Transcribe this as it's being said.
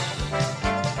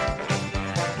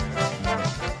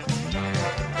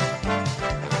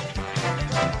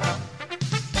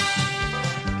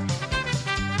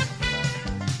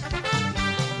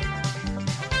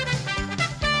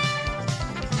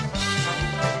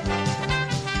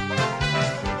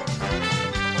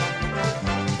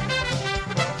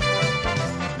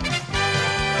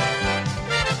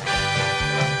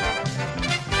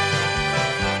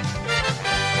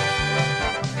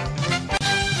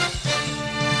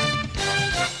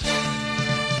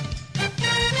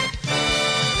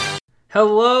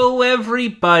Hello,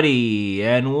 everybody,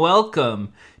 and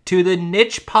welcome to the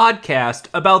Niche Podcast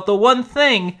about the one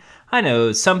thing I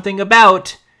know something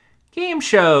about, game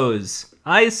shows.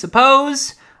 I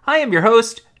suppose I am your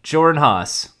host, Jordan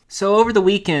Haas. So over the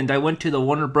weekend, I went to the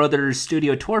Warner Brothers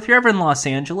studio tour. If you're ever in Los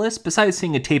Angeles, besides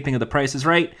seeing a taping of The Price is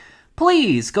Right,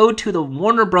 please go to the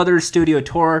Warner Brothers studio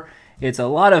tour. It's a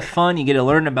lot of fun. You get to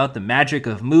learn about the magic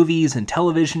of movies and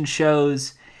television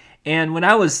shows. And when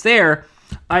I was there,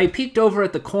 I peeked over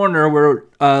at the corner where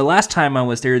last time I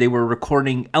was there, they were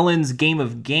recording Ellen's Game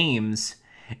of Games,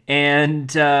 and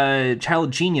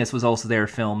Child Genius was also there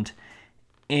filmed.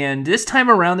 And this time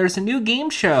around, there's a new game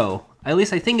show. At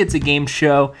least I think it's a game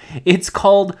show. It's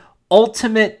called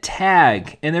Ultimate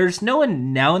Tag, and there's no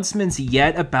announcements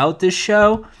yet about this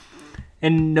show,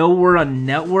 and no word on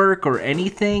network or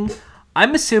anything.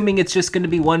 I'm assuming it's just going to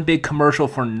be one big commercial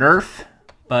for Nerf,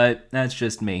 but that's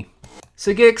just me.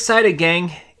 So get excited,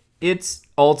 gang. It's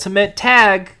Ultimate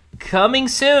Tag coming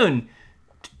soon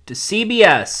to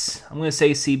CBS. I'm going to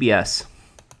say CBS.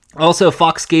 Also,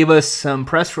 Fox gave us some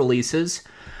press releases.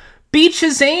 Beat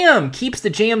Shazam keeps the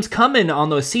jams coming on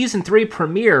the Season 3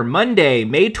 premiere Monday,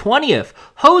 May 20th.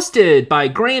 Hosted by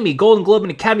Grammy, Golden Globe,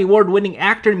 and Academy Award-winning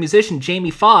actor and musician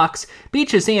Jamie Foxx, Beat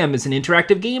Shazam is an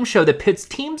interactive game show that pits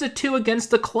teams of two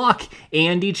against the clock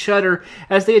and each other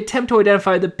as they attempt to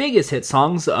identify the biggest hit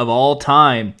songs of all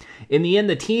time. In the end,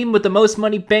 the team with the most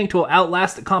money banked will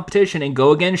outlast the competition and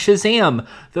go against Shazam,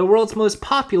 the world's most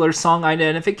popular song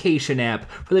identification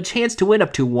app, for the chance to win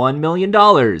up to $1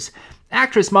 million.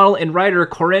 Actress, model, and writer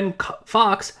Corinne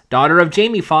Fox, daughter of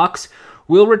Jamie Foxx,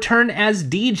 will return as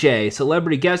DJ.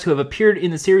 Celebrity guests who have appeared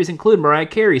in the series include Mariah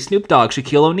Carey, Snoop Dogg,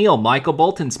 Shaquille O'Neal, Michael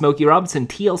Bolton, Smokey Robinson,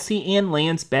 TLC, and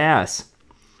Lance Bass.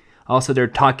 Also, they're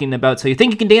talking about So You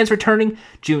Think You Can Dance returning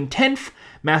June 10th,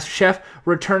 MasterChef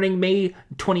returning May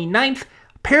 29th,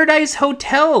 Paradise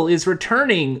Hotel is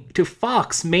returning to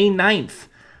Fox May 9th.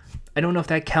 I don't know if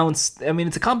that counts. I mean,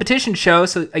 it's a competition show,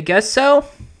 so I guess so.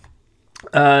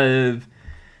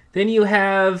 Then you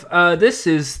have, this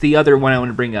is the other one I want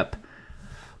to bring up.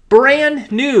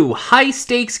 Brand new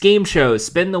high-stakes game show,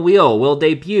 Spin the Wheel, will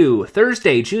debut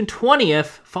Thursday, June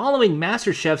 20th, following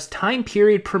MasterChef's time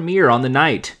period premiere on the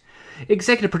night.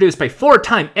 Executive produced by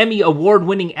 4-time Emmy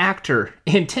Award-winning actor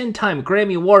and 10-time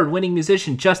Grammy Award-winning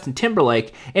musician Justin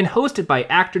Timberlake, and hosted by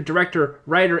actor, director,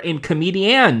 writer, and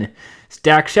comedian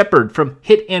Dax Shepard from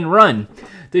Hit and Run.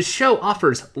 The show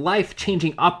offers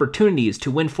life-changing opportunities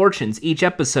to win fortunes each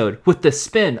episode with the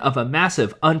spin of a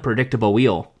massive, unpredictable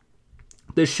wheel.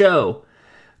 The show,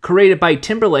 created by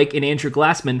Timberlake and Andrew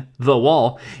Glassman, The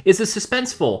Wall, is a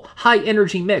suspenseful,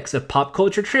 high-energy mix of pop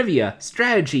culture trivia,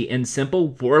 strategy, and simple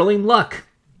whirling luck,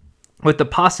 with the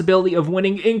possibility of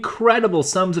winning incredible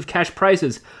sums of cash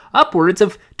prizes, upwards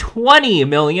of $20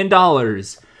 million.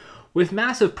 With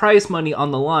massive prize money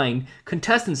on the line,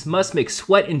 contestants must make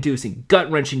sweat-inducing,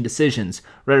 gut-wrenching decisions,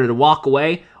 whether to walk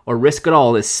away or risk it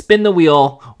all to spin the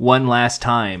wheel one last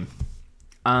time.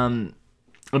 I'm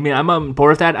on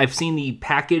board with that. I've seen the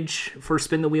package for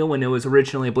Spin the Wheel when it was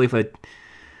originally, I believe,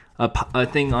 a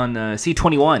thing on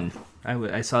C21.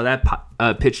 I saw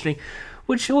that pitch thing,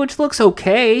 which looks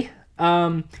okay.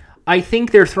 I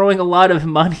think they're throwing a lot of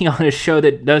money on a show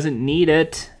that doesn't need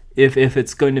it if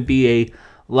it's going to be a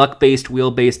luck-based,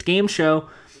 wheel-based game show.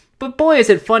 But boy, is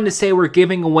it fun to say we're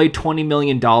giving away $20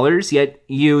 million, yet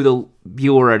you, the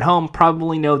viewer at home,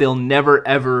 probably know they'll never,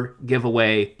 ever give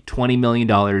away $20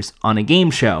 million on a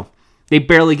game show. They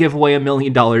barely give away $1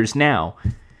 million now.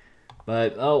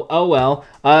 But, oh well.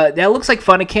 That looks like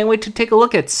fun. I can't wait to take a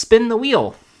look at Spin the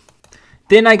Wheel.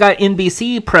 Then I got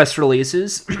NBC press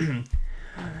releases.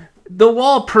 The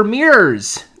Wall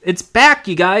premieres. It's back,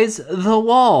 you guys. The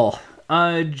Wall.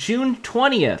 June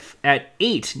 20th at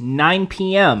 9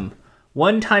 p.m.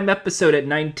 One-time episode at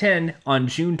 9:10 on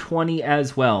June 20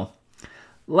 as well.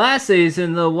 Last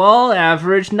season, The Wall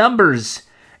averaged numbers.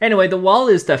 Anyway, The Wall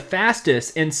is the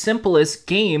fastest and simplest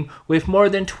game with more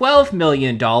than $12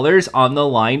 million on the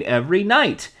line every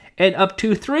night, and up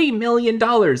to $3 million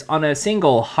on a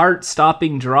single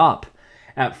heart-stopping drop.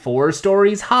 At 4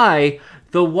 stories high,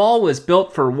 The Wall was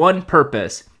built for one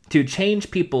purpose: to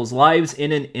change people's lives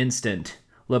in an instant.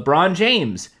 LeBron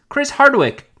James, Chris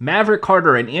Hardwick, Maverick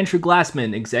Carter, and Andrew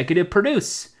Glassman executive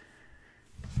produce.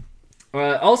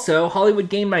 Also, Hollywood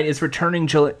Game Night is returning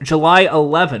July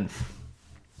 11th.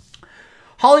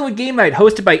 Hollywood Game Night,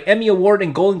 hosted by Emmy Award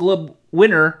and Golden Globe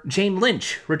winner Jane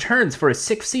Lynch, returns for a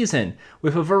 6th season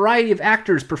with a variety of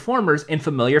actors, performers, and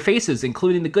familiar faces,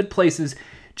 including The Good Place's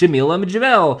Jamila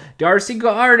Jamel, Darcy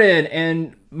Garden,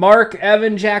 and Mark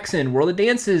Evan Jackson. World of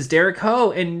Dances, Derek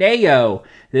Ho and Neo.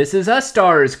 This Is Us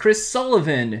stars Chris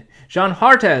Sullivan, John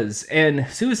Hartez, and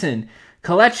Susan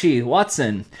Kalechi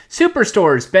Watson.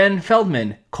 Superstores, Ben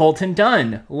Feldman, Colton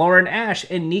Dunn, Lauren Ash,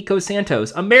 and Nico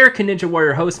Santos. American Ninja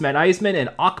Warrior host Matt Eisman and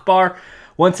Akbar.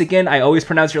 Once again, I always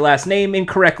pronounce your last name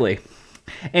incorrectly.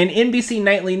 And NBC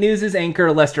Nightly News'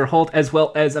 anchor Lester Holt, as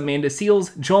well as Amanda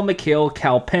Seales, Joel McHale,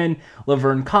 Cal Penn,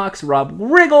 Laverne Cox, Rob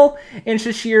Riggle, and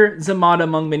Shashir Zamata,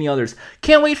 among many others.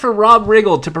 Can't wait for Rob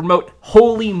Riggle to promote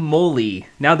Holy Moly,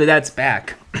 now that that's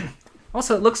back.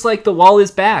 Also, it looks like The Wall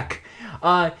is back.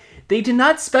 They did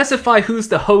not specify who's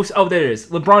the host. Oh, there it is.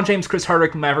 LeBron James, Chris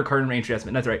Hardwick, Maverick Carter, and Ranger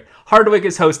Jasmine. That's right. Hardwick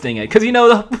is hosting it. Because,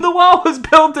 the Wall was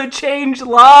built to change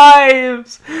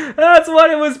lives. That's what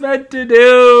it was meant to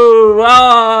do.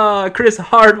 Chris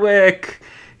Hardwick.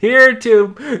 Here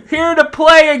to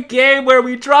play a game where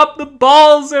we drop the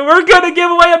balls and we're going to give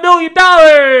away $1 million.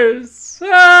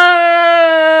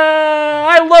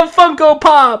 I love Funko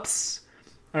Pops.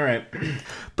 All right.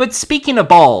 But speaking of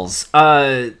balls,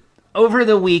 over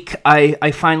the week,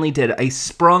 I finally did. I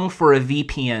sprung for a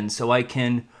VPN so I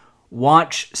can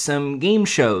watch some game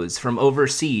shows from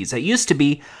overseas. It used to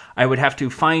be I would have to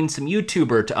find some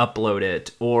YouTuber to upload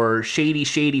it or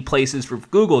shady places for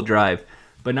Google Drive,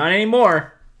 but not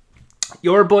anymore.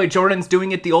 Your boy Jordan's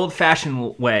doing it the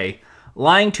old-fashioned way,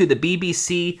 lying to the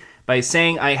BBC by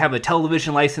saying I have a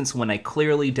television license when I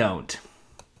clearly don't.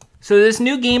 So this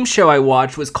new game show I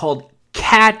watched was called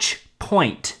Catch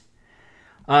Point.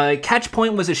 Catch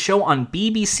Point was a show on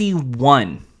BBC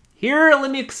One. Here,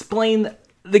 let me explain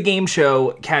the game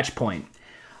show Catch Point.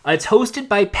 It's hosted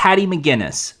by Paddy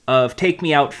McGuinness of Take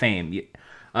Me Out fame.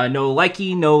 No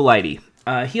likey, no lighty.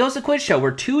 He hosts a quiz show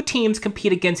where two teams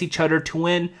compete against each other to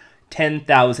win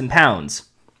 £10,000.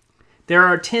 There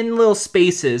are 10 little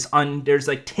spaces there's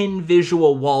like 10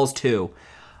 visual walls too.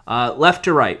 Left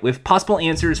to right, with possible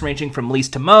answers ranging from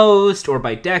least to most, or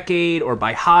by decade, or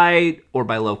by height, or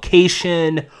by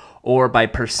location, or by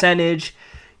percentage,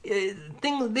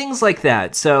 things like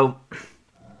that. So,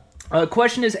 a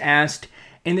question is asked,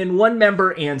 and then one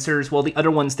member answers while the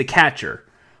other one's the catcher.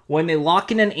 When they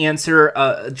lock in an answer,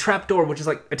 a trapdoor, which is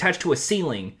like attached to a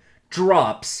ceiling,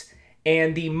 drops,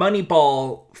 and the money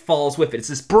ball falls with it. It's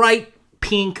this bright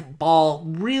pink ball,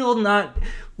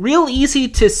 real easy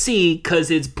to see because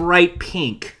it's bright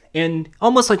pink and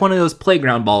almost like one of those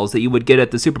playground balls that you would get at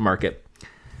the supermarket.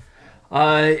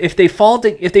 If they fail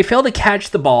to catch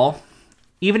the ball,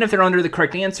 even if they're under the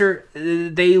correct answer,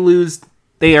 they lose.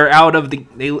 They are out and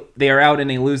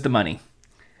they lose the money.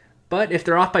 But if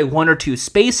they're off by one or two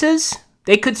spaces,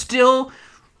 they could still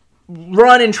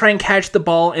run and try and catch the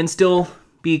ball and still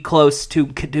be close to.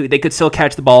 They could still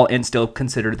catch the ball and still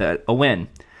consider that a win.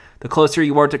 The closer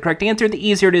you are to the correct answer, the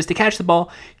easier it is to catch the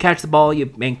ball. Catch the ball,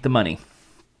 you make the money.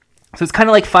 So it's kind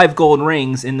of like 5 gold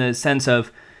rings in the sense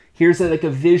of here's a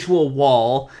visual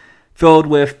wall filled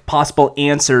with possible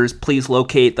answers. Please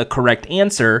locate the correct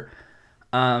answer.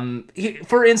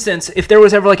 For instance, if there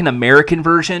was ever like an American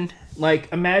version,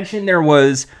 like imagine there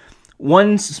was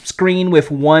one screen with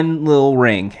one little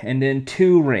ring, and then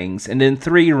 2 rings, and then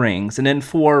 3 rings, and then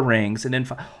 4 rings, and then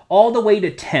 5, all the way to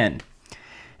 10.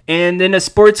 And then a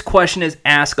sports question is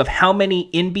asked of how many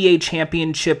NBA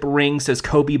championship rings does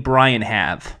Kobe Bryant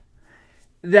have?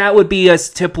 That would be a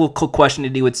typical question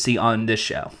that you would see on this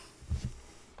show.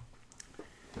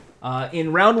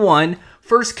 In round 1,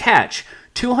 first catch.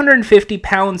 250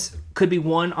 pounds could be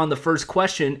won on the first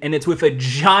question, and it's with a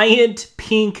giant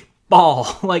pink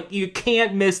ball. Like, you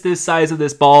can't miss this size of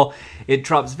this ball. It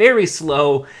drops very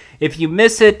slow. If you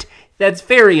miss it, that's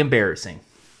very embarrassing.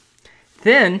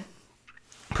 Then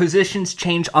positions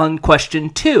change on question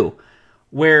 2,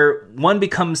 where one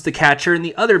becomes the catcher and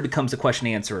the other becomes the question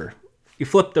answerer. You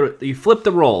flip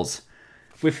the roles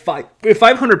with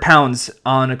 500 pounds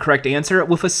on a correct answer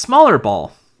with a smaller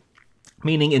ball,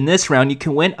 meaning in this round you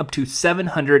can win up to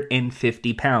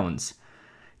 750 pounds.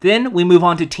 Then we move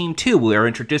on to team 2. We are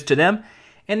introduced to them,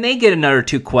 and they get another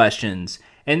 2 questions,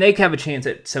 and they have a chance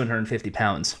at 750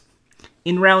 pounds.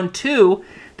 In round 2,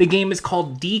 the game is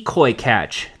called Decoy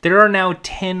Catch. There are now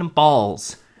 10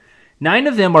 balls. 9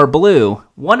 of them are blue.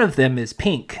 1 of them is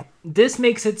pink. This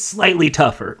makes it slightly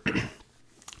tougher.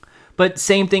 But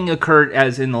same thing occurred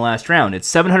as in the last round. It's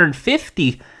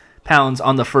 750 pounds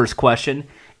on the first question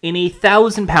and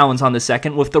 1,000 pounds on the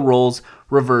second with the roles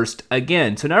reversed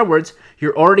again. So in other words,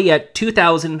 you're already at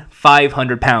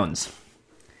 2,500 pounds.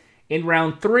 In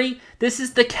round 3, this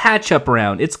is the catch-up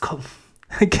round. It's called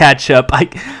catch-up. I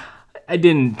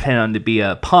didn't intend on to be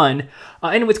a pun.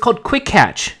 Anyway, it's called Quick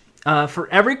Catch. For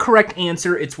every correct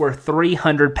answer, it's worth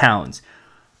 300 pounds.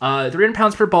 300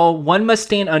 pounds per ball. One must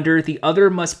stand under. The other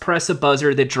must press a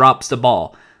buzzer that drops the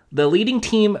ball. The leading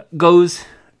team goes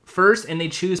first, and they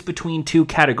choose between two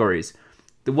categories.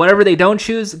 Whatever they don't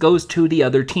choose goes to the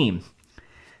other team.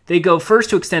 They go first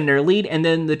to extend their lead, and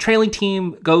then the trailing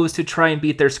team goes to try and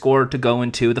beat their score to go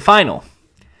into the final.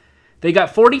 They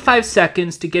got 45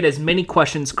 seconds to get as many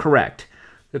questions correct.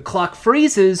 The clock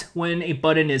freezes when a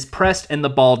button is pressed and the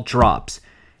ball drops.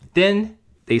 Then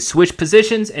they switch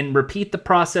positions and repeat the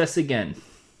process again.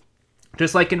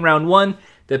 Just like in round 1,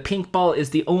 the pink ball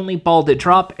is the only ball to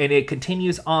drop, and it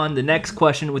continues on the next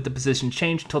question with the position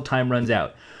change until time runs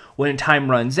out. When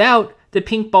time runs out, the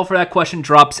pink ball for that question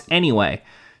drops anyway.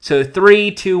 So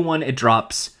 3, 2, 1, it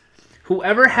drops.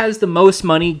 Whoever has the most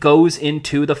money goes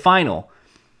into the final.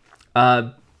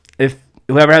 If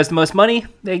whoever has the most money,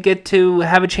 they get to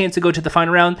have a chance to go to the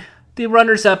final round. The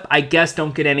runners-up, I guess,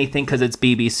 don't get anything because it's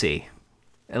BBC.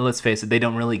 And let's face it, they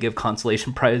don't really give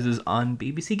consolation prizes on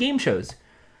BBC game shows.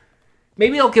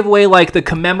 Maybe they'll give away like the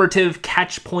commemorative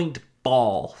catch point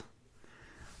ball.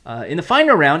 In the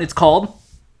final round, it's called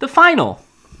the final.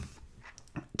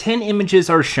 10 images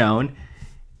are shown,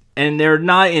 and they're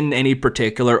not in any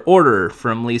particular order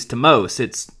from least to most.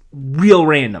 It's real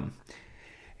random.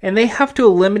 And they have to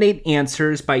eliminate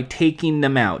answers by taking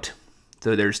them out.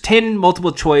 So there's 10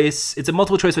 multiple choice. It's a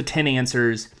multiple choice with 10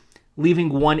 answers, leaving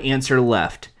one answer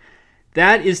left.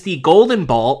 That is the golden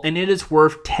ball, and it is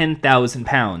worth 10,000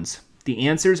 pounds. The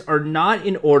answers are not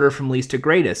in order from least to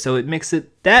greatest, so it makes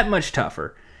it that much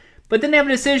tougher. But then they have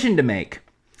a decision to make.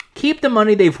 Keep the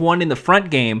money they've won in the front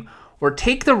game, or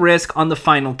take the risk on the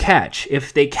final catch.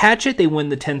 If they catch it, they win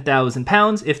the 10,000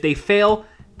 pounds. If they fail,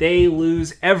 they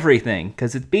lose everything,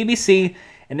 because it's BBC,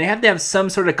 and they have to have some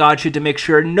sort of gotcha to make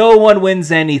sure no one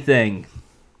wins anything.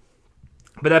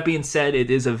 But that being said, it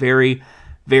is a very,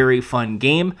 very fun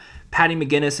game. Paddy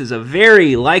McGuinness is a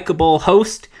very likable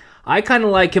host. I kind of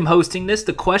like him hosting this.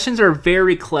 The questions are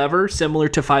very clever, similar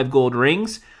to 5 Gold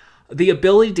Rings. The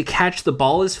ability to catch the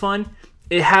ball is fun.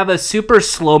 It have a super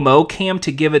slow-mo cam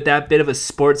to give it that bit of a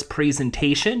sports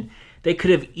presentation. They could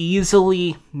have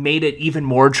easily made it even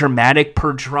more dramatic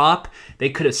per drop. They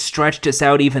could have stretched this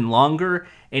out even longer.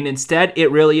 And instead,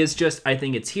 it really is just, I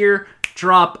think it's here,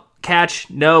 drop, catch,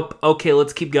 nope, okay,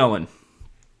 let's keep going.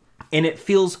 And it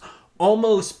feels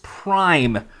almost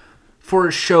prime for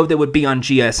a show that would be on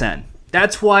GSN.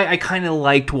 That's why I kind of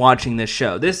liked watching this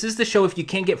show. This is the show, if you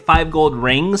can't get 5 Gold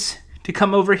Rings to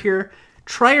come over here,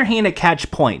 try your hand at Catch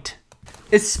Point.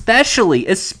 Especially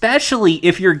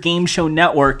if you're Game Show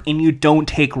Network and you don't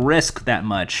take risk that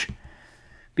much.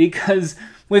 Because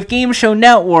with Game Show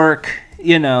Network,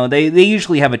 you know, they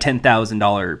usually have a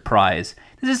 $10,000 prize.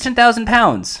 This is 10,000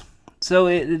 pounds. So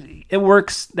it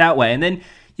works that way. And then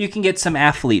you can get some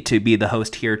athlete to be the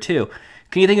host here too.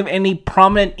 Can you think of any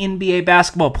prominent NBA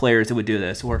basketball players that would do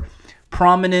this? Or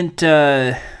prominent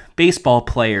baseball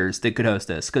players that could host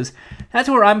this? Because that's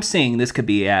where I'm seeing this could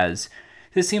be as.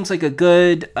 This seems like a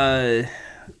good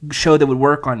show that would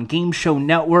work on Game Show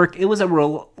Network. It was a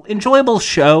real enjoyable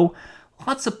show.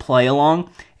 Lots of play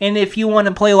along. And if you want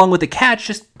to play along with the catch,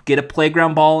 just get a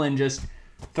playground ball and just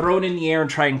throw it in the air and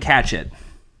try and catch it.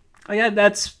 Oh yeah,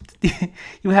 that's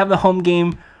you have the home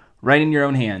game right in your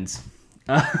own hands.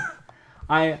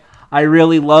 I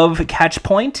really love Catch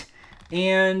Point,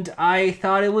 and I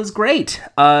thought it was great.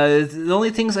 The only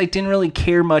things I didn't really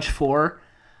care much for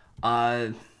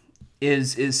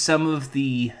is some of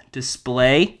the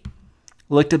display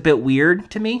looked a bit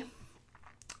weird to me.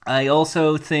 I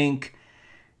also think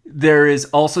there is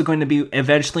also going to be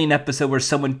eventually an episode where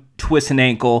someone twists an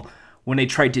ankle when they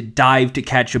tried to dive to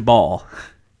catch a ball.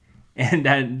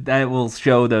 And that will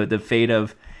show the fate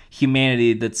of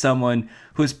humanity, that someone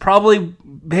who's probably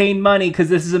paying money, because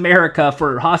this is America,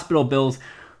 for hospital bills,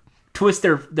 twist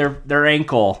their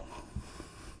ankle.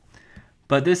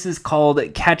 But this is called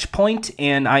Catch Point,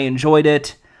 and I enjoyed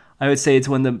it. I would say it's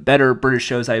one of the better British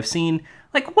shows I've seen,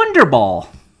 like Wonder Ball.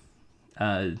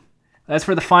 As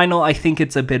for the final, I think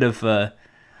it's a bit of I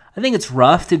think it's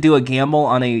rough to do a gamble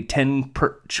on a 10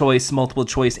 choice multiple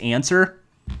choice answer.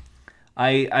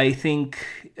 I think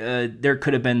there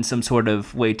could have been some sort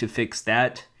of way to fix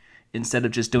that instead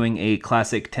of just doing a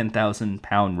classic 10,000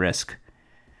 pound risk.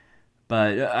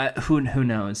 But who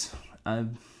knows?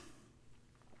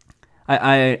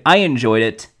 I enjoyed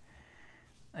it,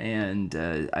 and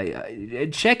I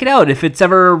check it out if it's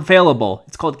ever available.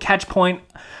 It's called Catch Point.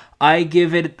 I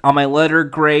give it, on my letter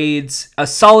grades, a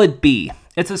solid B.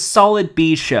 It's a solid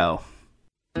B show.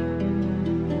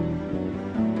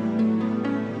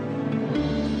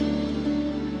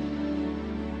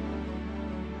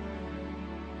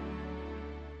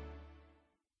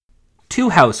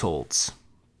 Two households,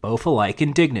 both alike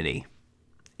in dignity,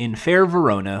 in fair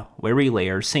Verona where we lay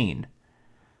our scene.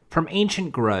 From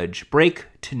ancient grudge break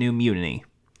to new mutiny,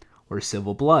 where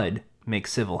civil blood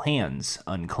makes civil hands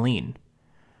unclean.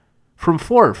 From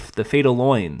forth the fatal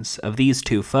loins of these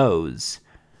two foes.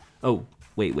 Oh,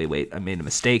 wait, I made a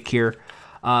mistake here.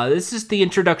 This is the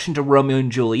introduction to Romeo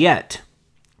and Juliet.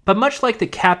 But much like the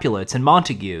Capulets and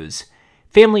Montagues,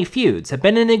 family feuds have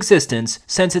been in existence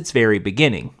since its very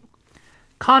beginning.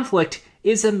 Conflict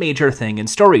is a major thing in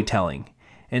storytelling,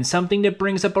 and something that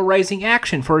brings up a rising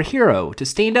action for a hero to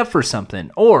stand up for something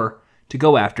or to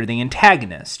go after the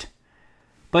antagonist.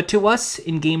 But to us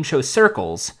in game show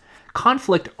circles,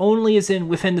 conflict only is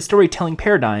within the storytelling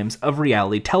paradigms of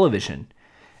reality television,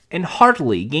 and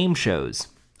hardly game shows,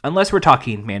 unless we're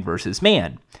talking man versus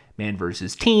man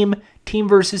versus team, team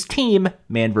versus team,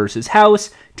 man versus house,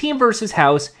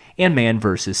 and man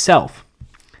versus self.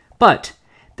 But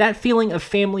that feeling of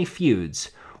family feuds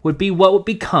would be what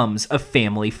becomes a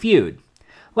family feud.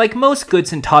 Like most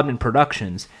Goodson Todman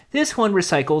productions, this one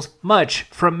recycles much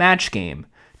from Match Game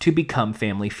to become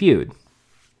Family Feud.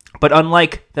 But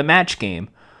unlike the Match Game,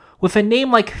 with a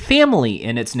name like Family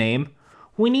in its name,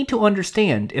 we need to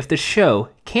understand if the show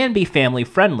can be family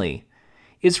friendly.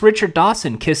 Is Richard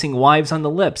Dawson kissing wives on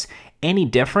the lips any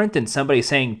different than somebody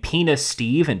saying Penis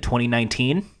Steve in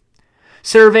 2019?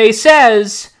 Survey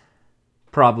says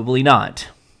probably not.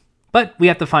 But we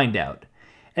have to find out.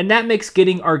 And that makes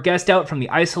getting our guest out from the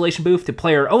isolation booth to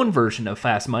play our own version of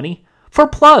Fast Money for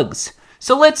plugs.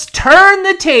 So let's turn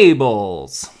the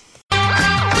tables.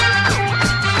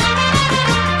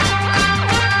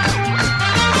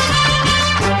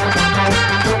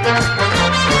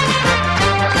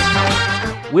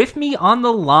 With me on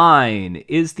the line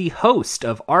is the host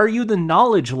of Are You the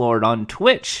Knowledge Lord on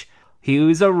Twitch.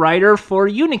 He's a writer for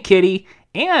Unikitty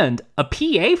and a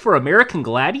PA for American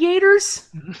Gladiators?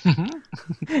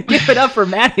 Give it up for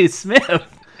Matty Smith.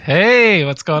 Hey,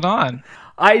 what's going on?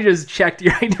 I just checked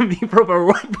your IMDb profile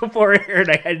right before it aired.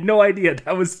 I had no idea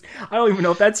I don't even know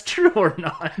if that's true or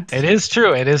not. It is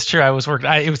true. I was working.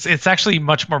 It's actually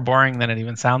much more boring than it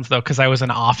even sounds, though, because I was an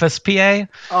office PA.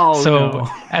 Oh, so no.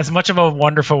 As much of a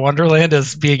wonderful wonderland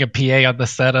as being a PA on the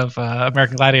set of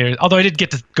American Gladiators, although I did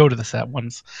get to go to the set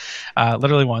once,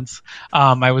 literally once,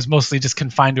 I was mostly just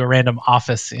confined to a random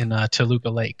office in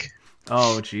Toluca Lake.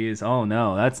 Oh, geez. Oh,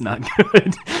 no, that's not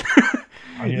good.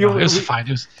 It was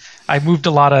fine. I moved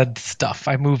a lot of stuff.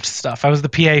 I was the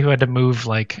PA who had to move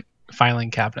like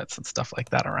filing cabinets and stuff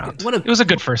like that around. It was a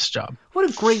good first job. What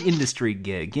a great industry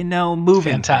gig,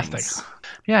 moving Fantastic. Things.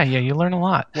 Yeah, you learn a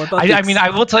lot. I mean, I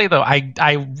will tell you though,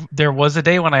 there was a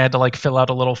day when I had to like fill out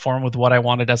a little form with what I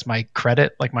wanted as my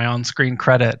credit, like my on-screen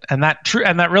credit, and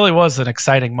that really was an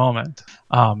exciting moment.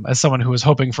 As someone who was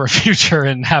hoping for a future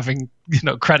and having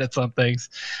credits on things,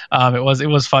 it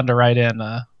was fun to write in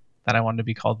that I wanted to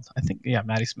be called. I think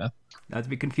Matty Smith. Not to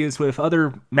be confused with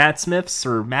other Matt Smiths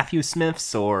or Matthew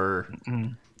Smiths or.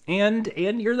 Mm-hmm. And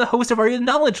you're the host of Are You the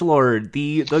Knowledge Lord,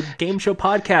 the game show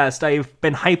podcast I've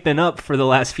been hyping up for the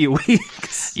last few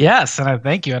weeks. Yes, and I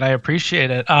thank you, and I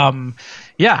appreciate it.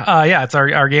 It's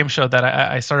our game show that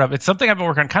I started up. It's something I've been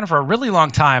working on kind of for a really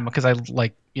long time because I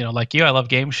like you, I love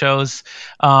game shows.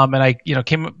 And I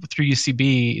came up through UCB,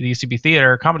 the UCB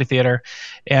theater, comedy theater,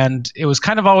 and it was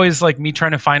kind of always like me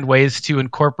trying to find ways to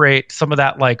incorporate some of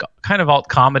that like kind of alt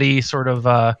comedy sort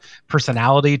of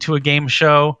personality to a game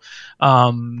show.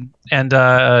 I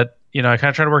kind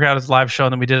of tried to work out as a live show,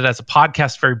 and then we did it as a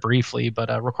podcast very briefly. But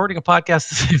recording a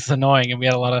podcast is annoying, and we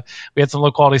had some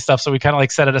low quality stuff, so we kind of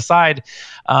like set it aside.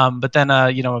 But then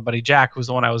my buddy Jack, who's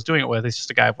the one I was doing it with, he's just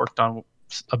a guy I've worked on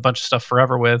a bunch of stuff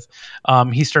forever with.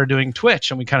 He started doing Twitch,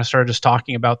 and we kind of started just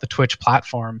talking about the Twitch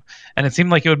platform, and it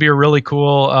seemed like it would be a really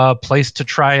cool place to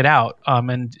try it out.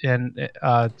 And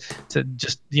to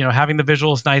just having the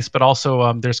visuals nice, but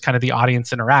also there's kind of the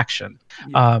audience interaction.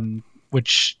 Yeah.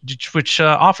 Which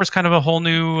offers kind of a whole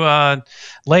new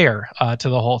layer to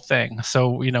the whole thing.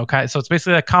 So so it's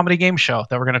basically a comedy game show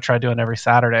that we're going to try doing every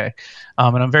Saturday,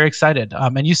 and I'm very excited.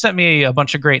 And you sent me a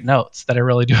bunch of great notes that I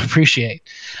really do appreciate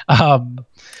on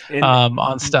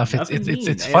stuff.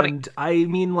 It's funny. And I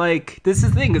mean, like, this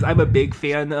is the thing, is I'm a big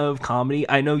fan of comedy.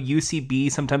 I know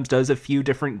UCB sometimes does a few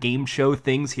different game show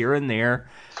things here and there.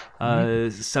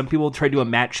 Some people try to do a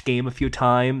match game a few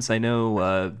times. I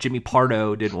know Jimmy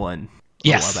Pardo did one.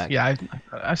 Yes,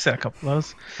 I've said a couple of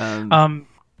those.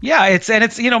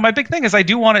 It's my big thing is I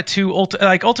do want it to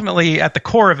ultimately at the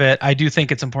core of it, I do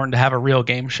think it's important to have a real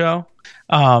game show.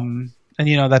 And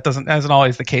And that isn't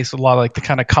always the case with a lot of like the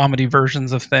kind of comedy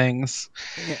versions of things.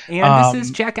 And this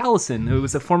is Jack Allison, who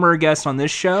was a former guest on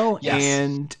this show, yes.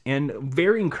 and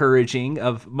very encouraging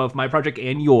of my project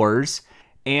and yours.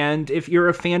 And if you're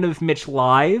a fan of Mitch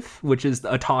Live, which is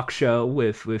a talk show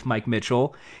with Mike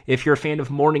Mitchell, if you're a fan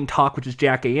of Morning Talk, which is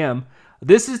Jack AM,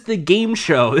 this is the game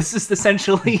show. This is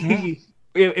essentially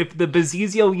if the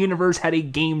Bezizio universe had a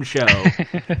game show.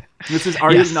 This is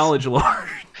Are You the Knowledge Lord?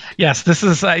 Yes, this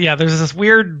is there's this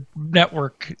weird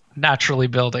network naturally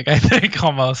building, I think,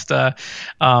 almost with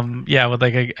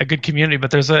like a good community,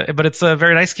 but it's a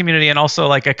very nice community. And also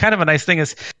like a kind of a nice thing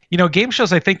is, game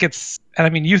shows, I think and I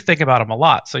mean, you think about them a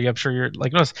lot, so I'm sure you're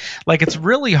like, notice, like it's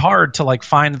really hard to like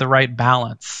find the right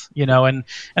balance, and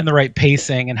the right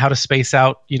pacing and how to space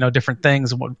out, different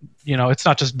things. And what, it's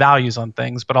not just values on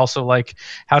things, but also like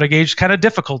how to gauge kind of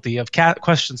difficulty of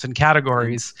questions and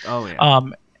categories. Oh yeah.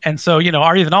 And so,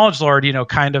 Are You the Knowledge Lord, it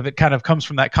kind of comes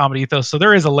from that comedy ethos. So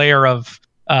there is a layer of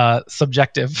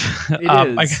subjective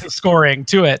scoring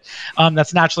to it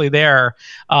that's naturally there.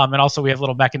 And also we have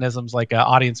little mechanisms like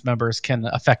audience members can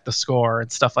affect the score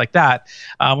and stuff like that,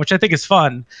 which I think is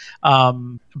fun.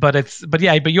 But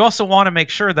you also want to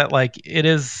make sure that like it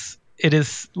is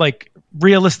like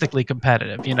realistically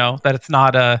competitive, that it's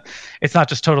not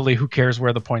just totally who cares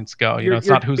where the points go. It's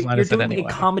not whose line is it anyway. You're doing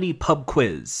a comedy pub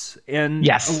quiz, and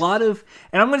yes, a lot of,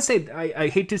 and I'm going to say, I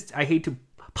hate to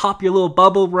pop your little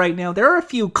bubble right now. There are a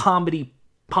few comedy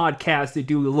podcasts that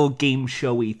do a little game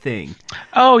showy thing.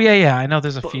 Oh yeah, I know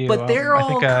there's a few, but they're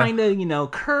all kind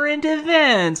of current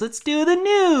events. Let's do the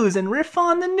news and riff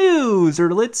on the news,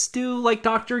 or let's do like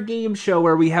Dr. Game Show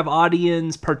where we have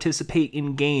audience participate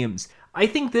in games. I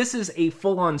think this is a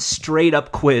full-on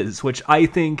straight-up quiz, which I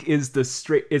think is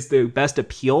the best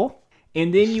appeal.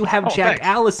 And then you have Jack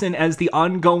Allison as the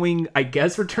ongoing, I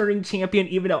guess, returning champion,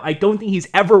 even though I don't think he's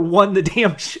ever won the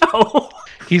damn show.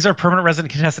 He's our permanent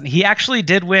resident contestant. He actually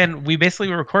did win. We basically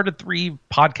recorded 3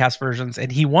 podcast versions,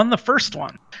 and he won the first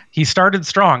one. He started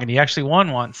strong, and he actually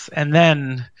won once, and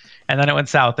then it went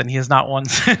south, and he has not won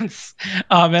since.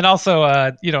 And also,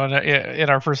 in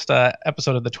our first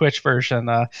episode of the Twitch version,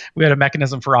 we had a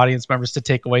mechanism for audience members to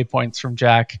take away points from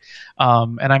Jack,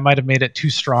 and I might have made it too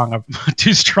strong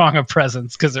a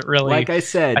presence because it really, like I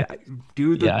said,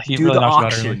 do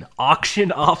the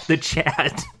auction off the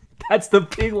chat. That's the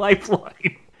big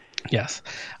lifeline. Yes,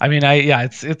 I mean,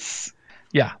 it's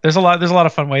there's a lot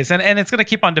of fun ways, and it's going to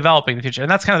keep on developing in the future,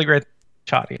 and that's kind of the great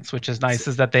audience, which is nice,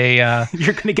 is that they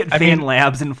you're gonna get fan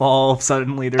labs involved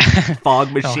suddenly. There's a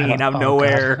fog machine out of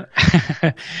nowhere.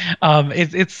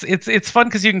 It's fun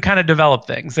because you can kind of develop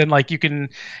things, and like you can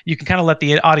kind of let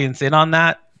the audience in on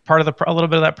that part of a little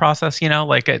bit of that process,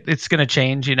 like it's going to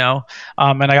change, and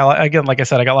I got, like I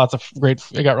said, I got lots of great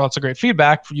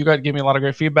feedback. You guys gave me a lot of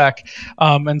great feedback,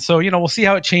 and so we'll see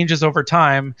how it changes over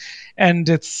time, and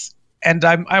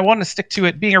I want to stick to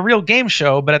it being a real game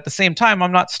show, but at the same time,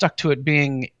 I'm not stuck to it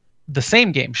being the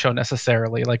same game show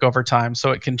necessarily, like over time,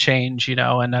 so it can change,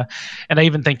 and I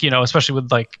even think, especially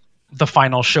with like the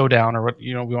final showdown, or what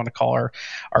we want to call our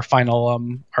final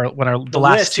the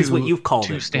last list two is what you've called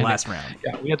it, standing, the last round.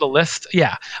 Yeah, we had the list.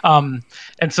 Yeah, and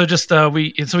so just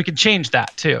we can change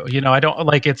that too. I don't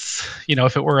like it's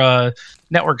if it were a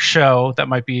network show that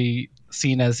might be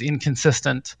seen as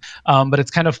inconsistent, but it's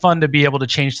kind of fun to be able to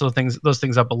change those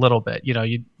things up a little bit.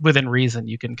 Within reason,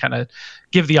 you can kind of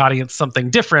give the audience something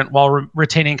different while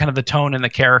retaining kind of the tone and the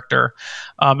character,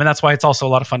 and that's why it's also a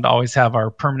lot of fun to always have our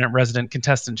permanent resident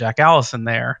contestant Jack Allison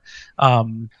there.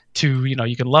 You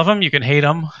can love him, you can hate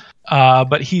him,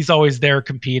 but he's always there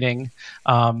competing,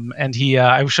 and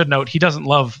I should note, he doesn't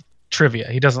love trivia.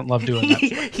 He doesn't love doing that.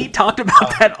 He talked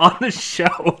about that on the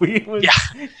show. You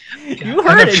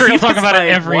heard I'm it. sure he'll talk about it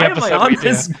every why episode. Am I on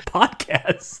this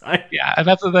podcast? And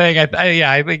that's the thing.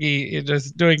 I think he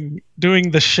just doing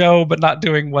the show, but not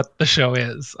doing what the show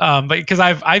is. But because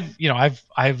I've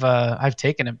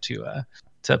taken him to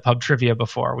pub trivia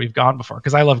before. We've gone before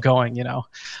because I love going. He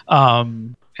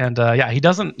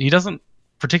doesn't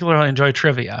particularly enjoy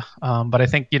trivia, but I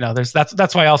think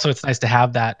that's why also it's nice to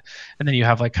have that, and then you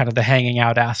have like kind of the hanging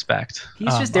out aspect.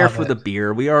 He's just there for the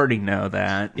beer. We already know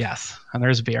that. Yes, and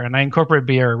there's beer, and I incorporate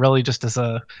beer really just as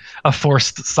a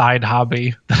forced side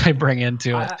hobby that I bring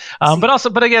into it. But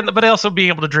also being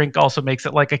able to drink also makes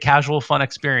it like a casual, fun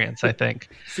experience, I think.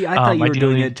 See, I thought you were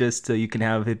doing it just so you can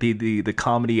have it be the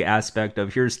comedy aspect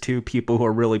of here's 2 people who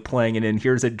are really playing it, and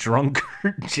here's a drunk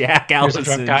Jack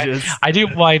Allison. I do.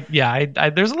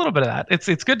 There's a little bit of that.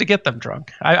 It's good to get them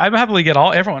drunk. I'm happily get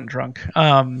everyone drunk.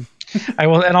 I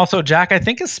will, and also Jack, I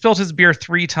think, has spilled his beer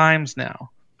 3 times now.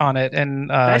 on it, and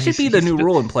that should be the new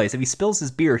rule in place. If he spills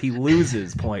his beer, he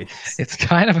loses points. It's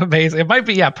kind of amazing. It might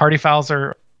be, yeah, party fouls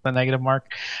are the negative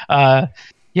mark.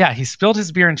 Yeah, he spilled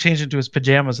his beer and changed into his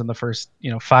pajamas in the first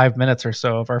 5 minutes or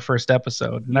so of our first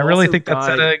episode, and I really think that's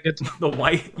a good. The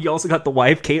wife. You also got the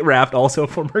wife, Kate Raft, also a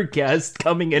former guest,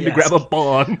 coming in to grab a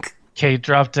bong. Kate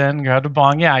dropped in, grabbed a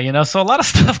bong. Yeah, so a lot of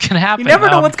stuff can happen. You never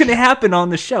know what's going to happen on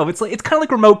the show. It's kind of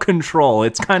like remote control.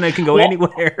 It's kind of can go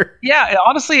anywhere. Yeah,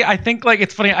 honestly, I think like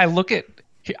it's funny. I look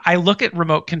at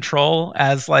remote control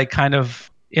as like kind of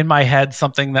in my head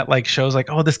something that like shows like,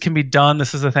 oh, this can be done.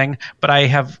 This is a thing. But I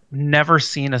have never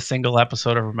seen a single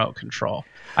episode of remote control.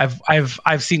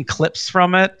 I've seen clips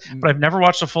from it, but I've never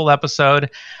watched a full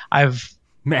episode.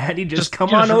 Maddie, just come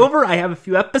on over. I have a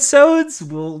few episodes.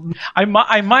 I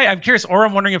might. I'm curious, or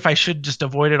I'm wondering if I should just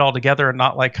avoid it altogether and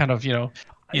not like kind of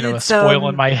a spoil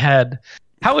in my head.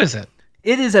 How is it?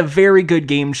 It is a very good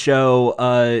game show.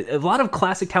 A lot of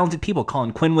classic, talented people.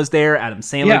 Colin Quinn was there. Adam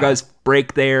Sandler does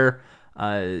break there.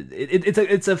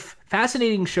 It's a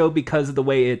fascinating show because of the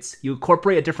way you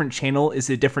incorporate a different channel is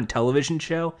a different television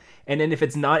show, and then if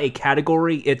it's not a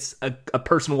category, it's a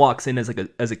person walks in as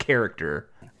a character.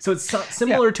 So it's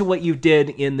similar to what you did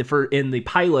in the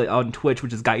pilot on Twitch,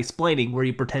 which is Guy Explaining, where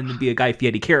you pretend to be a Guy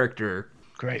Fieri character.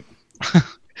 Great.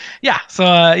 Yeah. So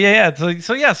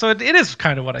So it is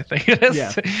kind of what I think it is.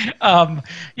 Yeah.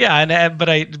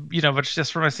 But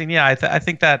just from my scene, I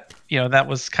think that that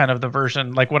was kind of the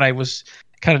version. Like when I was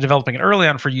kind of developing it early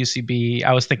on for UCB,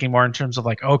 I was thinking more in terms of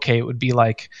like, okay, it would be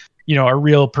like a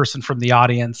real person from the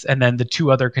audience, and then the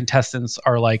two other contestants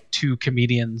are like two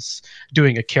comedians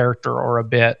doing a character or a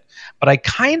bit. But I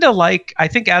kind of I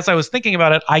think as I was thinking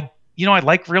about it, I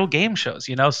like real game shows,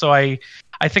 so I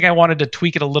think I wanted to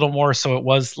tweak it a little more so it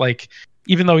was like,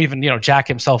 even though Jack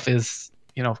himself is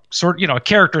a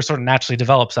character sort of naturally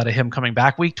develops out of him coming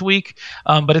back week to week,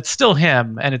 but it's still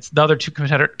him, and it's the other two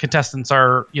contestants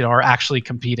are actually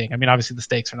competing. I mean, obviously the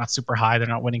stakes are not super high; they're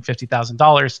not winning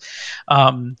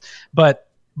 $50,000, but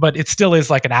it still is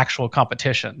like an actual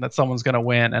competition that someone's going to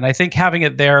win. And I think having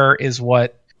it there is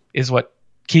what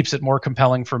keeps it more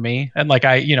compelling for me. And like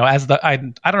I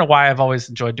don't know why I've always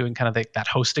enjoyed doing kind of that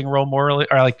hosting role more, or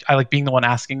I like being the one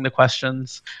asking the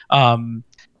questions.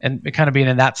 And kind of being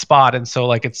in that spot. And so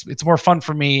like it's more fun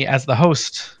for me as the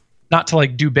host, not to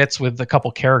like do bits with a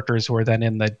couple characters who are then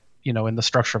in the in the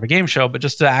structure of a game show, but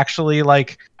just to actually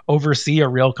like oversee a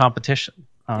real competition.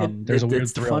 There's a weird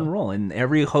it's a fun role, and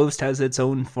every host has its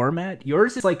own format.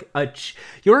 Yours is like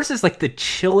the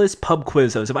chillest pub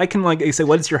quiz host. If I can like say,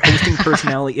 what is your hosting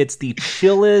personality? It's the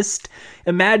chillest.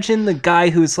 Imagine the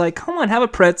guy who's like, come on, have a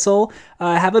pretzel,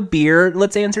 have a beer,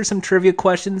 let's answer some trivia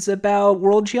questions about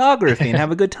world geography and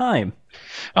have a good time.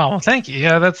 Oh, well, thank you.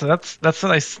 Yeah, that's a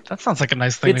nice. That sounds like a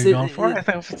nice thing to be going for. I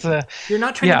think if it's you're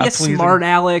not trying to be a smart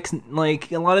Alex.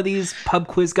 Like a lot of these pub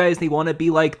quiz guys, they want to be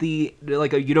like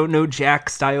a you don't know Jack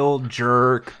style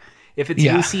jerk. If it's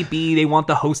UCB, they want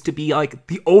the host to be like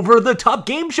the over the top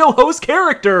game show host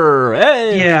character.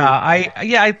 Hey.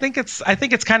 I think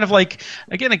it's kind of like,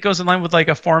 again, it goes in line with like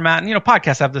a format, and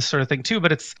podcasts have this sort of thing too.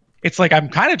 But it's like I'm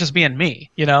kind of just being me.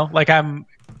 Like I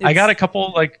got a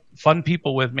couple like fun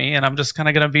people with me, and I'm just kind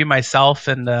of going to be myself,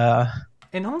 and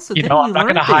also I'm not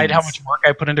going to hide how much work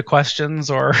I put into questions,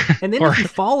 and then if you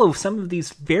follow some of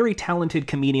these very talented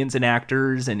comedians and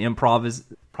actors and improv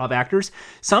actors,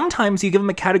 sometimes you give them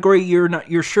a category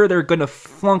you're sure they're going to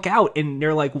flunk out, and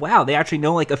they're like, wow, they actually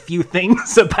know like a few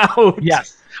things about.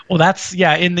 Yes. Well, that's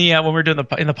in the when we're doing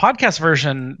in the podcast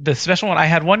version, the special one, I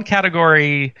had one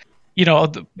category.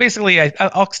 Basically,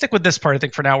 I'll stick with this part, I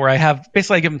think, for now, where I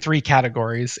give them 3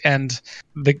 categories, and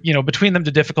between them,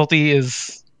 the difficulty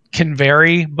can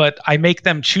vary, but I make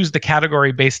them choose the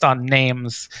category based on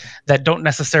names that don't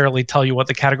necessarily tell you what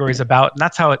the category is about, and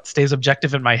that's how it stays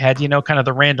objective in my head. Kind of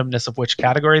the randomness of which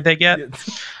category they get,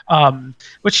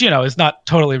 which is not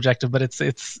totally objective, but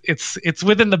it's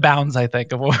within the bounds, I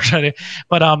think, of what we're trying to.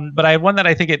 But I had one that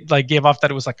I think it like gave off that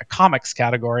it was like a comics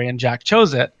category, and Jack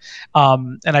chose it,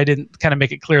 and I didn't kind of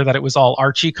make it clear that it was all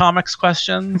Archie comics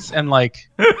questions and like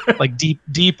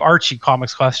deep Archie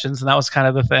comics questions, and that was kind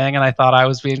of the thing. And I thought I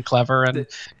was being clever, and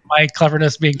my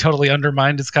cleverness being totally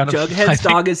undermined is kind of. Jughead's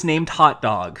dog is named Hot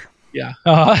Dog. Yeah.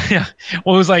 Yeah.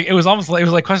 Well, it was like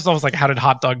questions almost like, how did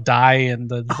Hot Dog die? And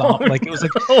the it was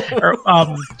like,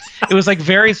 it was like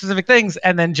very specific things.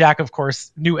 And then Jack, of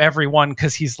course, knew everyone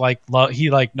because he's like,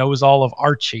 he like knows all of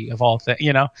Archie of all things,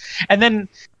 And then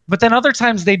but then other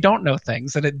times they don't know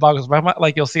things, and it boggles my mind.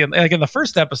 Like you'll see, in the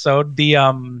first episode,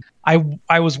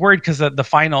 I was worried because the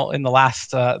final in the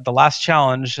last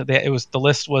challenge, the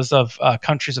list was of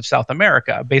countries of South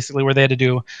America, basically where they had to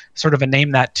do sort of a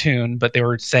name that tune, but they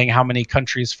were saying how many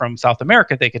countries from South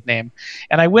America they could name,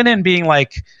 and I went in being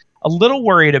like a little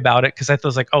worried about it because I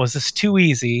was like, oh, is this too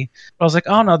easy? But I was like,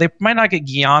 oh no, they might not get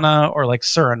Guyana or like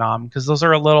Suriname because those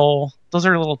are a little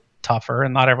tougher,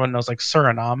 and not everyone knows like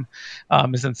Suriname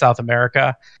is in South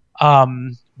America.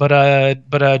 But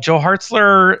Joe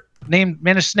Hartzler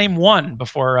managed to name one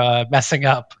before messing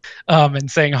up and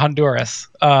saying Honduras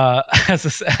as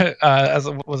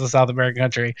was a South American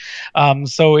country.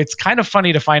 So it's kind of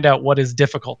funny to find out what is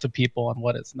difficult to people and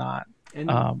what is not.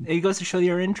 And it goes to show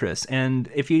your interest. And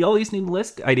if you always need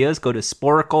list ideas, go to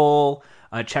Sporkle.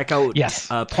 Check out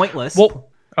Pointless. Well,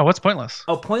 what's Pointless?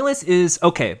 Oh, Pointless is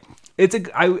okay.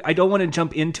 I don't want to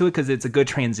jump into it because it's a good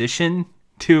transition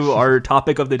to our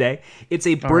topic of the day. It's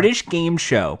a British game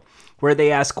show where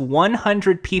they ask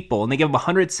 100 people and they give them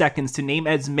 100 seconds to name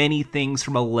as many things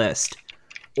from a list.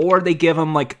 Or they give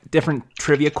them like different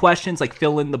trivia questions, like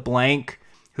fill in the blank.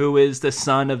 Who is the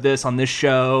son of this on this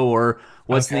show? Or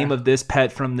what's the name of this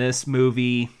pet from this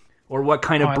movie? Or what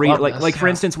kind of breed? For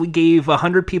instance, we gave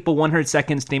 100 people 100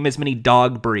 seconds to name as many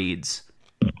dog breeds.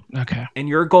 Okay. And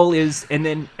your goal is, and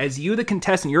then as you, the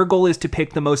contestant, your goal is to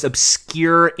pick the most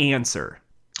obscure answer.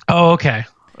 Oh, okay.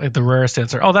 Like the rarest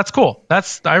answer. Oh, that's cool.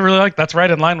 I really like. That's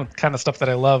right in line with kind of stuff that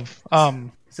I love.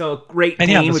 So a Great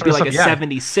Dane would be like a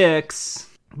 76.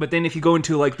 But then if you go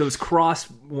into like those cross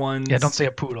ones, don't say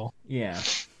a poodle. Yeah.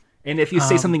 And if you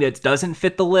say something that doesn't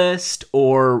fit the list,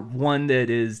 or one that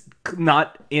is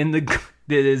not in that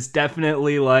is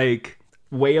definitely like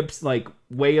way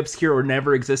obscure or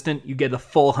never existent, you get a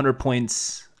full 100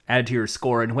 points added to your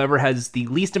score, and whoever has the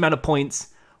least amount of points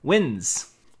wins.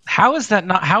 How has that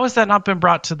not been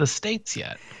brought to the States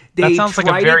yet? That sounds like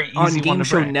a very easy on Game Game to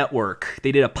Show bring. Network.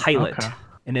 They did a pilot,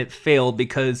 and it failed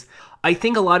because I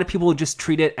think a lot of people just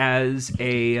treat it as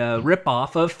a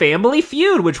ripoff of Family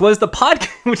Feud, which was the podcast,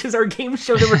 which is our game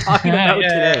show that we're talking about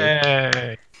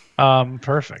today.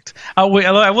 Perfect. I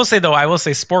will say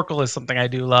Sporkle is something I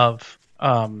do love.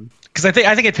 Because I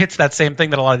think it hits that same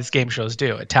thing that a lot of these game shows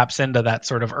do. It taps into that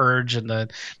sort of urge and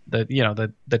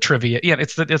the trivia. Yeah,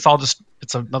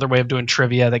 it's another way of doing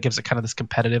trivia that gives it kind of this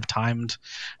competitive timed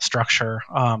structure.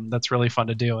 That's really fun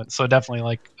to do. And so definitely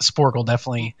like Sporkle,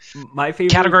 definitely my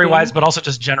favorite category wise, but also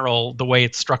just general the way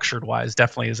it's structured wise,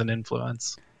 definitely is an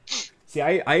influence. See,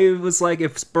 I was like,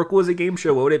 if Sporkle was a game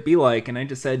show, what would it be like? And I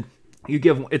just said,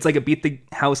 it's like a beat the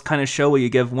house kind of show where you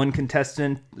give one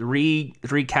contestant three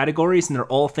categories, and they're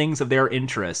all things of their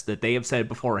interest that they have said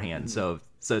beforehand. So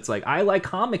it's like, I like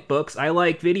comic books, I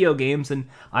like video games, and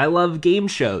I love game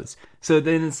shows. So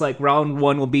then it's like round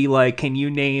one will be like, can you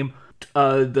name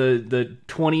the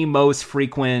 20 most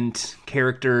frequent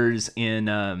characters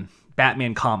in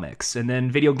Batman comics? And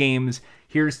then video games,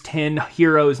 here's 10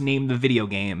 heroes, name the video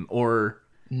game, or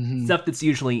stuff that's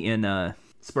usually in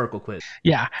Sporkle quiz.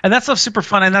 Yeah, and that stuff's super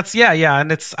fun, and that's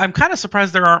and I'm kind of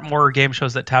surprised there aren't more game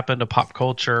shows that tap into pop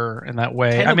culture in that way.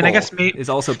 Tenable I mean, I guess is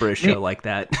also a British show like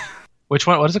that. Which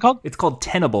one? What is it called? It's called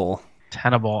Tenable.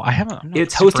 Tenable.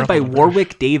 It's hosted by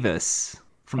Warwick Davis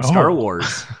from Star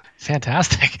Wars.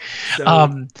 Fantastic. So,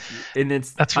 and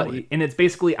it's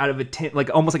basically out of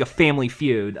almost like a Family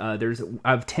Feud. I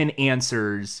have 10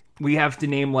 answers. We have to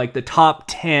name like the top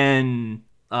 10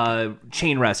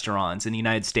 chain restaurants in the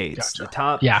United States. Gotcha. The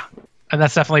top, and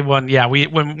that's definitely one. Yeah,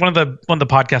 when one of the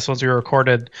podcast ones we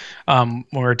recorded when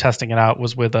we were testing it out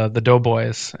was with the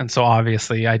Doughboys, and so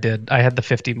obviously I had the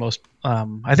 50 most.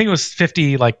 I think it was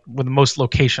 50 like with the most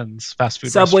locations fast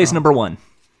food. Subway's number one.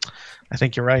 I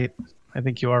think you're right. I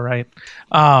think you are right.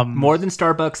 More than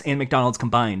Starbucks and McDonald's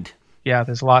combined. Yeah,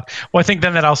 there's a lot. Well, I think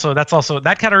then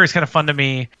that category is kind of fun to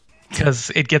me.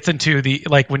 Because it gets into the,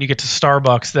 like, when you get to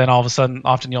Starbucks, then all of a sudden,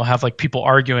 often you'll have like people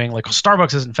arguing, like, well,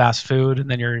 Starbucks isn't fast food,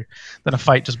 and then a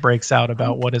fight just breaks out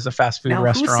about what is a fast food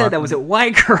restaurant. Who said that? Was it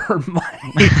Weiger or Mike?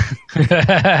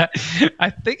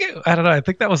 I don't know. I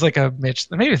think that was like a Mitch.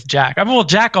 Maybe it's Jack. I mean, well,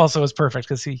 Jack also is perfect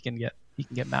because he can get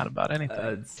mad about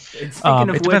anything. Speaking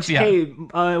of which, hey,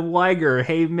 Weiger,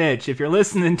 hey, Mitch, if you're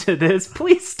listening to this,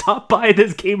 please stop by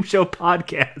this game show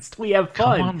podcast. We have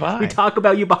fun. Come on by. We talk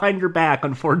about you behind your back,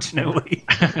 unfortunately.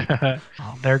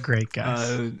 They're great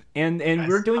guys. And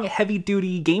we're doing a heavy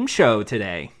duty game show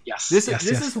today. Yes. This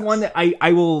is one that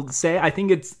I will say, I think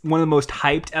it's one of the most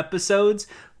hyped episodes.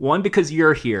 One, because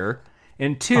you're here.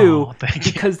 And two,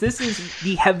 because this is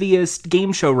the heaviest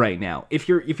game show right now. If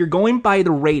you're going by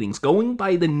the ratings, going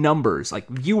by the numbers, like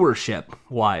viewership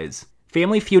wise,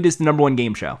 Family Feud is the number one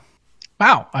game show.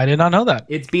 Wow, I did not know that.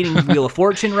 It's beating Wheel of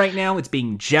Fortune right now. It's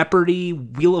beating Jeopardy,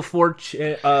 Wheel of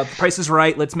Fortune, Price is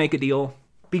Right, Let's Make a Deal.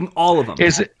 Beating all of them.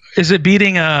 Is it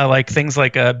beating like things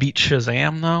like Beat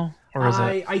Shazam though, or is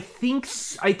it? I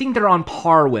think they're on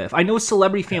par with. I know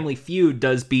Celebrity Family Feud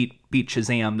does beat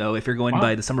Shazam though. If you're going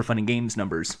by the Summer Fun and Games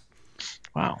numbers.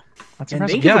 Wow, that's and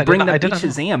impressive. thank you for bringing up Beat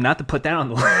Shazam, not to put that on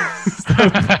the list.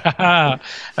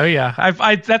 Oh yeah,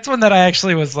 I that's one that I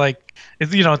actually was like.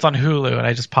 It's on Hulu, and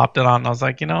I just popped it on. And I was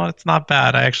like, it's not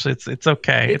bad. It's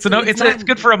okay. It's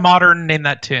good for a modern Name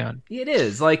That Tune. It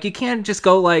is like you can't just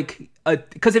go like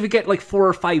because if you get like 4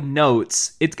 or 5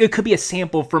 notes, it could be a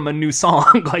sample from a new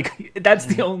song. Like that's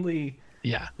the only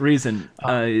reason.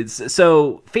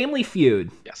 So Family Feud.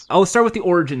 Yes, I'll start with the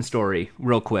origin story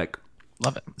real quick.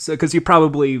 Love it. So because you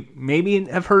probably maybe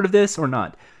have heard of this or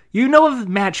not. You know of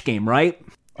Match Game, right?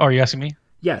 Oh, are you asking me?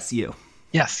 Yes, you.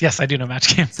 Yes, I do know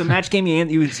Match Game. So Match Game,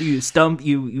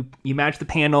 you match the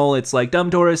panel. It's like Dumb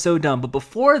Dora is so dumb. But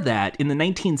before that, in the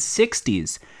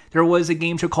 1960s, there was a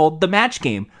game show called The Match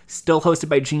Game, still hosted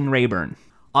by Gene Rayburn.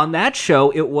 On that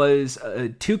show, it was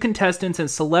 2 contestants and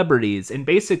celebrities, and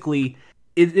basically,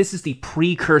 this is the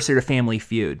precursor to Family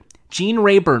Feud. Gene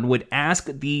Rayburn would ask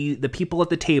the people at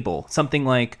the table something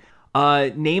like,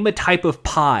 name a type of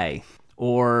pie,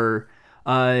 or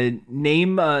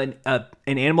name an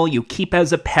animal you keep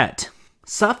as a pet.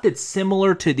 Stuff that's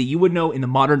similar to you would know in the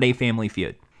modern day Family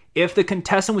Feud. If the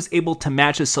contestant was able to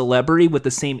match a celebrity with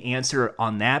the same answer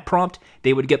on that prompt,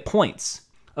 they would get points.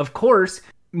 Of course,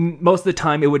 most of the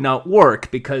time it would not work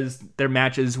because their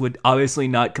matches would obviously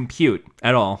not compute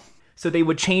at all. So they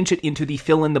would change it into the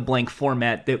fill-in-the-blank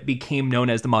format that became known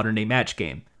as the modern day Match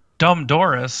Game. Dumb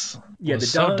Doris. Yeah, the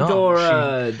so Dumb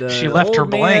Dora. She left her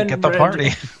blank at the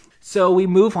party. So we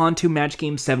move on to Match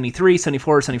Game 73,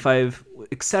 74, 75,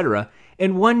 etc.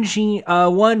 And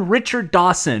one Richard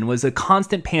Dawson was a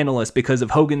constant panelist because of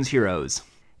Hogan's Heroes.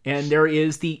 And there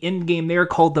is the end game there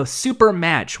called the Super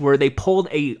Match, where they pulled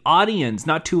a audience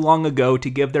not too long ago to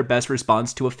give their best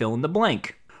response to a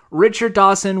fill-in-the-blank. Richard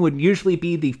Dawson would usually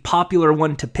be the popular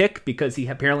one to pick because he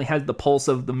apparently has the pulse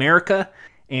of America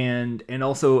and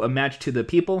also a match to the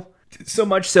people. So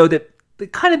much so that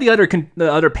the other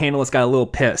panelists got a little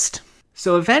pissed.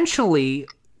 So eventually,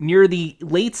 near the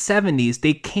late 70s,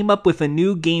 they came up with a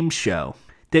new game show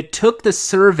that took the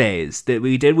surveys that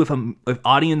we did with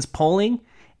audience polling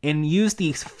and used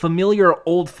the familiar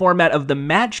old format of the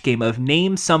Match Game of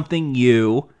name something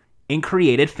you and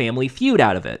created Family Feud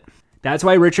out of it. That's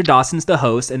why Richard Dawson's the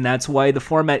host, and that's why the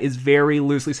format is very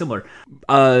loosely similar.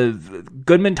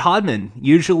 Goodman Todman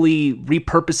usually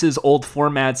repurposes old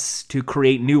formats to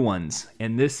create new ones,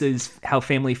 and this is how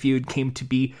Family Feud came to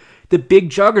be the big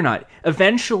juggernaut,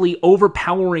 eventually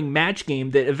overpowering Match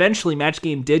Game. That eventually Match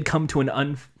Game did come to an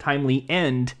untimely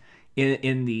end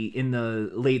in the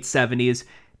late 70s,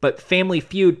 but Family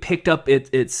Feud picked up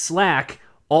its slack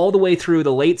all the way through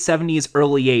the late 70s,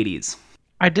 early 80s.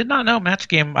 I did not know Match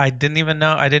Game. I didn't even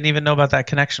know about that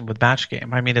connection with Match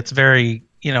Game. I mean, it's very,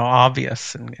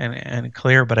 obvious and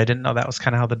clear, but I didn't know that was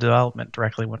kind of how the development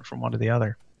directly went from one to the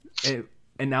other.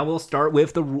 And now we'll start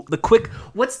with the quick,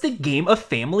 what's the game of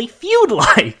Family Feud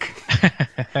like?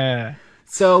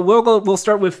 So we'll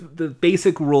start with the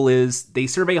basic rule is they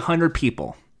survey 100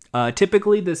 people.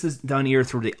 Typically, this is done either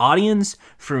through the audience,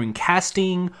 through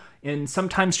casting, and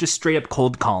sometimes just straight up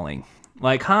cold calling.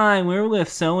 Like, hi, we're with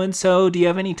so-and-so. Do you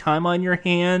have any time on your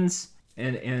hands?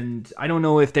 And I don't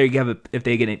know if they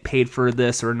get paid for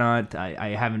this or not.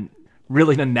 I haven't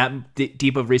really done that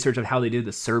deep of research of how they do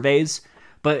the surveys.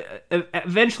 But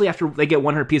eventually, after they get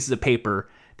 100 pieces of paper,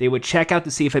 they would check out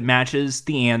to see if it matches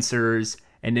the answers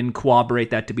and then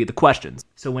corroborate that to be the questions.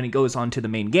 So when it goes on to the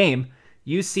main game,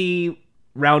 you see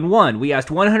round 1. We asked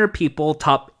 100 people,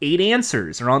 top 8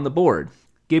 answers are on the board.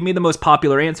 Give me the most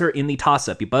popular answer in the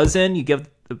toss-up. You buzz in, you give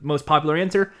the most popular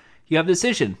answer, you have the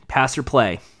decision, pass or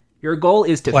play. Your goal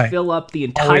is to fill up the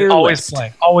entire list.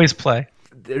 Always play.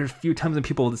 There's a few times when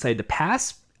people decide to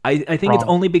pass. I think it's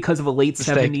only because of a late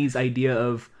 70s idea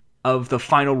of the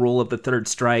final rule of the third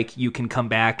strike, you can come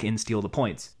back and steal the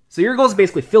points. So your goal is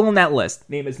basically fill in that list.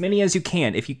 Name as many as you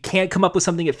can. If you can't come up with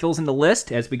something that fills in the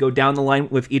list, as we go down the line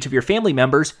with each of your family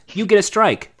members, you get a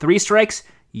strike. 3 strikes,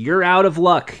 you're out of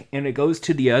luck, and it goes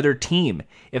to the other team.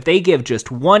 If they give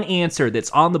just one answer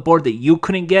that's on the board that you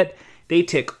couldn't get, they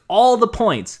tick all the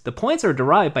points. The points are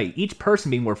derived by each person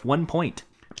being worth 1 point,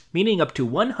 meaning up to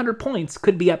 100 points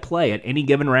could be at play at any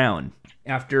given round.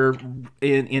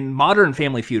 In modern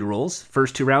Family Feud rules,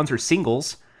 first 2 rounds are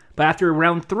singles, but after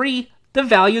round 3, the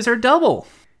values are double.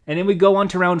 And then we go on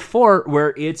to round 4,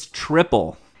 where it's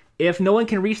triple. If no one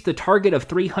can reach the target of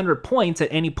 300 points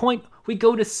at any point, we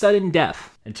go to sudden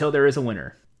death until there is a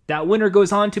winner. That winner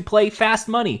goes on to play Fast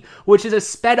Money, which is a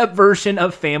sped-up version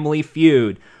of Family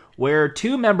Feud, where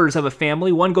two members of a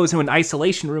family, one goes to an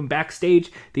isolation room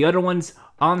backstage, the other one's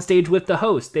on stage with the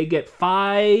host. They get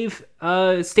 5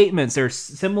 statements. They're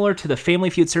similar to the Family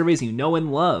Feud surveys you know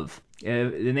and love.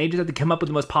 And they just have to come up with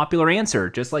the most popular answer,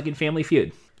 just like in Family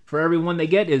Feud. For every one they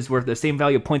get is worth the same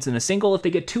value of points in a single. If they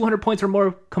get 200 points or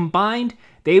more combined,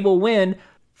 they will win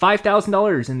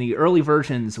 $5,000 in the early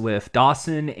versions with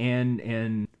Dawson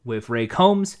and with Ray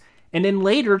Combs. And then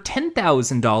later,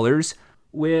 $10,000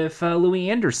 with Louis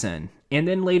Anderson. And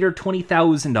then later,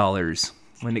 $20,000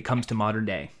 when it comes to modern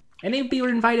day. And they'll be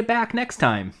invited back next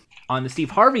time. On the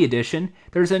Steve Harvey edition,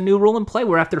 there's a new rule in play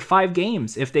where after 5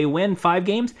 games, if they win 5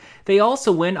 games, they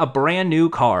also win a brand new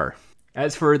car.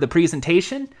 As for the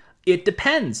presentation, it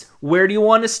depends. Where do you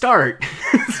want to start?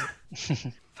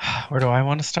 Where do I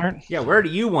want to start? Yeah, where do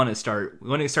you want to start? You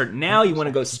want to start now? You want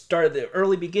to go start at the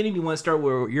early beginning? You want to start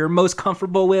where you're most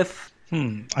comfortable with?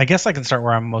 I guess I can start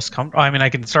where I'm most comfortable. I mean, I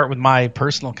can start with my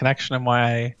personal connection and why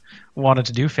I wanted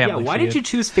to do Family Feud. Yeah, why did you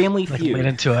choose Family Feud? I can lead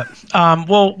into it.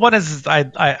 Well, one is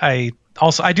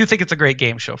I do think it's a great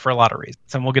game show for a lot of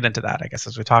reasons, and we'll get into that, I guess,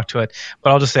 as we talk to it.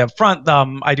 But I'll just say up front,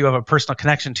 I do have a personal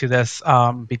connection to this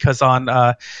because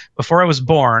before I was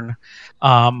born,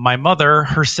 my mother,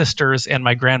 her sisters, and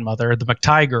my grandmother, the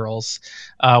McTighe girls,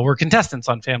 were contestants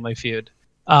on Family Feud.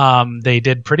 They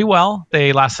did pretty well.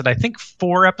 They lasted, I think,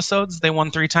 4 episodes. They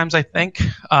won 3 times, I think,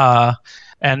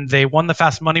 and they won the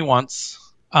Fast Money once.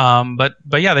 But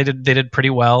yeah, they did pretty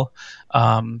well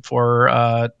for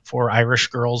Irish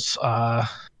girls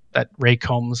that Ray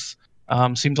Combs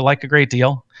seemed to like a great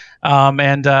deal. So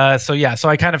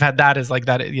I kind of had that as like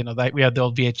that, that we had the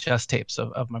old VHS tapes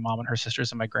of my mom and her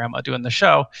sisters and my grandma doing the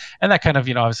show, and that kind of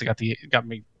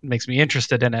obviously makes me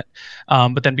interested in it.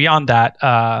 But then beyond that,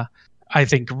 I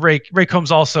think Ray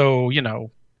Combs also,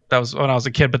 that was when I was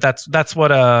a kid, but that's kind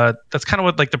of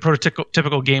what like the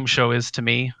prototypical game show is to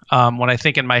me. When I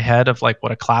think in my head of like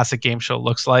what a classic game show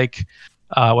looks like,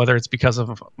 whether it's because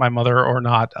of my mother or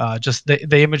not, just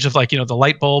the image of like, the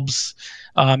light bulbs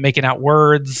making out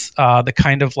words, the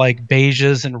kind of like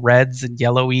beiges and reds and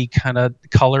yellowy kind of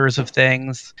colors of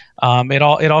things. It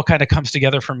all kind of comes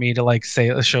together for me to like say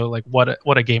a show like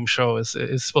what a game show is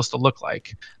supposed to look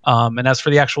like. And as for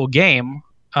the actual game,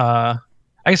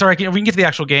 I guess we can get to the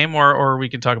actual game, or we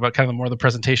can talk about kind of more of the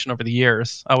presentation over the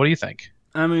years. What do you think?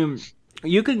 I mean,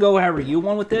 you can go however you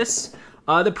want with this.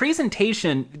 The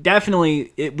presentation,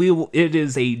 definitely, it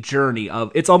is a journey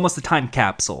it's almost a time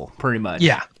capsule, pretty much.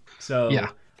 Yeah. So, yeah.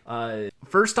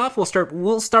 First off, we'll start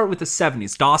with the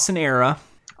 70s, Dawson era.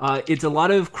 It's a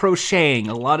lot of crocheting,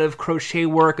 a lot of crochet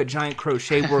work, a giant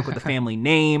crochet work with the family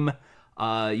name.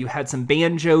 You had some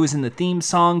banjos in the theme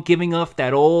song, giving off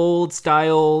that old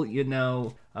style,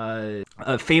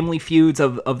 Family Feuds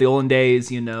of the olden days,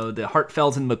 the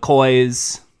Hartfelds and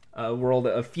McCoys world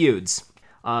of feuds.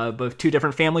 Both 2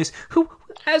 different families who,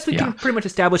 as we can pretty much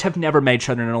establish, have never met each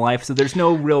other in their life, so there's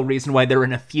no real reason why they're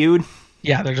in a feud.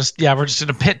 Yeah, we're just in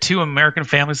a pit 2 American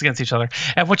families against each other.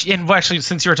 Actually,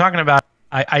 since you were talking about,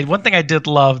 one thing I did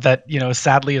love that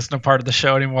sadly isn't a part of the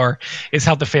show anymore is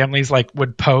how the families like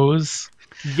would pose.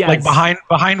 Yes. Like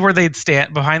behind where they'd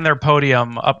stand, behind their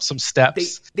podium, up some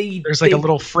steps. There's like a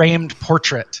little framed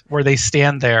portrait where they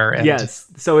stand there. And yes.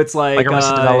 So it's like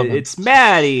it's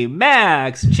Maddie,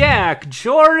 Max, Jack,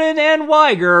 Jordan, and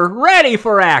Weiger ready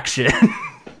for action.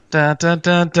 Dun, dun,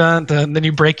 dun, dun, dun. Then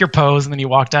you break your pose and then you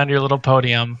walk down to your little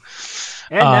podium.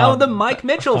 And now the Mike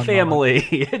Mitchell family.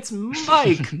 It's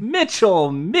Mike,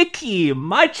 Mitchell, Mickey,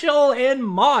 Mitchell, and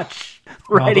Mach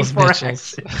ready for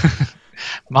action.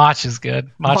 Mach is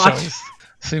good. Mach always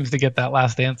seems to get that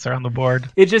last answer on the board.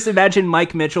 Just imagine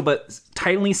Mike Mitchell, but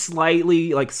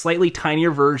slightly tinier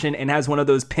version, and has one of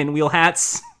those pinwheel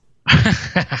hats.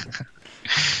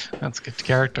 That's a good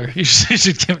character. You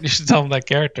should tell him that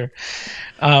character.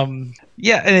 But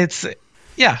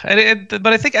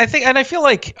I think, and I feel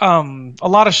like a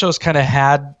lot of shows kind of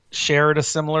shared a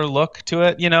similar look to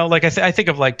it. Like I think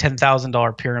of like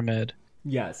 $10,000 Pyramid.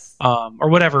 Yes.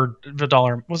 Or whatever the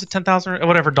dollar was, it 10,000 or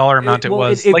whatever dollar amount it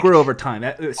was. It grew over time.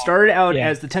 It started out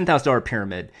as the $10,000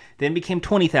 pyramid, then became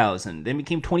 $20,000, then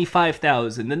became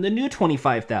 $25,000, then the new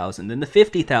 $25,000, then the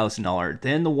 $50,000,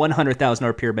 then the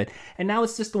 $100,000 pyramid, and now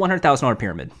it's just the $100,000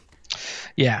 pyramid.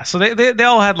 Yeah. So they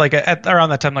all had like around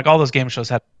that time, like all those game shows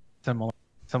had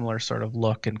similar sort of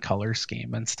look and color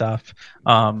scheme and stuff.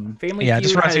 Family Feud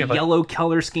had a yellow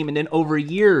color scheme, and then over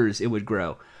years it would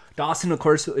grow. Dawson, of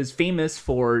course, is famous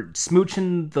for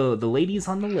smooching the ladies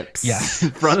on the lips. Yes,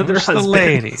 in front of their Smooch the husbands.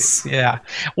 ladies. Yeah.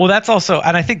 Well, that's also,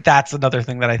 and I think that's another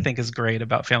thing that I think is great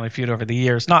about Family Feud over the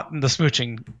years. Not the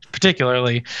smooching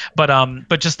particularly,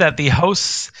 but just that the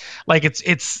hosts, like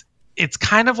it's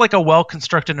kind of like a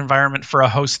well-constructed environment for a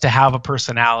host to have a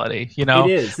personality, you know.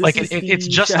 It is. Like it's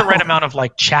just the right amount of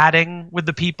like chatting with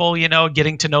the people, you know,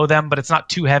 getting to know them, but it's not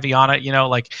too heavy on it, you know.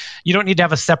 Like you don't need to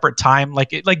have a separate time,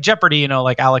 like Jeopardy, you know.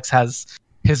 Like Alex has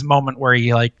his moment where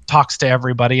he like talks to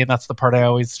everybody, and that's the part I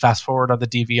always fast forward on the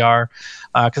DVR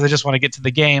because I just want to get to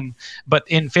the game. But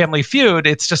in Family Feud,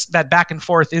 it's just that back and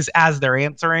forth is as they're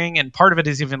answering, and part of it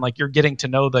is even like you're getting to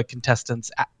know the contestants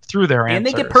through their answers. And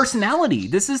they get personality.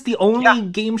 This is the only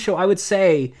game show I would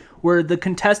say where the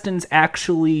contestants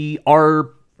actually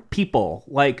are people.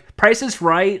 Like Price is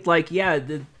Right, like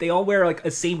they all wear like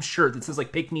a same shirt that says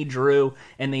like "Pick Me Drew"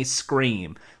 and they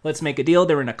scream. Let's Make a Deal.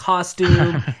 They're in a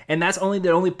costume, and that's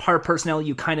the only part of personality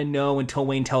you kind of know until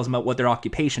Wayne tells them about what their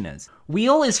occupation is.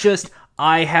 Wheel is just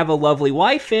I have a lovely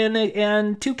wife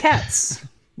and 2 cats.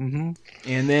 Mm-hmm.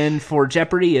 And then for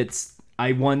Jeopardy, it's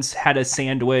I once had a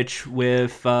sandwich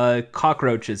with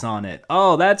cockroaches on it.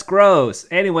 Oh, that's gross.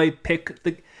 Anyway,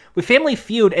 with Family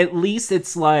Feud, at least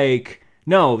it's like,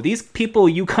 no, these people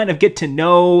you kind of get to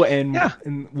know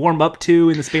and warm up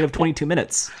to in the span of 22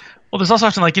 minutes. Well, there's also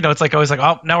often like, you know, it's like always like,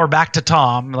 oh, now we're back to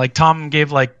Tom. Like Tom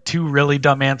gave like 2 really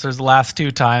dumb answers the last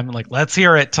 2 times. Like, let's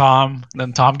hear it, Tom. And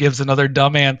then Tom gives another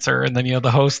dumb answer, and then, you know,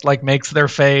 the host like makes their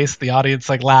face, the audience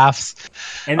like laughs,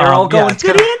 and they're all going,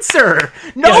 "Good answer."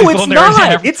 No, it's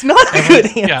not. It's not a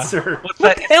good answer.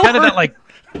 Yeah. It's kind of that like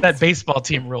that baseball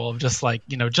team rule of just like,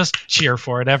 you know, just cheer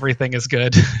for it. Everything is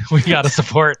good. We got to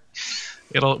support.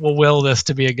 We'll will this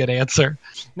to be a good answer.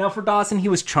 Now, for Dawson, he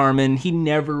was charming. He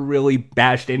never really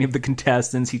bashed any of the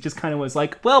contestants. He just kind of was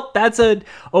like, well, that's an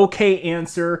okay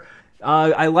answer.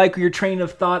 I like your train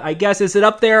of thought. I guess, is it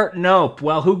up there? No.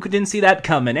 Well, who didn't see that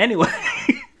coming? Anyway.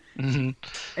 Mm-hmm.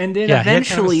 And then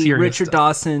eventually, Richard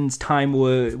Dawson's time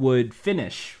would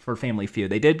finish for Family Feud.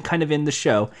 They did kind of end the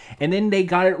show. And then they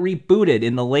got it rebooted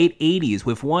in the late 80s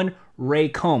with one Ray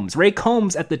Combs. Ray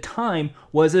Combs, at the time,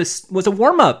 was a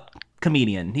warm-up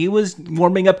comedian. He was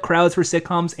warming up crowds for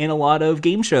sitcoms and a lot of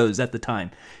game shows at the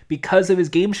time. Because of his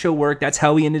game show work, that's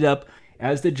how he ended up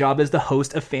as the job as the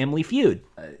host of Family Feud.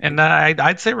 And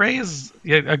I'd say Ray is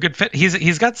a good fit.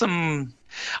 He's got some.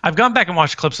 I've gone back and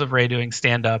watched clips of Ray doing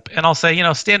stand-up, and I'll say, you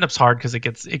know, stand-up's hard because it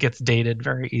gets dated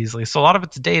very easily. So a lot of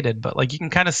it's dated, but like you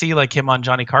can kind of see like him on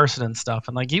Johnny Carson and stuff,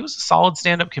 and like he was a solid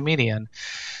stand-up comedian.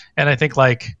 And I think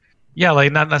like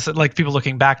not necessarily like people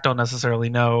looking back don't necessarily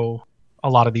know a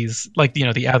lot of these, like, you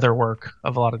know, the other work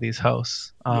of a lot of these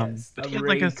hosts. Yes, but he had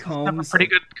like a pretty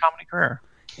good comedy career.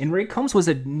 And Ray Combs was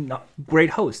a great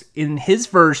host. In his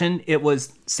version, it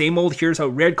was same old, here's a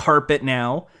red carpet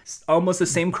now, almost the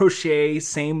same crochet,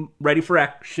 same ready for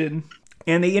action.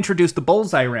 And they introduced the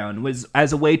bullseye round was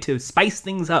as a way to spice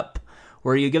things up,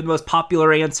 where you give the most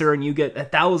popular answer and you get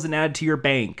 1,000 added to your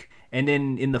bank. And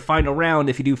then in the final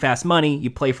round, if you do fast money, you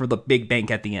play for the big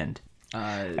bank at the end.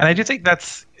 And I do think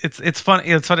it's fun.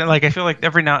 It's funny. Like I feel like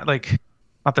every now, like,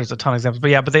 not there's a ton of examples,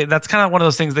 but that's kind of one of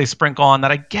those things they sprinkle on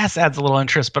that I guess adds a little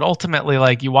interest. But ultimately,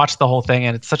 like you watch the whole thing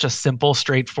and it's such a simple,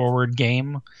 straightforward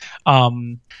game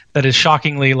that is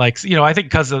shockingly like, you know, I think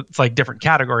because it's like different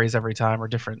categories every time or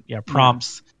different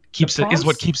prompts. Is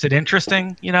what keeps it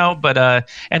interesting, you know, but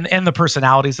and the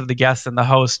personalities of the guests and the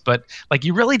host, but like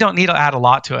you really don't need to add a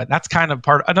lot to it. That's kind of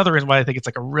another reason why I think it's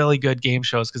like a really good game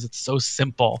show is because it's so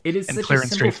simple. It is and such clear a and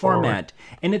simple straightforward format,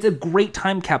 and it's a great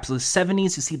time capsule. The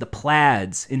 70s, you see the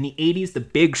plaids. In the 80s, the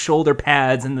big shoulder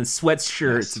pads and the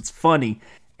sweatshirts. Yes. It's funny.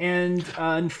 And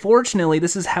unfortunately,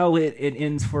 this is how it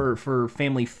ends for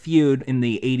Family Feud in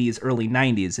the 80s, early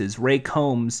 90s, is Ray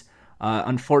Combs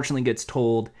unfortunately gets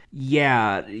told,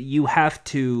 you have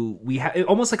to,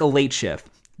 almost like a late shift,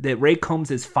 that Ray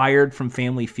Combs is fired from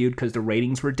Family Feud because the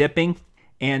ratings were dipping,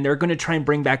 and they're going to try and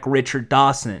bring back Richard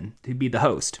Dawson to be the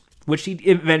host, which he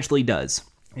eventually does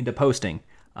into posting.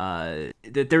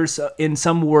 That there's, in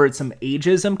some words, some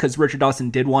ageism, because Richard Dawson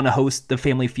did want to host the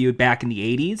Family Feud back in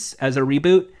the 80s as a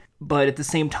reboot, but at the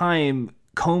same time,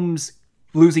 Combs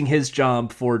losing his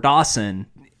job for Dawson,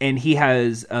 and he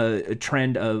has a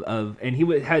trend of and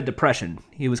he had depression.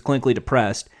 He was clinically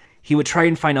depressed. He would try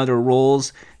and find other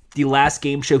roles. The last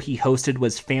game show he hosted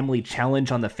was Family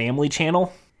Challenge on the Family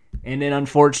Channel, and then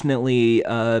unfortunately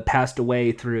passed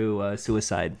away through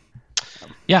suicide.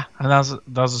 Yeah, and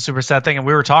that was a super sad thing, and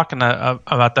we were talking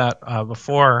about that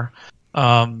before.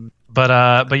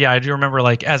 But yeah, I do remember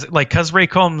because Ray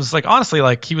Combs, like honestly,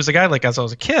 like he was a guy, like as I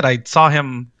was a kid, I saw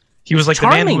him He was like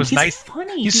charming. The man who was he's nice.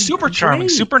 Funny. He's super charming,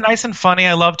 super nice and funny.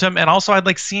 I loved him, and also I'd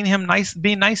like seen him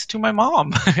being nice to my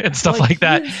mom and stuff like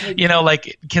that.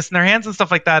 Like kissing their hands and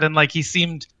stuff like that. And like he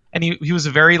seemed, and he was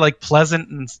a very like pleasant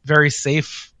and very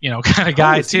safe, kind of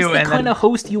guy too. He's the kind of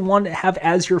host you want to have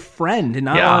as your friend, and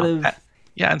not a lot of.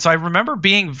 Yeah, and so I remember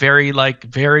being very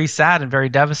sad and very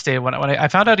devastated when I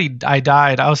found out I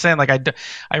died. I was saying like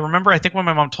I remember, I think when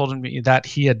my mom told me that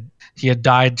he had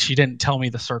died, she didn't tell me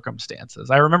the circumstances.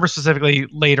 I remember specifically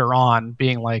later on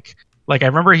being like I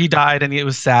remember he died and it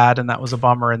was sad and that was a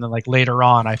bummer, and then like later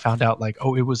on I found out like,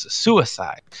 oh, it was a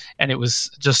suicide, and it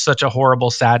was just such a horrible,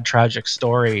 sad, tragic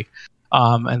story.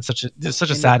 And such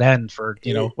a sad end for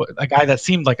a guy that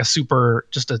seemed like a super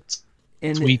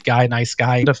sweet guy, nice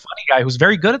guy, a funny guy who's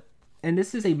very good at. And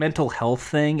this is a mental health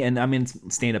thing, and I mean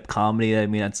stand-up comedy. I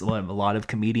mean that's what a lot of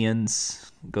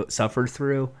comedians suffer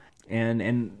through.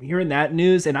 And hearing that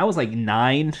news, and I was like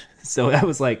 9, so I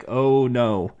was like, oh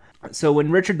no. So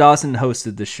when Richard Dawson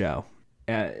hosted the show,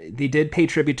 they did pay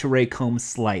tribute to Ray Combs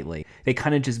slightly. They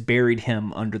kind of just buried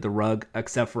him under the rug,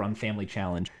 except for on Family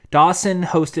Challenge. Dawson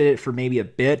hosted it for maybe a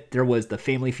bit. There was the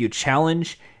Family Feud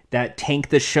Challenge that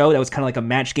tanked the show. That was kind of like a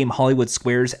Match Game Hollywood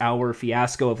Squares hour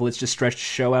fiasco of let's just stretch the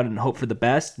show out and hope for the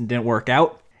best, and didn't work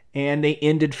out. And they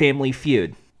ended Family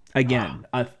Feud. Again,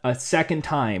 a second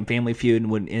time Family Feud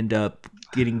would end up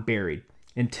getting buried.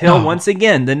 Until once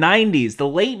again, the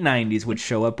late 90s would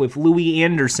show up with Louis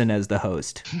Anderson as the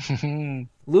host.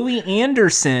 Louis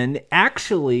Anderson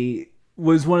actually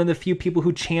was one of the few people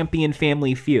who championed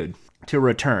Family Feud to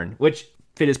return, which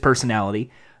fit his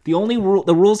personality. The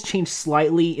rules changed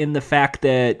slightly in the fact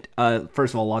that,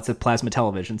 first of all, lots of plasma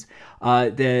televisions,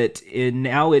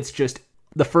 now it's just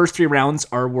the first 3 rounds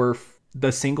were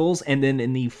the singles, and then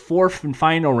in the 4th and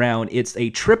final round, it's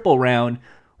a triple round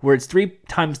where it's 3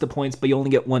 times the points, but you only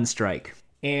get 1 strike.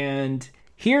 And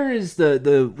here is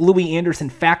the Louis Anderson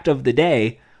fact of the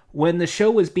day. When the show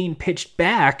was being pitched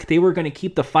back, they were going to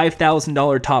keep the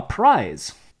 $5,000 top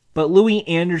prize. But Louis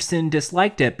Anderson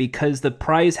disliked it because the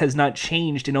prize has not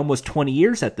changed in almost 20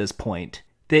 years at this point.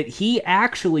 That he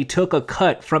actually took a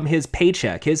cut from his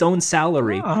paycheck, his own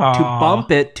salary, to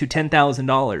bump it to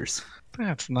 $10,000.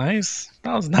 That's nice.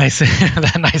 That was nice.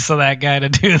 Nice of that guy to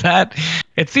do that.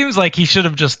 It seems like he should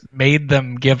have just made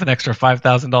them give an extra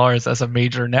 $5,000 as a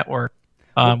major network.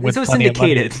 It was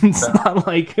syndicated. It's not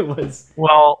like it was.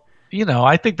 Well,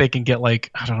 I think they can get like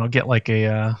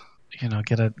a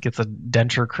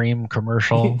denture cream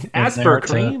commercial Asper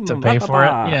cream to pay for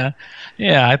it.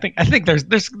 Yeah. I think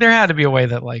there had to be a way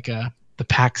that like the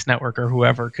PAX network or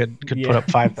whoever could put up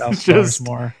 $5,000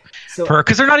 more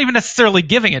because they're not even necessarily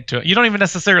giving it to it. You don't even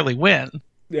necessarily win.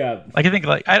 Yeah. Like I think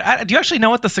do you actually know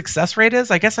what the success rate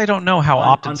is? I guess I don't know how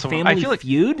often. On Family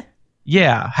Feud?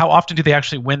 Yeah. How often do they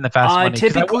actually win the fast money?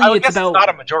 Typically, it's not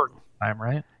a majority of the time,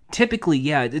 right? Typically,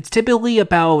 yeah. It's typically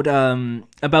about a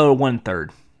 1/3. A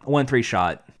 1/3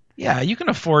 shot. Yeah, you can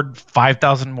afford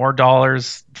 $5,000 more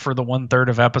for the 1/3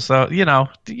 of episode.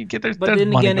 But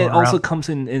then again, it also comes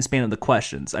in span of the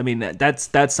questions. I mean, that's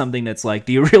something that's like,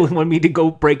 do you really want me to go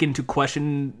break into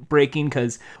question breaking?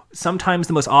 Because sometimes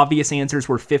the most obvious answers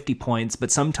were 50 points,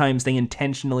 but sometimes they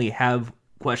intentionally have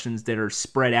questions that are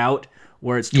spread out,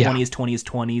 where it's 20s, 20s,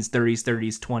 20s, 30s,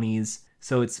 30s, 20s.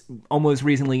 So it's almost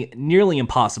nearly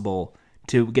impossible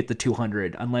to get the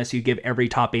 200 unless you give every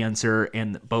top answer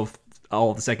and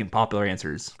all the second popular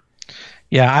answers.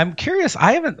 Yeah, I'm curious.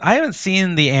 I haven't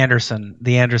seen the Anderson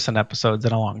episodes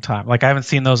in a long time. Like I haven't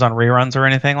seen those on reruns or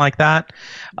anything like that.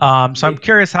 So I'm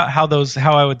curious how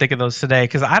I would think of those today,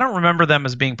 because I don't remember them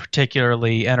as being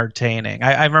particularly entertaining.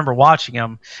 I remember watching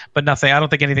them, but nothing. I don't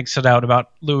think anything stood out about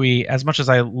Louis as much as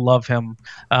I love him,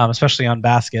 especially on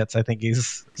Baskets. I think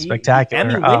he's spectacular.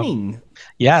 Emmy-winning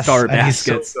Star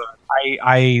Baskets. So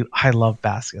I love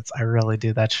Baskets. I really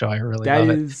do. That show, I really love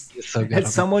it. It's so good.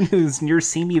 As someone who's near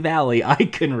Simi Valley, I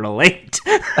can relate.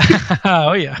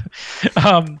 Oh yeah.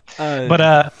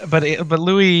 But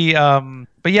Louis.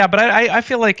 But I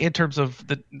feel like in terms of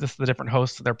the different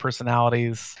hosts, their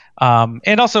personalities,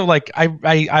 and also like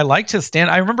I liked his stand.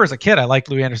 I remember as a kid I liked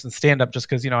Louis Anderson's stand up just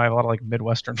because I have a lot of like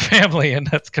Midwestern family, and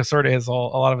that's sort of a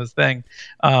lot of his thing.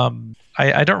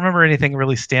 I don't remember anything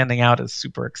really standing out as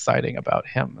super exciting about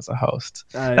him as a host.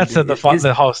 That's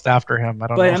the host after him. I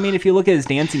don't know. But I mean, if you look at his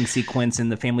dancing sequence in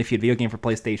the Family Feud video game for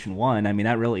PlayStation 1, I mean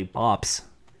that really pops.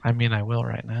 I mean, I will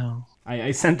right now.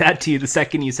 I sent that to you the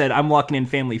second you said I'm locking in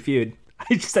Family Feud.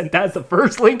 I just sent that's the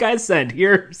first link I sent.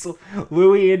 Here's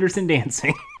Louis Anderson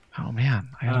dancing. Oh man,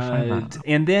 I gotta find that.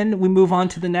 And then we move on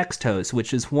to the next host,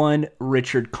 which is one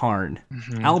Richard Karn,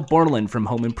 Al Borland from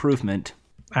Home Improvement.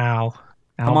 Al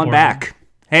come on Borland. back.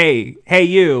 Hey,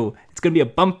 you. It's going to be a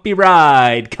bumpy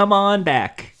ride. Come on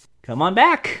back. Come on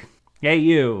back. Hey,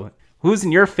 you. Who's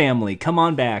in your family? Come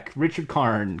on back. Richard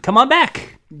Karn. Come on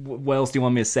back. What else do you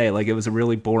want me to say? Like, it was a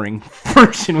really boring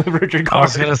version with Richard Karn. I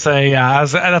was going to say, yeah,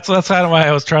 that's kind of why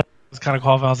I was trying. I was kind of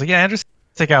qualified. I was like, yeah, Anderson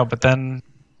take out, but then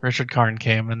Richard Karn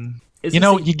came, and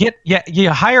you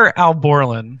hire Al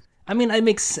Borland. I mean, it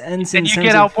makes sense. And you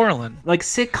get Al Borland, like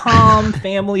sitcom,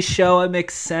 family show. It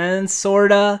makes sense,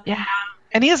 sorta. Yeah,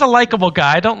 and he is a likable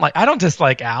guy. I don't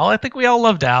dislike Al. I think we all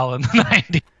loved Al in the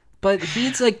 '90s. But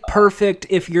he's like perfect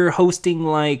if you're hosting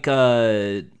like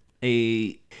a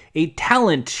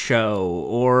talent show,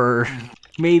 or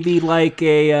maybe like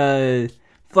a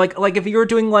like if you were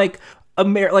doing like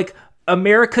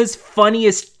America's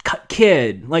Funniest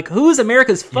Kid. Like, who's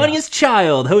America's Funniest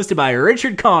Child, hosted by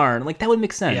Richard Karn? Like, that would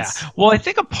make sense. Yeah. Well, I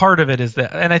think a part of it is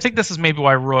that, and I think this is maybe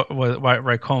why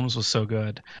Roy Combs was so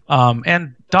good.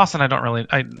 And Dawson, I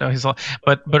know he's,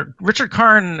 but Richard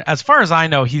Karn, as far as I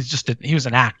know, he was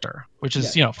an actor, which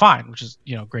is fine, which is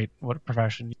great. What a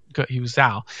profession. He was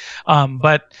Al.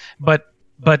 But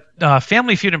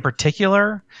Family Feud in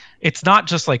particular, it's not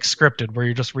just like scripted where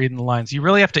you're just reading the lines. You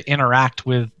really have to interact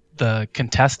with the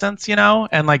contestants,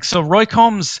 and like, so Roy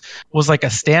Combs was like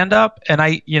a stand-up, and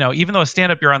I, even though a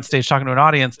stand-up, you're on stage talking to an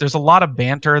audience, there's a lot of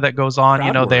banter that goes on,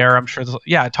 there. I'm sure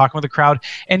talking with the crowd,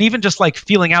 and even just like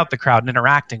feeling out the crowd and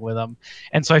interacting with them.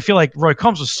 And so I feel like Roy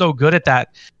Combs was so good at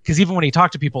that, because even when he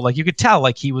talked to people, like, you could tell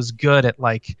like he was good at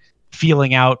like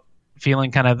feeling kind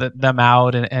of them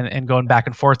out and going back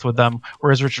and forth with them,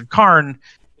 whereas Richard Karn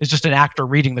is just an actor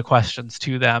reading the questions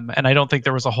to them, and I don't think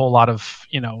there was a whole lot of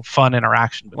fun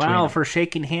interaction between them. For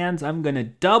shaking hands, I'm gonna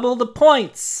double the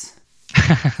points.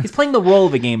 He's playing the role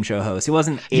of a game show host. He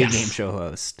wasn't a game show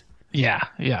host. Yeah.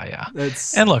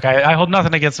 And look, I hold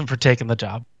nothing against him for taking the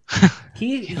job.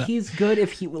 He's good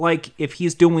if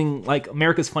he's doing like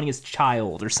America's Funniest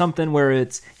Child or something where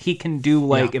he can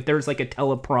do if there's like a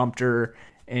teleprompter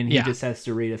and he just has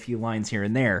to read a few lines here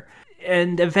and there.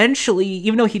 And eventually,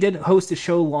 even though he didn't host a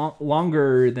show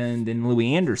longer than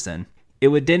Louis Anderson, it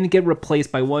didn't get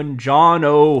replaced by one John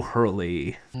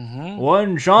O'Hurley. Mm-hmm.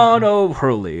 One John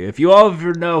O'Hurley. If you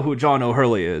ever know who John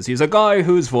O'Hurley is, he's a guy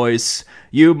whose voice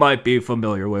you might be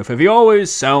familiar with if he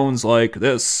always sounds like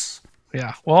this.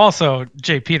 Yeah. Well, also,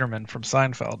 Jay Peterman from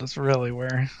Seinfeld is really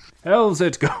where... How's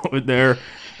it going there?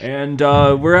 And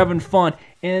we're having fun.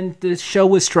 And the show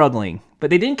was struggling. But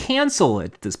they didn't cancel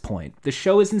it at this point. The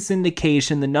show is in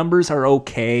syndication. The numbers are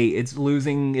okay. It's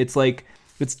losing. It's like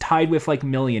it's tied with like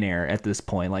Millionaire at this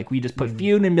point. Like, we just put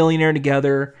Feud and Millionaire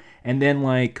together, and then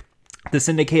like the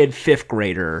syndicated Fifth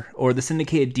Grader or the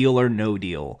syndicated Deal or No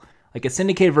Deal. Like, a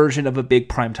syndicated version of a big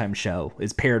primetime show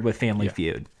is paired with Family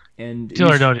Feud. And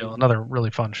Deal or No Deal, another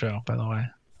really fun show, by the way.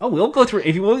 Oh, we'll go through.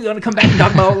 If you want to come back and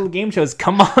talk about all the game shows,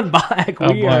 come on back.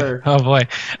 Oh boy.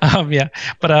 Yeah.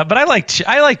 But I like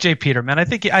Jay Peterman. I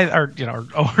think or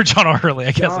John O'Hurley.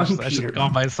 I guess I should call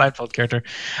him my Seinfeld character.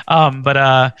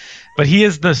 But he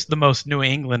is the most New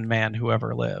England man who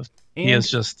ever lived. And he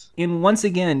is just. And once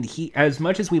again, he, as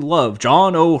much as we love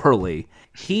John O'Hurley,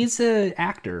 he's an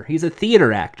actor. He's a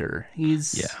theater actor.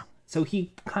 So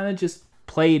he kind of just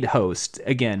played host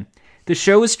again. The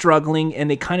show is struggling, and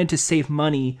they kind of, to save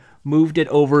money, moved it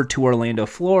over to Orlando,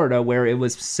 Florida, where it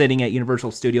was sitting at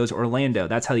Universal Studios Orlando.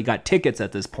 That's how you got tickets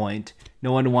at this point.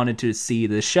 No one wanted to see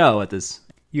the show at this.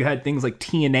 You had things like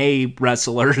TNA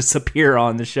wrestlers appear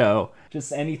on the show.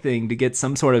 Just anything to get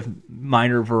some sort of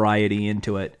minor variety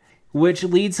into it. Which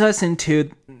leads us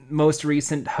into most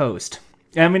recent host.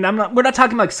 I mean, we're not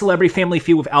talking like Celebrity Family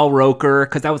Feud with Al Roker,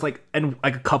 because that was like in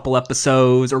like a couple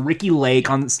episodes, or Ricky Lake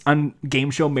on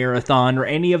Game Show Marathon, or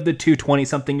any of the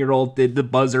 220-something-year-old did the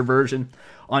buzzer version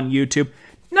on YouTube.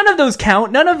 None of those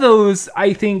count. None of those,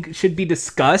 I think, should be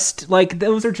discussed. Like,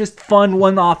 those are just fun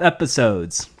one-off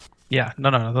episodes. Yeah,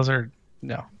 no. Those are,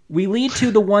 no. We lead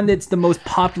to the one that's the most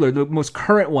popular, the most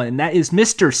current one, and that is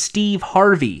Mr. Steve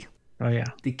Harvey. Oh, yeah.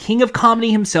 The king of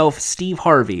comedy himself, Steve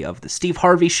Harvey, of the Steve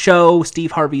Harvey Show,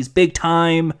 Steve Harvey's Big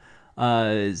Time,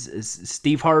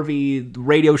 Steve Harvey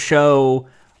Radio Show,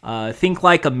 Think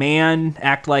Like a Man,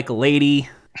 Act Like a Lady.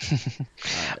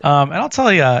 And I'll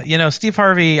tell you, Steve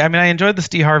Harvey, I mean, I enjoyed the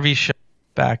Steve Harvey Show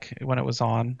back when it was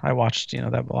on. I watched,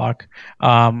 that block, the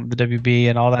WB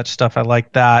and all that stuff. I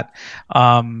liked that.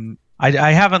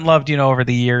 I haven't loved, over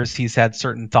the years, he's had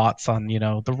certain thoughts on,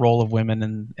 the role of women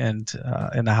and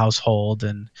in the household,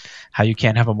 and how you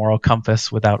can't have a moral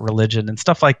compass without religion and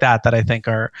stuff like that I think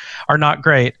are not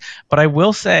great. But I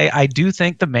will say, I do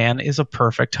think the man is a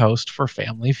perfect host for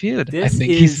Family Feud. I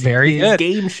think he's very good.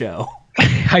 Game show.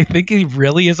 I think he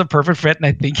really is a perfect fit, and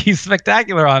I think he's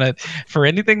spectacular on it. For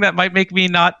anything that might make me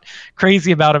not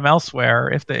crazy about him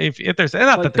elsewhere, if there's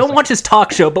not Like, that there's don't watch his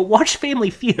talk show, but watch Family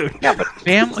Feud. yeah, but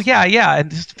and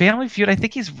just Family Feud. I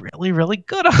think he's really, really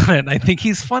good on it. I think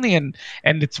he's funny, and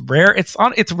it's rare. It's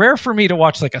rare for me to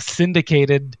watch like a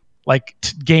syndicated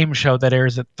game show that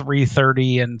airs at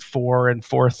 3:30 and 4 and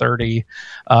 4:30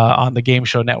 on the Game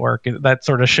Show Network. That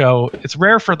sort of show, it's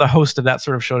rare for the host of that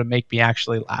sort of show to make me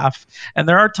actually laugh. And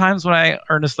there are times when I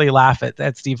earnestly laugh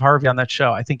at Steve Harvey on that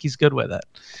show. I think he's good with it.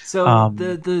 So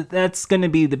that's going to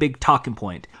be the big talking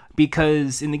point.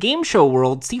 Because in the game show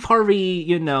world, Steve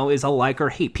Harvey, is a like or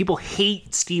hate. People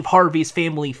hate Steve Harvey's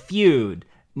Family Feud.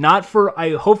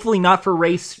 Hopefully not for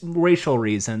racial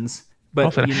reasons.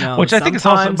 But, which I think is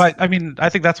also, but I mean, I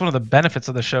think that's one of the benefits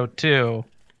of the show too.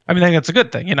 I mean, I think it's a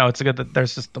good thing. It's a good that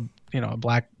there's just a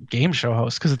black game show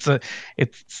host, because it's like, I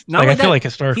feel like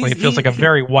historically it feels like a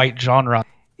very white genre.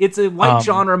 It's a white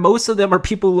genre. Most of them are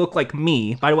people who look like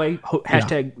me. By the way,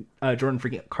 hashtag Jordan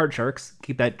forget card sharks.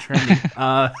 Keep that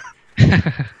trendy.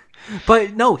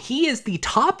 But no, he is the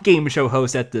top game show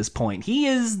host at this point. He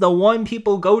is the one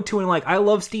people go to and like, I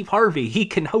love Steve Harvey. He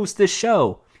can host this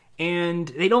show. And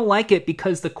they don't like it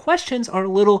because the questions are a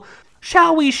little,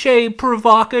 shall we say,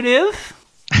 provocative.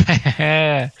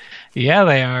 Yeah,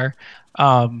 they are.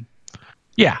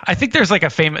 Yeah, I think there's like a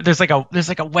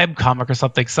webcomic or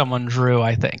something someone drew,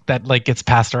 I think, that like gets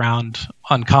passed around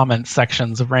on comment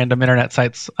sections of random internet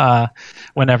sites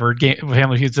whenever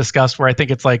Family Feud's discussed, where I think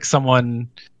it's like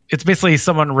it's basically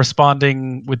someone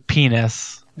responding with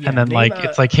penis, and then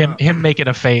it's like him making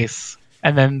a face.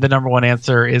 And then the number one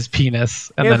answer is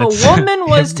penis. And if then a woman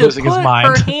was to put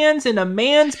her hands in a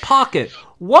man's pocket,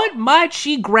 what might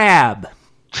she grab?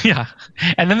 Yeah.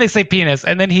 And then they say penis,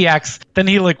 and then he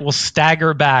will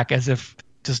stagger back as if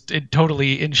just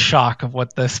totally in shock of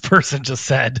what this person just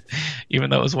said,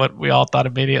 even though it was what we all thought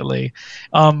immediately.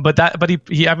 But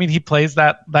he plays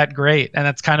that great, and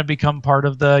that's kind of become part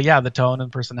of the tone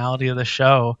and personality of the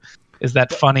show, is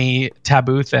that funny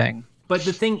taboo thing. But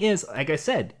the thing is, like I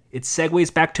said, it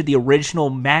segues back to the original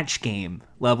match game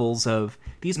levels of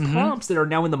these prompts that are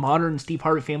now in the modern Steve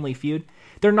Harvey Family Feud.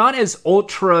 They're not as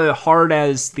ultra hard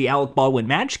as the Alec Baldwin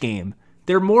match game.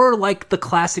 They're more like the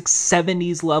classic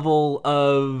 70s level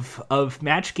of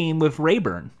match game with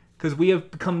Rayburn. Because we have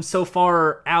become so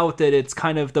far out that it's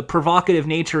kind of the provocative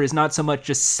nature is not so much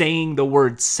just saying the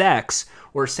word sex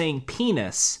or saying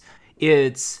penis.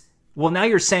 It's, well, now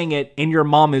you're saying it and your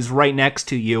mom is right next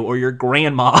to you, or your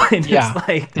grandma. And it's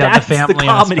like, that's the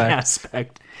comedy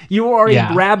aspect. You are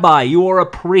a rabbi. You are a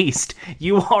priest.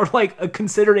 You are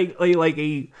considered like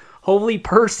a holy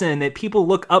person that people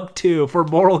look up to for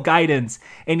moral guidance.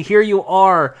 And here you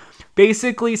are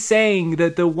basically saying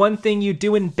that the one thing you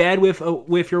do in bed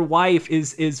with your wife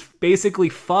is basically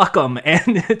fuck them.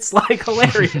 And it's like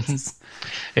hilarious.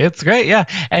 It's great. Yeah.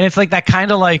 And it's like that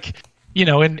kind of like,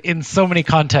 in so many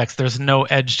contexts, there's no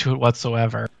edge to it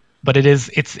whatsoever, but it's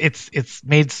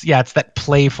made, it's that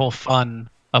playful fun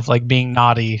of like being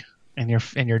naughty, and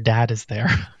your dad is there.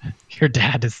 Your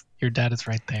dad is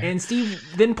right there. And Steve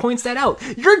then points that out.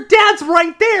 Your dad's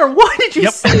right there. Why did you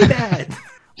say that?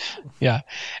 Yeah.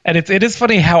 And it is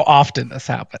funny how often this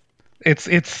happens.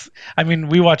 I mean,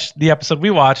 we watched the episode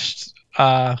we watched,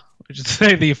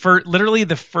 literally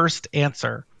the first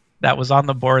answer that was on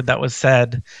the board that was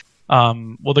said.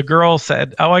 The girl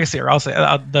said, "Oh, I guess here I'll say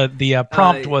the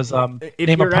prompt was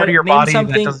name a part of your body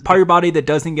that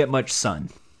doesn't get much sun."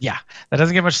 Yeah, that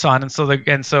doesn't get much sun, and so the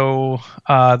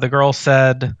girl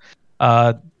said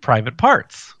private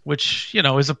parts, which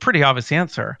is a pretty obvious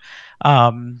answer.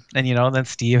 And then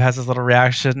Steve has his little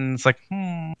reaction. It's like,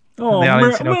 and the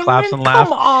audience claps and laughs.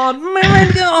 Come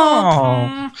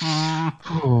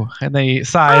on, and they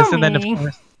sighs, and then of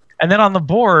course. And then on the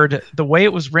board, the way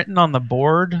it was written on the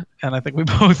board, and I think we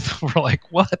both were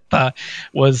like, what the,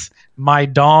 was my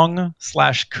dong /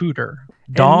 cooter.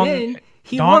 Dong. And then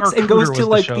he looks and goes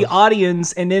to the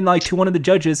audience and then to one of the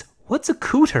judges, what's a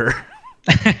cooter?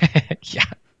 Yeah.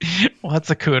 What's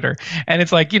a cooter? And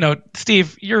it's like,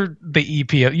 Steve, you're the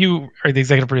EP. You are the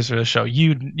executive producer of the show.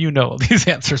 You know these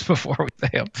answers before we say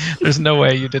them. There's no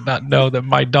way you did not know that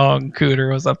my dong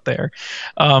cooter was up there.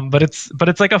 But it's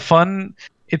like a fun...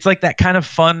 It's like that kind of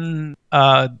fun,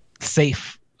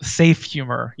 safe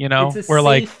humor, where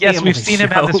like, yes, we've seen him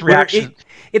have this reaction.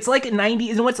 It's like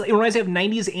 90s, and it reminds me of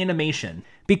 90s animation,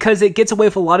 because it gets away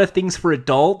with a lot of things for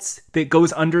adults that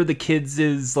goes under the kids'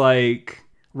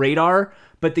 radar,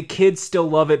 but the kids still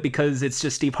love it because it's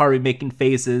just Steve Harvey making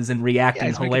faces and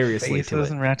reacting hilariously to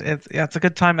it. It's a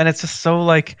good time, and it's just so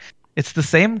like, It's the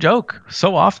same joke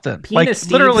so often. Penis,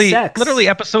 Steve, literally sex, literally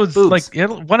episodes boobs.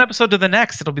 one episode to the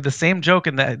next, it'll be the same joke,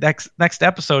 and the next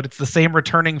episode it's the same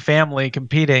returning family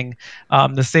competing,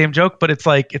 the same joke, but it's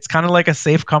kind of like a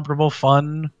safe, comfortable,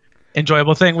 fun,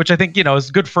 enjoyable thing, which I think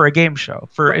is good for a game show,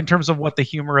 in terms of what the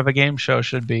humor of a game show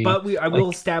should be. But I will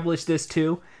establish this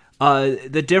too.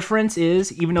 The difference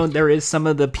is, even though there is some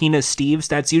of the penis Steves,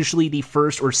 that's usually the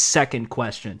first or second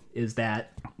question. Is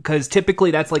that because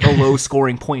typically that's like a low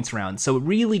scoring points round, so it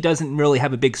really doesn't really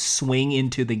have a big swing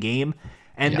into the game.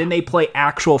 And then they play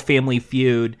actual Family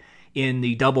Feud in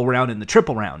the double round and the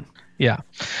triple round. Yeah,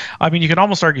 I mean, you can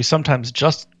almost argue sometimes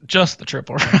just the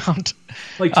triple round.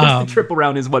 Like just the triple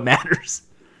round is what matters.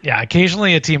 Yeah,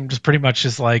 occasionally a team just pretty much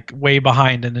is like way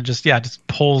behind and then just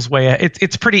pulls way. It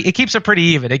keeps it pretty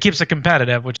even. It keeps it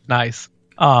competitive, which is nice.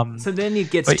 So then it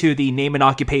gets to the name an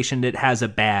occupation that has a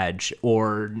badge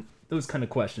or those kind of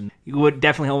questions. You would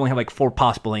definitely only have like 4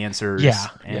 possible answers.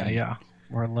 Yeah.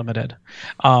 We're limited.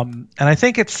 And I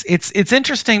think it's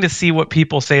interesting to see what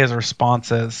people say as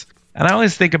responses. And I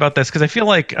always think about this because I feel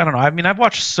like, I don't know, I mean, I've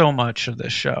watched so much of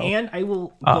this show. And I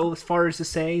will go as far as to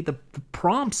say the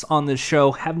prompts on this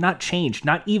show have not changed.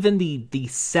 Not even the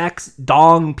sex,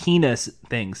 dong, penis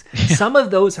things. Yeah. Some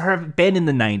of those have been in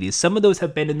the 90s. Some of those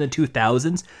have been in the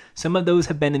 2000s. Some of those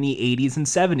have been in the 80s and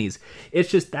 70s.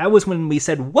 It's just that was when we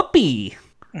said, whoopee.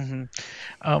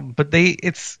 Mm-hmm. But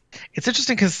it's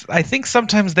interesting because I think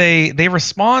sometimes they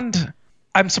respond.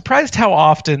 I'm surprised how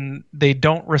often they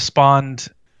don't respond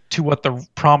to what the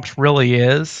prompt really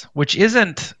is, which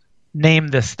isn't name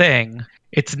this thing.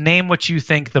 It's name what you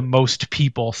think the most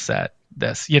people said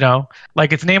this,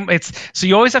 like it's so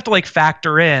you always have to like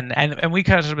factor in, and we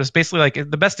kind of was basically like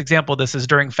the best example of this is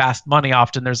during Fast Money.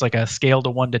 Often there's like a scale to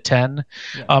 1 to 10.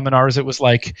 In ours it was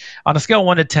like on a scale of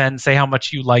 1 to 10, say how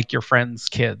much you like your friends'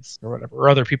 kids or whatever, or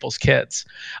other people's kids.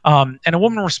 And a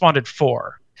woman responded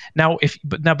 4.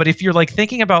 But if you're like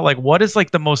thinking about like what is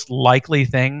like the most likely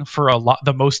thing for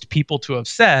the most people to have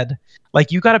said,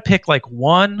 like you got to pick like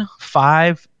 1,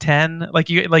 5, 10,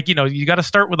 you got to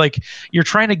start with like you're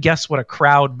trying to guess what a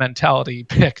crowd mentality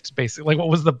picked, basically, like what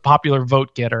was the popular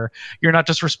vote getter. You're not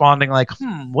just responding like,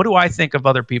 what do I think of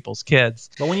other people's kids?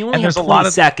 But when you only have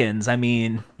 20 seconds, I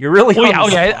mean, you're really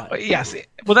yes.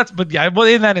 Well,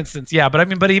 in that instance, yeah. But I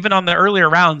mean, but even on the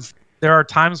earlier rounds, there are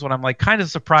times when I'm like kind of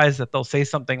surprised that they'll say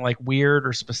something like weird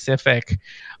or specific,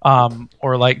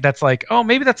 or like that's like, oh,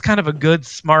 maybe that's kind of a good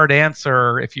smart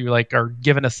answer if you like are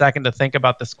given a second to think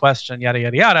about this question, yada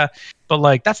yada yada. But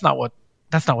like that's not what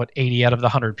 80 out of the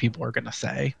 100 people are gonna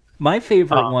say. My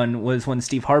favorite one was when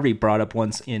Steve Harvey brought up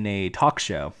once in a talk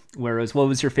show, where it was, what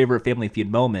was your favorite Family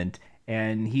Feud moment?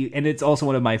 And it's also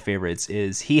one of my favorites,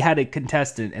 is he had a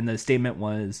contestant and the statement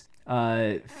was,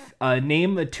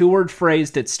 name a 2-word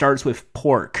phrase that starts with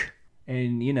pork.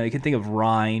 And, you can think of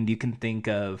rind, you can think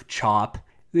of chop.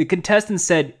 The contestant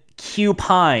said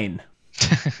cupine.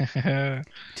 To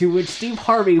which Steve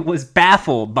Harvey was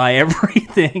baffled by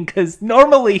everything, because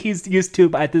normally he's used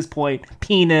to, at this point,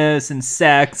 penis and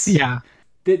sex. Yeah.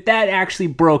 That actually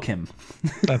broke him.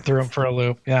 That threw him for a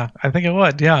loop. Yeah, I think it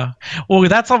would. Yeah. Well,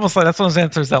 that's almost like, that's one of those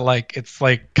answers that like, it's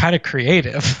like kind of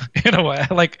creative in a way.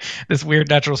 Like this weird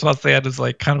natural response they had is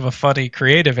like kind of a funny,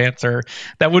 creative answer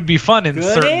that would be fun in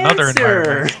certain other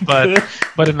environments.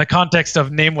 But in the context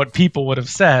of name what people would have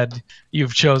said,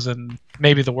 you've chosen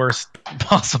maybe the worst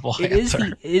possible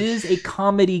answer. It is a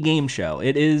comedy game show.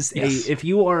 It is if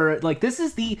you are like,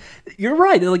 you're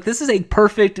right. Like this is a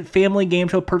perfect family game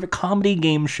show, perfect comedy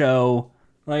game show.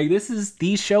 Like this is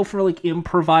the show for like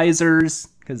improvisers,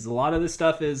 because a lot of this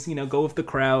stuff is, go with the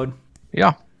crowd.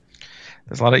 Yeah.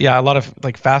 There's a lot of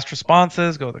like fast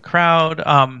responses, go with the crowd.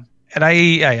 And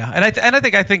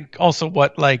I think also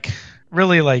what like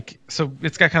really like, so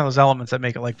it's got kind of those elements that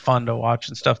make it like fun to watch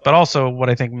and stuff, but also what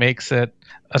I think makes it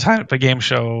a type of game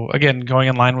show, again, going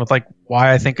in line with like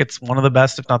why I think it's one of the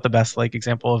best, if not the best, like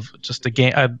example of just a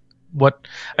game, what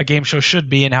a game show should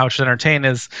be and how it should entertain,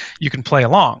 is you can play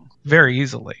along very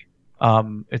easily.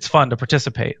 It's fun to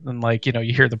participate, and like,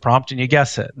 you hear the prompt and you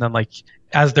guess it, and then like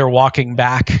as they're walking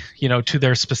back, to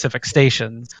their specific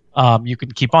stations, you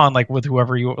can keep on like with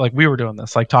whoever you like. We were doing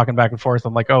this, like talking back and forth.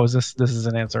 I'm like, oh, this is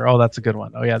an answer. Oh, that's a good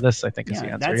one. Oh yeah, this I think is the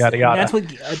answer. Yada yada.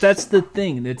 That's the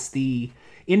thing. It's the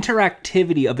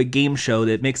interactivity of a game show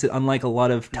that makes it unlike a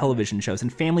lot of television shows.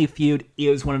 And Family Feud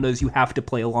is one of those you have to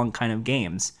play along kind of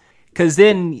games. Because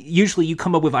then usually you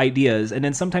come up with ideas, and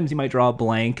then sometimes you might draw a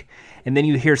blank, and then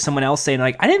you hear someone else saying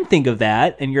like, I didn't think of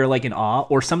that, and you're like in awe.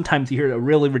 Or sometimes you hear a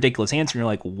really ridiculous answer and you're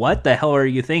like, what the hell are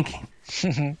you thinking?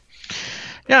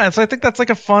 Yeah, so I think that's like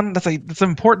that's an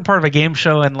important part of a game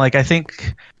show, and like I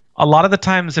think a lot of the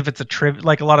times if it's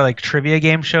like a lot of like trivia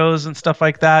game shows and stuff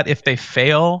like that, if they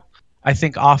fail, I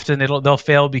think often they'll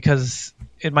fail because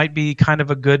it might be kind of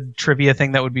a good trivia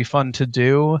thing that would be fun to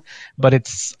do, but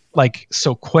it's like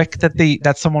so quick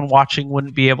that someone watching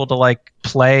wouldn't be able to like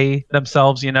play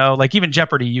themselves, you know, like even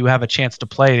Jeopardy, you have a chance to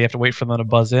play, they have to wait for them to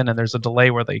buzz in and there's a delay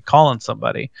where they call on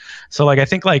somebody. So like I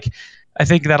think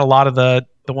that a lot of the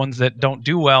ones that don't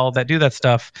do well, that do that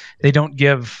stuff, they don't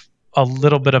give a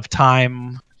little bit of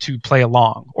time to play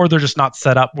along, or they're just not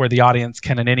set up where the audience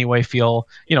can in any way feel,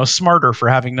 you know, smarter for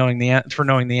knowing the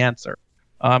answer.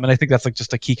 And I think that's like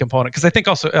just a key component. Because I think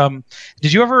also, have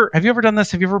you ever done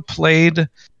this? Have you ever played?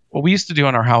 What we used to do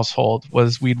in our household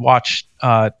was we'd watch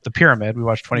The Pyramid. We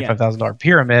watched $25,000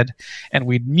 Pyramid, and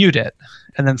we'd mute it,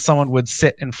 and then someone would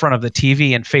sit in front of the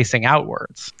TV and facing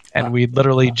outwards, and we'd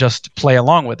literally just play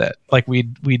along with it. Like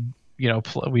we'd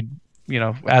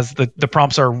as the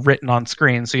prompts are written on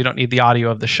screen, so you don't need the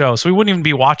audio of the show. So we wouldn't even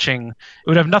be watching. It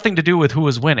would have nothing to do with who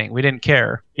was winning. We didn't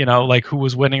care, you know, like who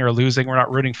was winning or losing. We're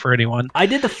not rooting for anyone. I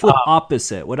did the flip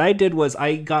opposite. What I did was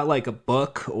I got like a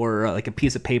book or like a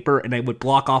piece of paper, and I would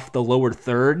block off the lower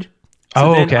third.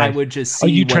 So then I would just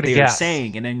see what they were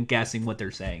saying and then guessing what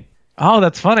they're saying. Oh,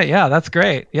 that's funny. Yeah, that's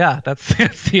great. Yeah, that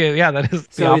is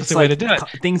the opposite way to do it.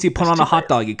 Things you put on a hot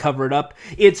dog, you cover it up.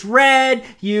 It's red.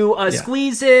 You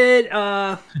squeeze it.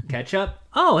 Ketchup.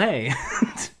 Oh, hey.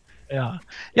 Yeah,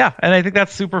 and I think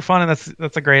that's super fun, and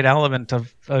that's a great element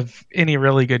of any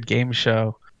really good game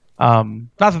show. Not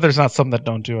that there's not some that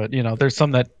don't do it. You know, there's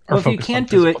some that are. Well, if you can't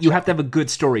do it, you have to have a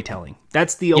good storytelling.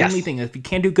 That's the only thing. If you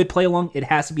can't do good play along, it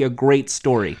has to be a great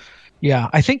story. Yeah,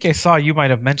 I think I saw you might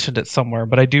have mentioned it somewhere,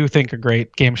 but I do think a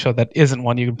great game show that isn't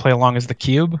one you can play along is The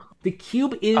Cube. The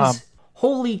Cube is,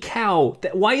 holy cow,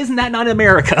 why isn't that not in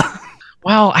America?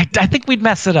 Well, I think we'd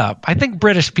mess it up. I think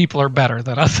British people are better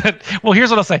than us. Well,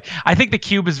 here's what I'll say. I think The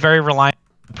Cube is very reliant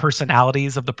on the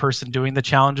personalities of the person doing the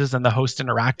challenges and the host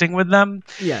interacting with them.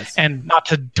 Yes. And not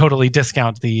to totally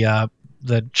discount the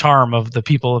charm of the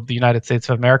people of the United States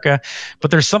of America,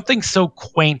 but there's something so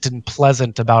quaint and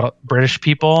pleasant about British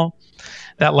people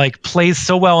that like plays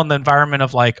so well in the environment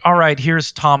of like, all right,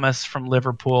 here's Thomas from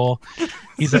Liverpool.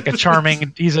 He's like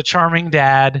he's a charming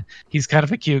dad. He's kind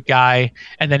of a cute guy.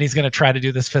 And then he's going to try to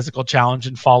do this physical challenge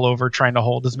and fall over trying to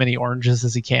hold as many oranges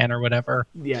as he can or whatever.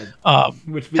 Yeah.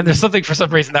 And there's something for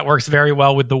some reason that works very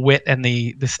well with the wit and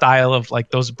the style of like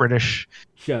those British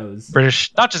shows,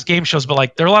 not just game shows, but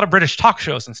like there are a lot of British talk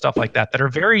shows and stuff like that are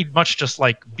very much just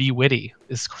like be witty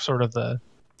is sort of the.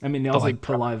 I mean, they also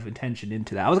put a lot of attention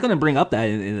into that. I was going to bring up that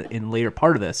in later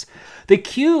part of this. The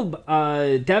Cube,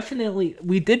 definitely,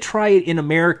 we did try it in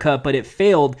America, but it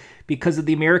failed because of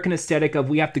the American aesthetic of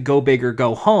we have to go big or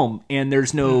go home, and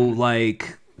there's no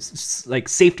like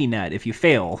safety net if you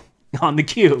fail on the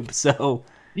Cube. So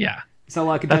yeah, so a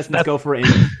lot of contestants go for it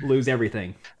and lose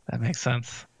everything. That makes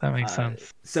sense.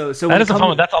 So that is a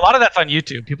fun. That's a lot of that's on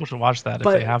YouTube. People should watch that if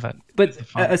they haven't. But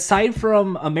aside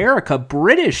from America,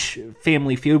 British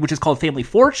Family Feud, which is called Family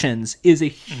Fortunes, is a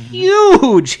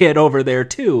huge hit over there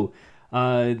too.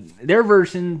 Their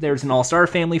version, there's an All-Star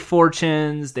Family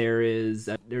Fortunes. There's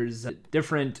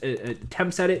different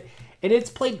attempts at it. And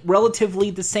it's played relatively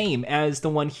the same as the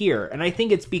one here. And I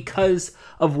think it's because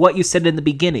of what you said in the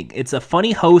beginning. It's a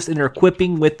funny host and they're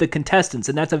equipping with the contestants.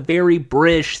 And that's a very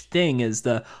British thing, is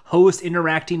the host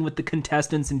interacting with the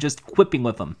contestants and just quipping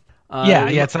with them.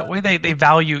 It's that way they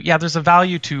value. Yeah, there's a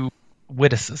value to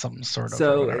witticism, sort of.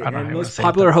 So the most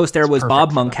popular host there was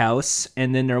Bob Monkhouse.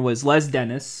 And then there was Les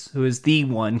Dennis, who is the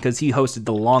one, because he hosted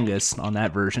the longest on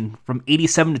that version, from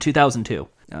 87 to 2002.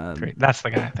 Great. That's the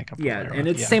guy I think. And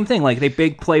it's the same thing. Like they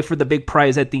play for the big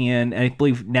prize at the end, and I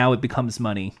believe now it becomes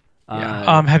money.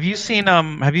 Have you seen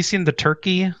the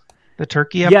turkey? The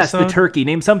turkey episode? Yes, the turkey.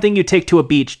 Name something you take to a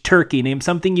beach. Turkey. Name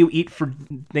something you eat for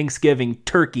Thanksgiving.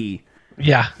 Turkey.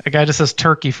 Yeah, a guy just says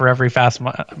turkey for every fast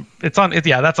money. That's on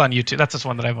YouTube. That's just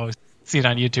one that I've always seen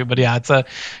on YouTube. But yeah, a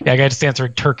guy just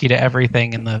answered turkey to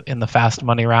everything in the fast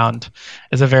money round.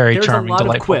 Is a very charming,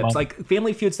 delightful of quips. moment. Like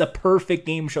Family Feud's the perfect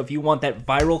game show if you want that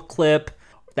viral clip,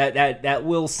 that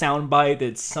will soundbite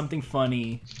that's something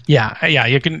funny. Yeah,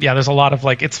 you can. Yeah, there's a lot of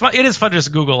like it's fun. It is fun to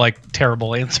just Google like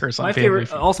terrible answers on Family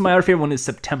Feud. Also, my other favorite one is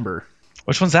September.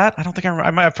 Which one's that? I don't think I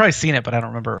remember. I've probably seen it, but I don't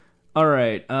remember. All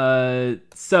right.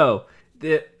 So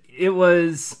it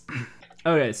was.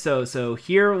 Okay, so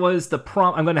here was the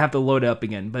prompt. I'm going to have to load it up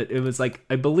again, but it was like,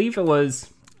 I believe it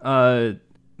was,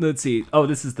 let's see. Oh,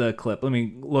 this is the clip. Let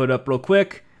me load up real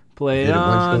quick. Play it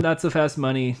on. That's a fast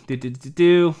money.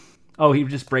 Oh, he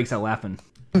just breaks out laughing.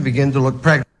 Begin to look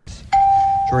pregnant.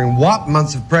 During what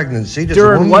months of pregnancy does a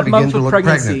During woman what begin month to of look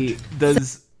pregnancy pregnant?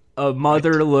 does a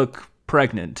mother look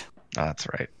pregnant. That's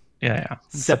right. Yeah.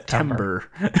 September.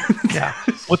 Yeah.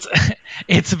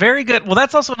 It's very good. Well,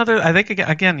 that's also another, I think,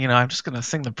 again, I'm just going to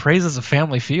sing the praises of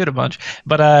Family Feud a bunch,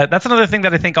 but that's another thing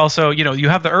that I think also, you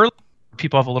have the early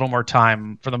people have a little more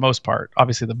time for the most part.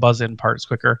 Obviously the buzz in part is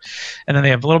quicker, and then they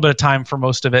have a little bit of time for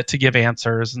most of it to give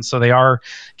answers. And so they are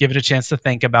given a chance to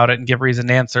think about it and give reasoned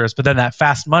answers. But then that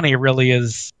fast money really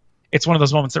it's one of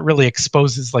those moments that really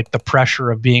exposes like the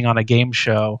pressure of being on a game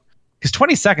show, because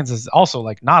 20 seconds is also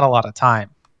like not a lot of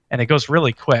time. And it goes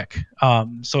really quick.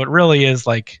 So it really is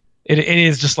like, it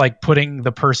is just like putting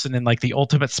the person in like the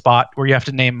ultimate spot where you have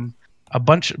to name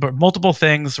multiple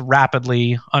things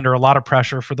rapidly under a lot of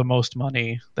pressure for the most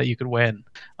money that you could win.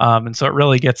 And so it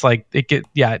really gets like,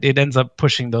 it ends up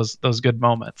pushing those good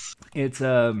moments.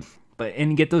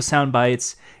 And get those sound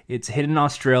bites. It's hit in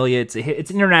Australia. It's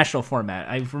an international format.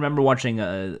 I remember watching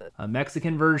a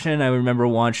Mexican version. I remember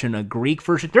watching a Greek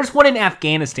version. There's one in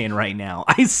Afghanistan right now.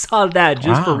 I saw that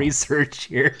just for research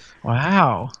here.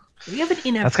 Wow. We have it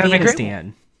in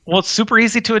Afghanistan. Well, it's super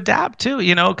easy to adapt too,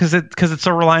 because it's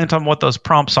so reliant on what those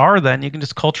prompts are. Then you can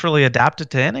just culturally adapt it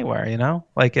to anywhere,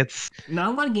 like it's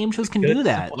not a lot of game shows can do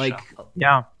that. Like,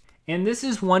 yeah. And this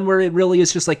is one where it really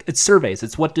is just like, it's surveys.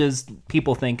 It's what does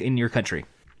people think in your country.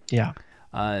 Yeah.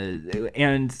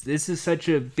 And this is such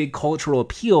a big cultural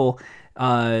appeal,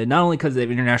 not only because of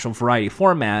the international variety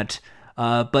format,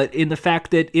 but in the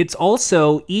fact that it's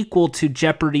also equal to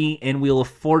Jeopardy and Wheel of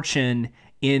Fortune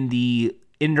in the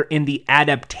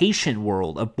adaptation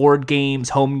world of board games,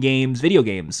 home games, video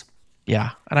games.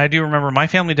 Yeah, and I do remember my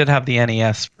family did have the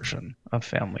NES version of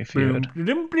Family Feud.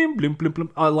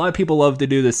 A lot of people love to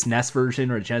do the SNES version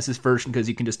or Genesis version because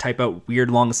you can just type out weird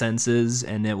long sentences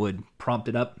and it would prompt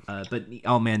it up. But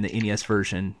oh man, the NES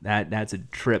version, that's a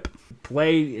trip.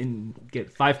 Play and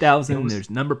get 5,000. There's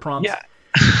number prompts. Yeah.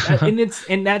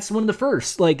 and that's one of the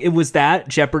first. Like, it was that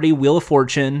Jeopardy, Wheel of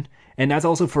Fortune. And that's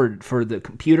also for the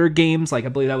computer games. Like, I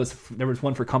believe there was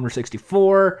one for Commodore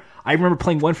 64. I remember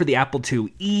playing one for the Apple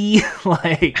IIe.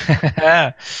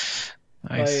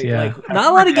 Nice, yeah. Like, not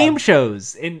a lot of game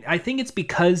shows. And I think it's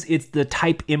because it's the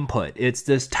type input. It's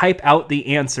this type out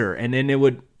the answer, and then it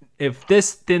would, if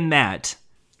this, then that,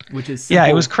 which is simple. Yeah,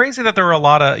 it was crazy that there were a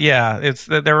lot of, we did have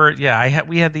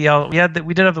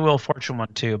the Wheel of Fortune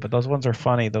one too, but those ones are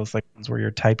funny. Those like ones where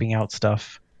you're typing out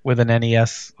stuff with an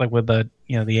NES, like with the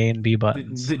the A and B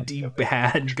buttons, the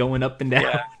D-pad going up and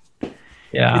down.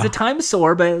 Yeah. It's a time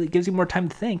sore, but it gives you more time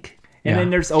to think. And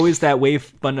then there's always that wave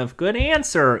fun of good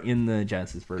answer in the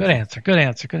Genesis version. Good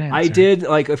answer. I did,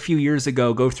 like, a few years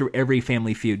ago, go through every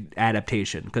Family Feud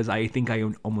adaptation because I think I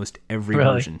own almost every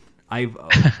version. I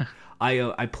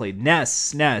played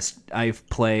SNES. I've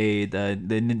played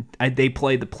they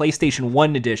played the PlayStation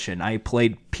 1 edition. I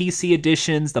played PC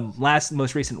editions, the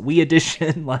most recent Wii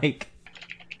edition. Like,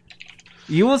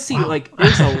 you will see, like,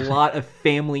 there's a lot of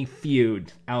Family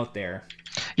Feud out there.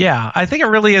 Yeah, I think it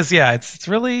really is. Yeah, it's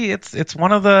really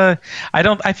one of the.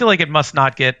 I feel like it must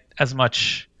not get as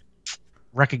much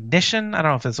recognition. I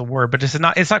don't know if it's a word, but it's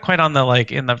not quite on the,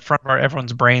 like, in the front of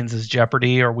everyone's brains as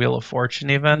Jeopardy or Wheel of Fortune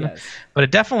even. Yes. But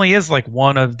it definitely is like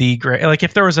one of the great. Like,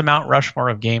 if there was a Mount Rushmore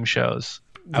of game shows,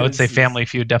 I would say Family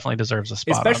Feud definitely deserves a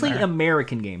spot. Especially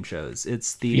American game shows.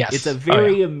 It's a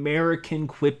very American,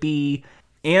 quippy,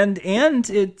 and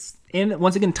it's. And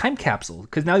once again, time capsule,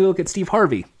 because now you look at Steve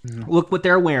Harvey. Mm-hmm. Look what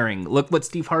they're wearing. Look what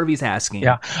Steve Harvey's asking.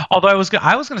 Yeah. Although I was going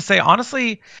to say,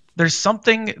 honestly, there's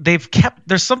something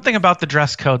about the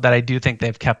dress code that I do think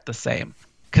they've kept the same.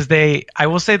 Because I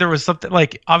will say there was something,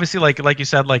 like, obviously, like you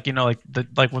said, like,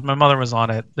 like when my mother was on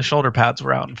it, the shoulder pads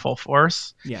were out in full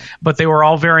force. Yeah. But they were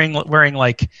all wearing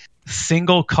like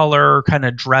single color kind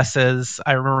of dresses.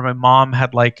 I remember my mom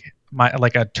had like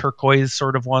a turquoise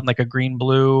sort of one, like a green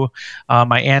blue.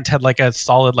 My aunt had like a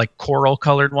solid like coral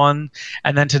colored one.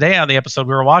 And then today on the episode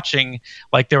we were watching,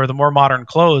 like, there were the more modern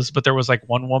clothes, but there was like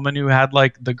one woman who had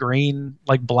like the green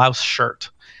like blouse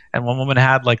shirt, and one woman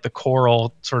had like the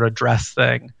coral sort of dress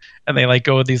thing. And they like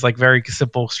go with these like very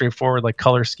simple, straightforward like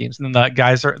color schemes. And then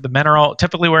the men are all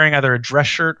typically wearing either a dress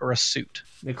shirt or a suit.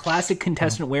 The classic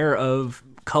contestant wear of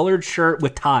colored shirt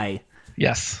with tie.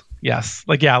 Yes.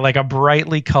 Like a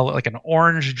brightly colored, like an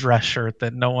orange dress shirt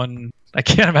that I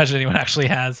can't imagine anyone actually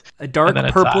has. A dark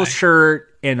purple shirt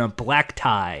and a black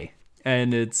tie.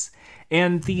 And here's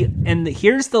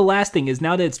the last thing is,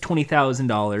 now that it's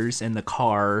 $20,000 and the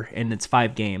car and it's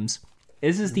 5 games,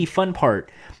 this is the fun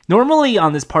part. Normally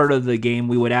on this part of the game,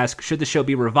 we would ask, should the show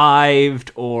be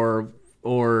revived or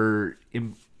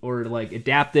like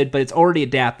adapted? But it's already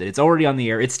adapted. It's already on the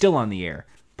air. It's still on the air.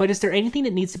 But is there anything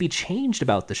that needs to be changed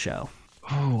about the show?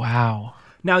 Oh, wow.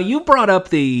 Now, you brought up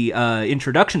the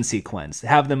introduction sequence,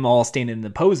 have them all stand in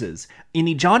the poses. In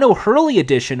the John O'Hurley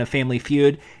edition of Family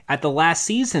Feud, at the last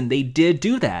season, they did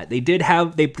do that. They did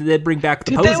bring back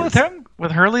the poses. Did they with him?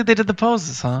 With Hurley, they did the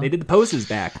poses, huh? They did the poses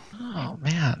back. Oh,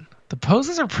 man. The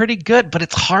poses are pretty good, but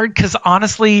it's hard because,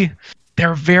 honestly,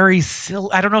 they're very silly.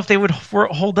 I don't know if they would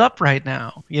hold up right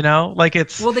now, you know? Like,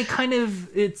 it's... Well, they kind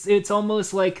of... It's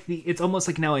almost like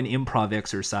now an improv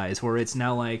exercise, where it's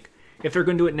now like... If they're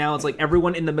going to do it now, it's like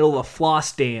everyone in the middle of a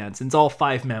floss dance, and it's all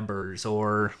 5 members,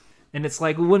 and it's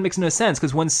like, well, it makes no sense,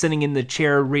 because one's sitting in the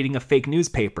chair reading a fake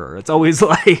newspaper. It's always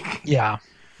like... Yeah.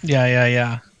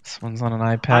 This one's on an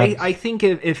iPad. I think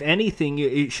if anything,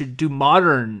 you should do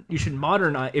modern... You should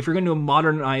modernize... If you're going to do a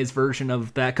modernized version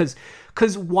of that,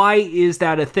 because why is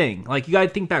that a thing? Like, you got to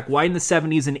think back, why in the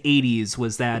 70s and 80s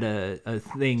was that a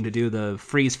thing to do the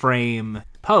freeze frame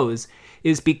pose?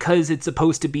 Is because it's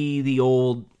supposed to be the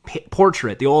old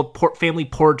portrait, the old family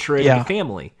portrait of the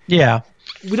family. Yeah.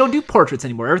 We don't do portraits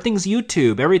anymore. Everything's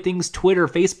YouTube. Everything's Twitter,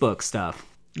 Facebook stuff.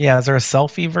 Yeah, is there a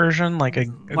selfie version? Like if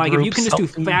you can just do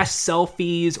fast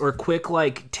selfies or quick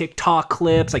like TikTok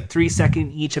clips, like 3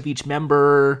 second each of each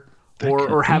member.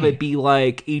 Or have it be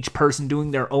like each person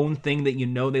doing their own thing that you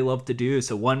know they love to do.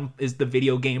 So one is the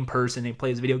video game person, they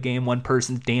plays a video game. One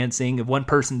person's dancing. If one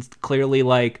person's clearly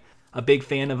like a big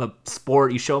fan of a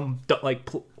sport, you show them like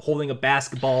holding a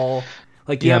basketball.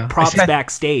 Like you have props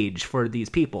backstage for these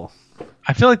people.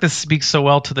 I feel like this speaks so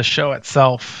well to the show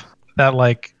itself that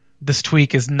like this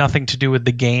tweak is nothing to do with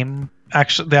the game.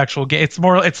 Actually, the actual game. It's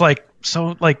like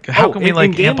so like how can we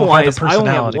like amplify the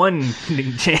personality? I only have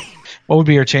one change. What would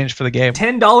be your change for the game?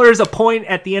 $10 a point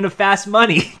at the end of Fast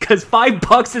Money, because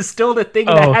 $5 is still the thing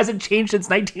that hasn't changed since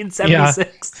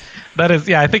 1976. Yeah. That is,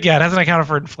 I think, it hasn't accounted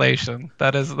for inflation.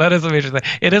 That is a major thing.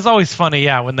 It is always funny,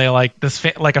 when they like this,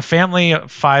 like a family of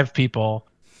 5 people,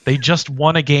 they just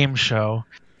won a game show.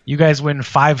 You guys win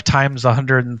 5 times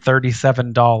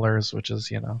 $137, which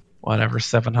is, whatever,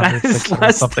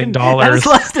 $760 something dollars. That's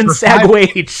less than SAG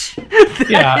wage.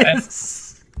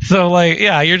 So like,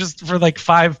 you're just for like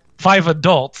five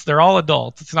adults. They're all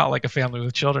adults. It's not like a family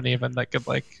with children even that could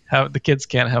like have the kids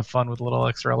can't have fun with a little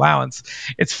extra allowance.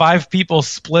 It's 5 people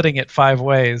splitting it 5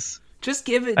 ways. Just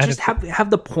give it. Just have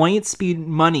the points be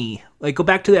money. Like go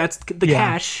back to the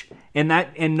cash, and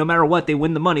no matter what they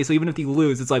win the money. So even if you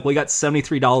lose, it's like you got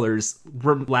 $73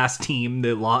 from last team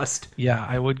that lost. Yeah,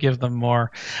 I would give them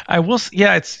more. I will.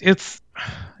 Yeah,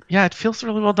 it feels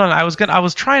really well done. I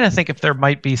was trying to think if there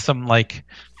might be some like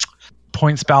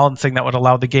points balancing that would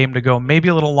allow the game to go maybe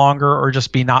a little longer or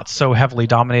just be not so heavily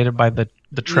dominated by the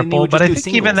triple. But I think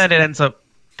singles. Even then it ends up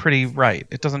pretty right.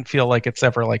 It doesn't feel like it's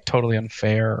ever like totally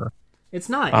unfair. It's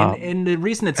not. And the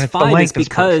reason it's 5 is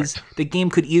because the game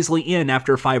could easily end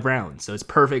after 5 rounds. So it's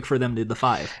perfect for them to do the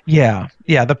 5. Yeah.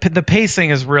 Yeah. The pacing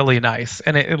is really nice.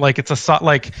 And it's the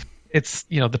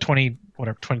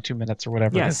 22 minutes or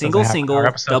whatever. Yeah, single,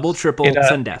 double, triple,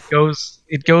 sudden death.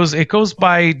 It goes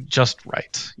by just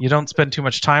right. You don't spend too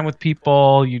much time with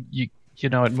people.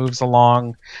 It moves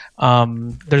along.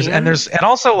 And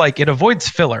also like it avoids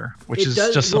filler, which is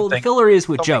just something. Well, the filler is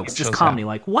with jokes, just comedy.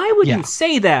 Like, why would you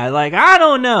say that? Like, I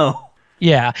don't know.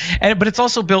 Yeah, but it's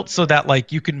also built so that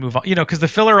like you can move on, because the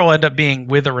filler will end up being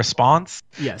with a response.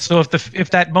 Yes. So if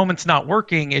that moment's not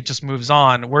working, it just moves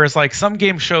on. Whereas like some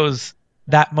game shows,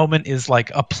 that moment is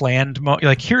like a planned moment.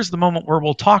 Like here's the moment where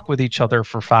we'll talk with each other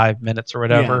for 5 minutes or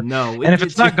whatever. Yeah, no, and if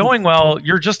it's not going well,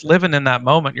 you're just living in that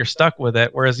moment. You're stuck with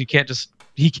it. Whereas you can't just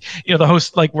the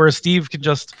host whereas Steve can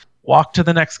just walk to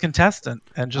the next contestant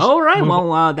and just. All right.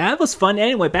 Well, that was fun.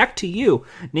 Anyway, back to you.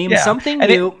 Name something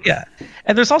new.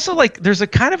 And there's also there's a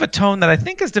kind of a tone that I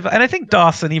think is different, and I think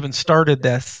Dawson even started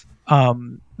this.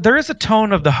 There is a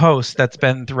tone of the host that's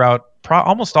been throughout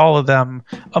almost all of them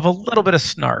of a little bit of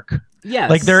snark.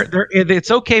 Yes. Like it's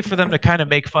okay for them to kind of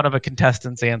make fun of a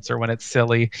contestant's answer when it's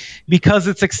silly, because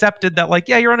it's accepted that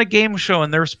you're on a game show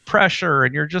and there's pressure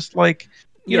and you're just like.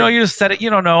 You just said it. You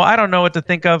don't know. I don't know what to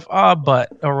think of. But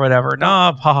or whatever.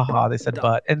 Nah, ha ha ha. They said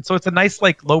but, and so it's a nice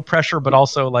low pressure, but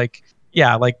also a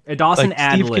Dawson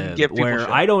ad lib where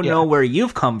I don't know where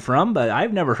you've come from, but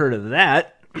I've never heard of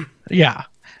that. Yeah,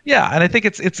 and I think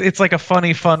it's like a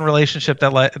funny, fun relationship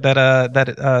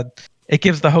that it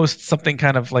gives the host something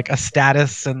kind of like a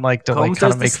status and to kind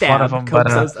of make fun of them. Combs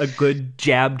does a good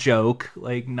jab joke,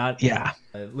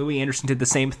 Louis Anderson did the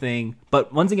same thing,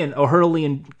 but once again, O'Hurley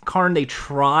and Karn, they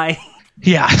try.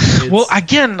 Yeah. Well,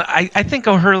 again, I think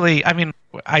O'Hurley. I mean,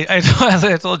 as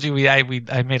I told you, I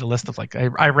made a list of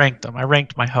I ranked them. I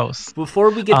ranked my hosts. Before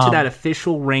we get to that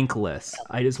official rank list,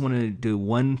 I just want to do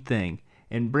one thing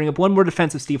and bring up one more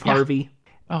defense of Steve Harvey.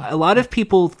 A lot of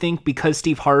people think because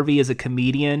Steve Harvey is a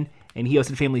comedian and he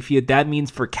hosted Family Feud, that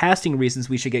means for casting reasons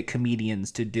we should get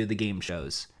comedians to do the game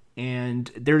shows.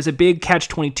 And there's a big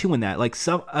catch-22 in that. Like,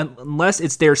 unless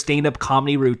it's their stand-up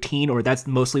comedy routine or that's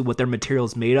mostly what their material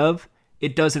is made of,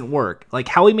 it doesn't work. Like,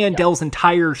 Howie Mandel's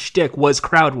entire shtick was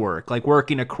crowd work, like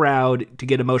working a crowd to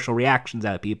get emotional reactions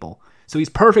out of people. So he's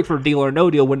perfect for Deal or No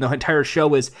Deal when the entire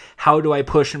show is how do I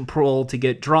push and pull to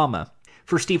get drama.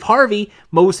 For Steve Harvey,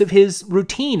 most of his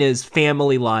routine is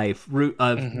family life,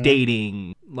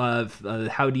 dating,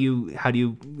 how do you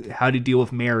deal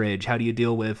with marriage, how do you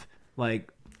deal with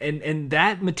like, and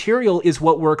that material is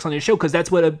what works on his show because that's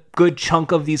what a good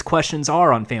chunk of these questions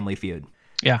are on Family Feud.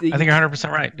 Yeah, I think you're 100%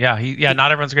 right. Yeah,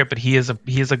 not everyone's great, but he is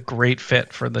a great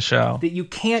fit for the show. That you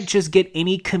can't just get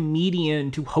any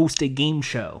comedian to host a game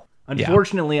show.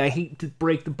 Unfortunately, I hate to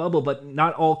break the bubble, but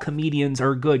not all comedians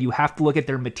are good. You have to look at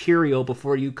their material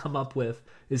before you come up with,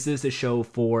 is this a show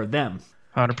for them?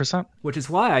 100%. Which is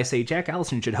why I say Jack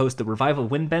Allison should host the revival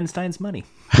of Win Ben Stein's Money.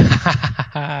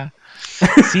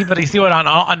 See what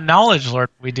on Knowledge Lord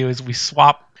we do is we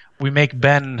swap. We make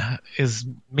Ben is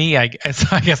me. I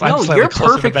guess I'm slightly you're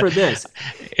closer perfect to Ben. for this.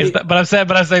 But I'm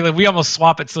saying like we almost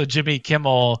swap it so Jimmy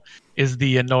Kimmel is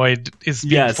being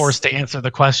forced to answer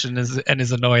the question and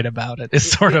is annoyed about it.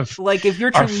 It's sort of like if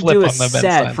you're trying to do a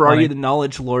set for Are You the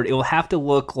Knowledge Lord, it will have to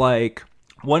look like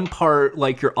one part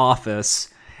like your office,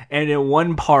 and in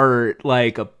one part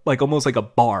like almost like a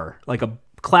bar, like a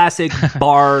classic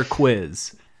bar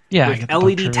quiz. Yeah, with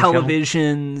LED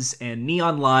televisions and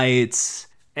neon lights.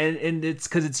 And it's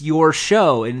because it's your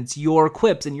show and it's your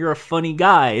quips and you're a funny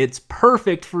guy. It's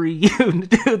perfect for you to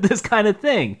do this kind of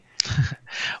thing.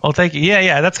 Well, thank you.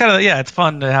 Yeah. That's kind of, it's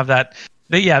fun to have that.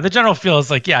 The general feel is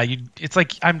like, it's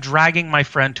like I'm dragging my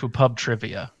friend to a pub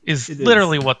trivia is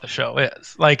literally what the show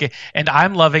is. Like, and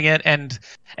I'm loving it. And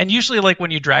usually like when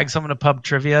you drag someone to pub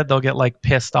trivia, they'll get like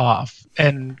pissed off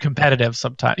and competitive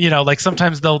sometimes, like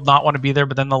sometimes they'll not want to be there,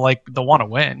 but then they'll want to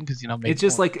win because, it's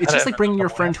just like bringing your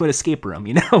friend to an escape room,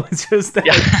 it's just that.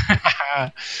 Yeah.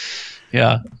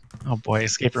 Yeah. Oh boy.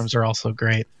 Escape rooms are also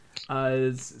great.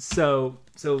 So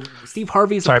Steve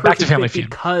Harvey's a back to perfect Family fit Feud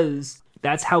because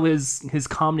that's how his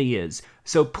comedy is.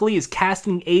 So please,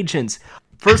 casting agents,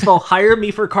 first of all, hire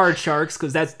me for Card Sharks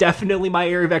because that's definitely my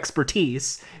area of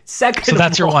expertise. Second, so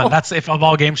that's your one. That's if of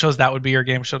all game shows, that would be your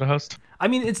game show to host. I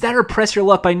mean, it's that or Press Your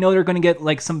Luck. I know they're going to get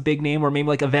like some big name or maybe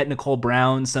like Yvette Nicole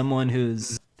Brown, someone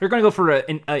who's. They're going to go for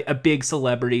a big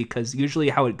celebrity because usually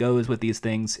how it goes with these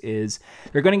things is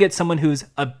they're going to get someone who's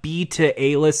a B to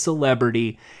A-list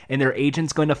celebrity and their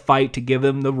agent's going to fight to give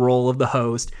them the role of the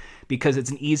host because it's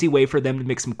an easy way for them to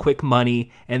make some quick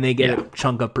money and they get a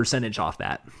chunk of percentage off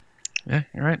that. Yeah,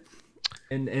 you're right.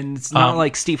 And it's not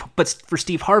like Steve, but for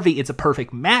Steve Harvey, it's a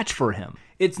perfect match for him.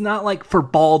 It's not like for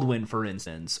Baldwin, for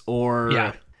instance, or...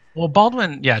 Yeah. Well,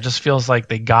 Baldwin, just feels like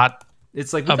they got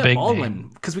it's like we got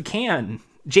Baldwin because we can...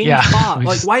 Jamie Foxx.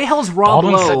 Like, why the hell is Rob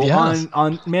Baldwin Lowe yes.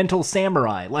 on Mental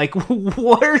Samurai? Like,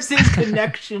 where's his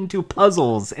connection to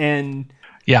puzzles? And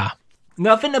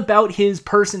nothing about his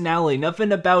personality,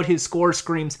 nothing about his score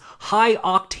screams high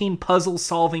octane puzzle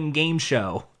solving game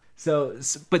show.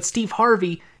 But Steve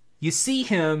Harvey, you see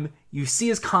him, you see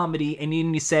his comedy, and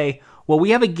then you say, well, we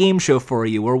have a game show for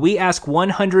you where we ask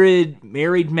 100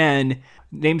 married men,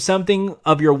 name something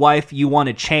of your wife you want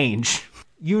to change.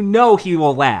 You know he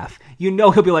will laugh. You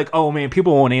know he'll be like, oh, man,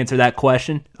 people won't answer that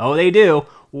question. Oh, they do.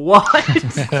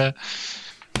 What?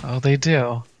 Oh, they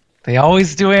do. They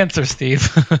always do answer, Steve.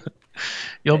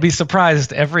 You'll be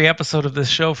surprised every episode of this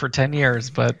show for 10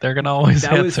 years, but they're going to always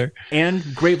answer. And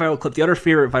great viral clip. The other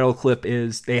favorite viral clip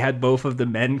is they had both of the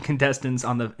men contestants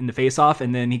in the face-off,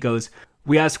 and then he goes,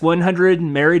 we ask 100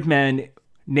 married men,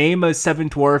 name a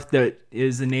seventh dwarf that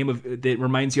is the name of that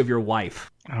reminds you of your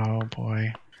wife. Oh,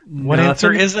 boy. What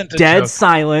answer isn't a dead joke?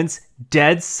 Silence,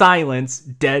 dead silence,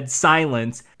 dead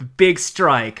silence, big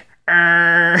strike.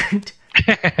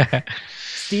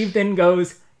 Steve then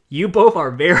goes, you both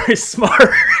are very smart.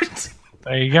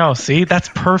 There you go. See, that's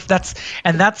perfect.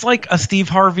 That's like a Steve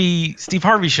Harvey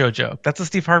show joke. That's a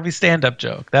Steve Harvey stand-up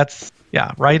joke. That's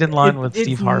right in line with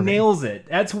Steve Harvey. Nails it.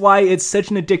 That's why it's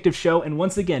such an addictive show. And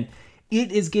once again,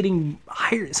 it is getting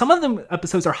higher. Some of them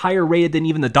episodes are higher rated than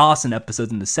even the Dawson episodes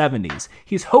in the 70s.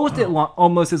 He's hosted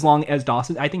almost as long as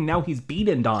Dawson. I think now he's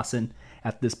beaten Dawson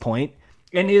at this point.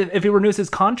 And if he renews his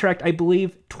contract, I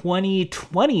believe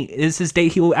 2020 is his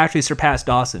date he will actually surpass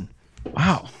Dawson.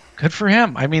 Wow, good for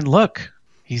him. I mean, look,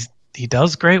 he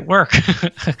does great work.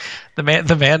 the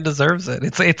man deserves it.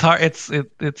 It's hard. It's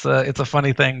a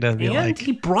funny thing to be like. And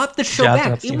he brought the show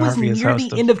back. It was near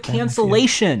the end of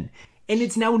cancellation. And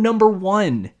it's now number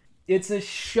one. It's a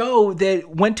show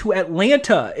that went to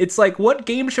Atlanta. It's like, what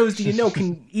game shows do you know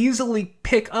can easily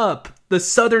pick up the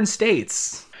southern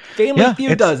states? Family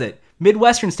Feud does it.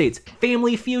 Midwestern states,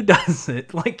 Family Feud does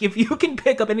it. Like, if you can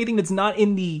pick up anything that's not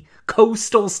in the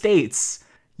coastal states,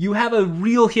 you have a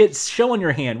real hit show on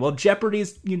your hand. Well,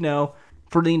 Jeopardy's,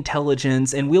 for the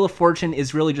intelligence, and Wheel of Fortune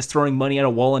is really just throwing money at a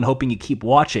wall and hoping you keep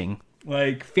watching.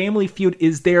 Like, Family Feud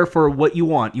is there for what you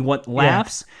want. You want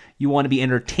laughs. Yeah. You want to be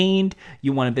entertained.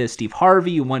 You want a bit of Steve Harvey.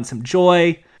 You want some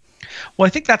joy. Well, I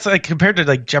think that's like compared to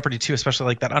like Jeopardy 2, especially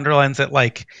like that underlines that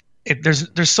like there's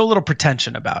so little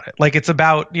pretension about it. Like it's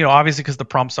about, obviously because the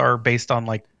prompts are based on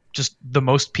like just the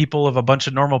most people of a bunch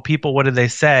of normal people. What did they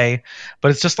say? But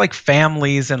it's just like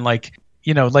families and like,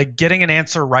 like getting an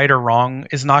answer right or wrong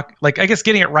is not like, I guess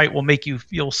getting it right will make you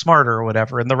feel smarter or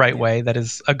whatever in the right way. That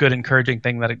is a good encouraging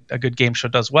thing that a good game show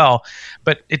does well,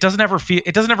 but it doesn't ever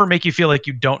make you feel like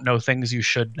you don't know things you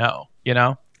should know,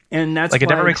 And that's like why it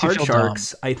never makes Card you feel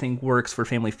Sharks, dumb. I think, works for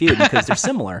Family Feud because they're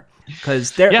similar.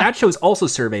 Because that show is also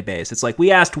survey-based. It's like, we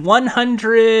asked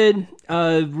 100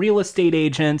 real estate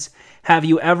agents, have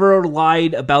you ever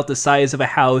lied about the size of a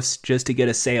house just to get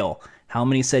a sale? How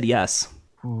many said yes?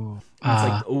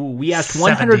 We asked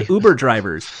 100 70. Uber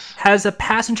drivers, has a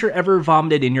passenger ever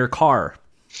vomited in your car?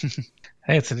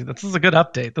 Hey, this is a good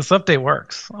update. This update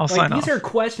works. I'll sign off. These are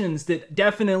questions that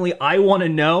definitely I want to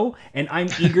know, and I'm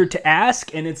eager to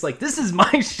ask. And it's like, this is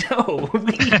my show.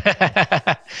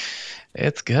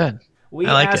 It's good. We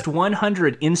asked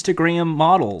 100 Instagram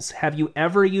models, have you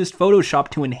ever used Photoshop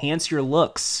to enhance your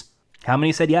looks? How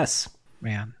many said yes?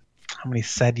 Man, how many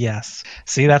said yes?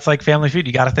 See, that's like Family Feud.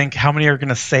 You got to think how many are going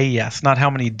to say yes, not how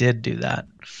many did do that.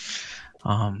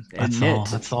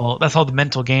 That's all the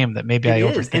mental game that maybe I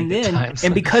overthink at times.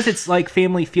 And because it's like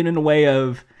Family Feud in a way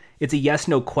of it's a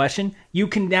yes/no question, you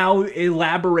can now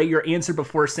elaborate your answer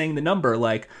before saying the number.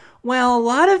 Like, well, a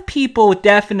lot of people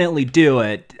definitely do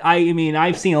it. I mean,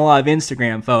 I've seen a lot of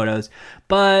Instagram photos,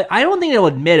 but I don't think they'll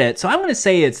admit it. So I'm going to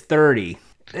say it's 30.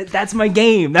 That's my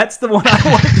game. That's the one I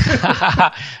want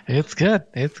to do. It's good.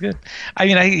 I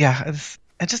mean,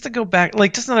 and just to go back,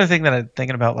 like just another thing that I'm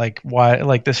thinking about, like why,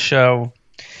 like this show,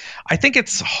 I think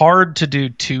it's hard to do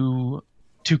two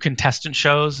contestant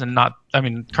shows and not. I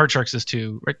mean, Card Sharks is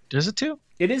 2, right? Is it 2?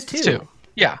 It is 2. It's 2.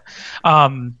 Yeah,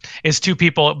 it's 2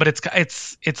 people, but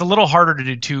it's a little harder to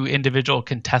do 2 individual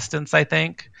contestants, I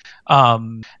think,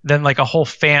 than like a whole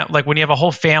like when you have a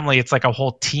whole family, it's like a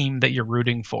whole team that you're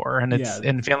rooting for, and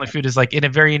and Family Feud is like in a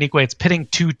very unique way. It's pitting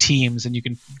 2 teams, and you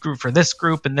can group for this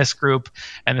group and this group,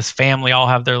 and this family all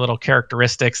have their little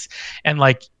characteristics, and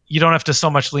like. You don't have to so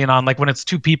much lean on, like when it's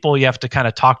 2 people, you have to kind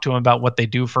of talk to them about what they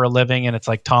do for a living. And it's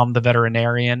like Tom, the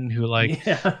veterinarian who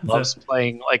loves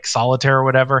playing like solitaire or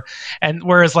whatever. And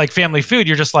whereas like Family Feud,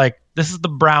 you're just like, this is the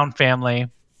Brown family. Or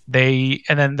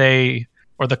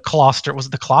the Closter. Was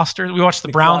it the Closter? We watched the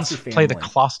Browns play the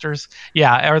Closters.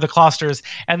 Yeah. Or the Closters.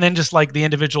 And then just like the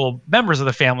individual members of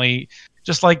the family,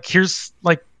 just like, here's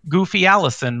like, Goofy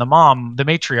Allison, the mom, the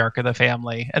matriarch of the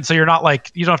family. And so you don't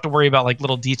have to worry about like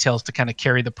little details to kind of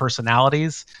carry the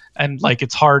personalities. And like,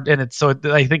 it's hard. And it's, so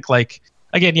I think like,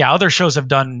 again, yeah, other shows have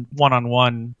done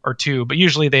 1-on-1 or 2, but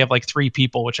usually they have like 3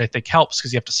 people, which I think helps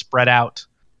because you have to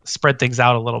spread things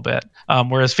out a little bit.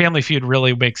 Whereas Family Feud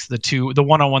really makes the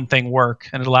 1-on-1 thing work.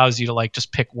 And it allows you to like,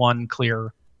 just pick one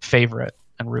clear favorite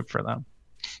and root for them.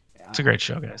 It's a great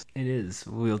show, guys. It is.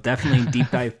 We'll definitely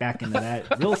deep dive back into that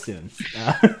real soon.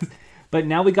 But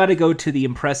now we got to go to the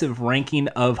impressive ranking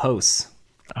of hosts.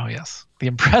 Oh, yes. The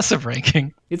impressive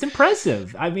ranking. It's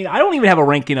impressive. I mean, I don't even have a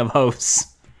ranking of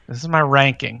hosts. This is my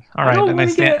ranking. All right.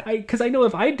 Because I know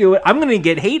if I do it, I'm going to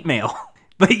get hate mail.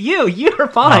 But you're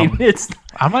fine.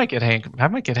 I might get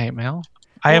hate mail.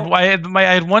 I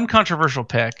had one controversial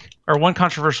pick, or one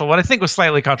controversial, what I think was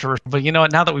slightly controversial, but you know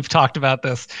what? Now that we've talked about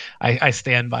this, I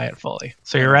stand by it fully.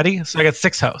 So you're ready? So I got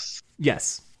 6 hosts.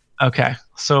 Yes. Okay.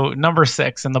 So number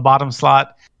 6 in the bottom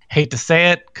slot. Hate to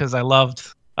say it because I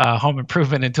loved Home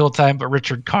Improvement and Tool Time, but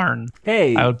Richard Karn.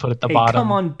 Hey, I would put at the bottom.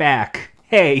 Come on back.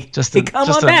 Hey, come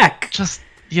on back. Just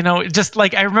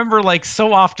like I remember, like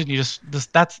so often you're just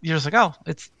like, oh,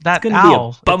 it's that gonna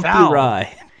Al. Be a bumpy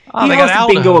ride. Oh, he hosts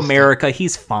Bingo America.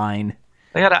 He's fine.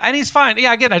 And he's fine.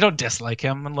 Yeah, again, I don't dislike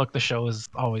him. And look, the show is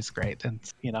always great. And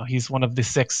he's one of the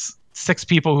six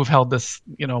people who've held this,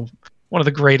 one of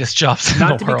the greatest jobs in the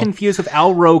world. Not to be confused with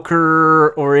Al Roker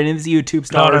or any of his YouTube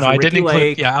stars. No. I didn't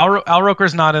include. Yeah, Al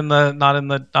Roker's not in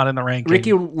the ranking.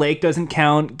 Ricky Lake doesn't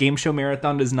count. Game Show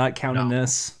Marathon does not count in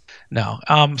this. No.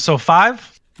 So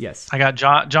 5. Yes. I got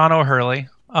John O'Hurley.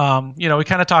 We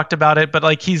kind of talked about it, but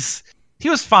like he's he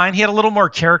was fine. He had a little more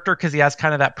character because he has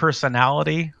kind of that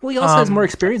personality. Well, he also has more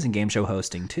experience in game show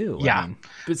hosting too. Yeah. I mean,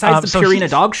 besides the Purina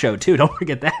Dog Show too. Don't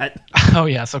forget that. Oh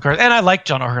yes, of course. And I like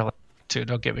John O'Hurley too.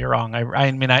 Don't get me wrong.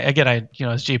 I mean,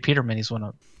 as Jay Peterman, he's one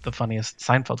of the funniest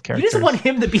Seinfeld characters. You just want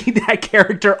him to be that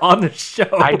character on the show.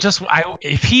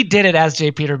 If he did it as Jay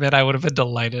Peterman, I would have been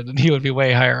delighted, and he would be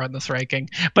way higher on this ranking.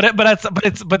 But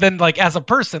then like as a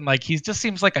person, like he just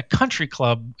seems like a country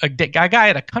club, a guy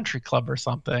at a country club or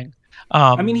something.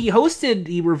 I mean, he hosted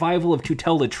the revival of To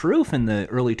Tell the Truth in the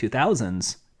early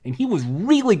 2000s, and he was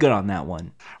really good on that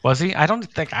one. Was he? I don't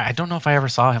know if I ever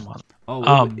saw him on.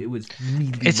 Oh, it was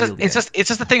really. It's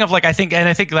just the thing of like I think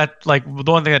that like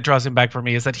the one thing that draws him back for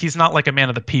me is that he's not like a man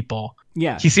of the people.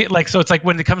 Yeah. So it's like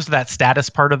when it comes to that status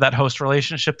part of that host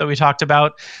relationship that we talked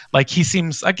about, like he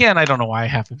seems, again, I don't know why I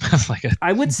have him as like a.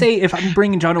 I would say if I'm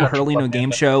bringing John O'Hurley to a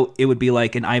game show, it would be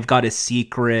like an I've Got a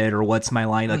Secret or What's My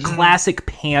Line, a classic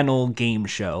panel game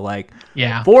show. Like,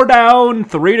 4 down,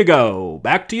 3 to go.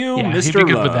 Back to you, Mr. He'd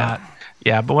be good with that.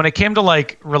 Yeah, but when it came to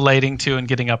like relating to and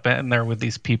getting up in there with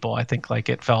these people, I think like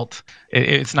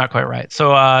it's not quite right.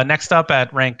 So next up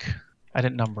at rank, I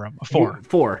didn't number him. 4.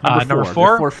 Number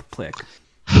 4. The 4th pick.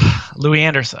 Louis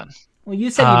Anderson. Well,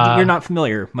 you said you're not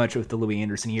familiar much with the Louis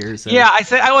Anderson years. Yeah, I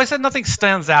said nothing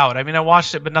stands out. I mean, I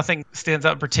watched it, but nothing stands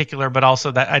out in particular. But also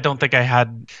that I don't think I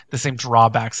had the same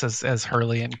drawbacks as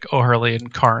O'Hurley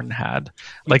and Karn had.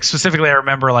 Like specifically, I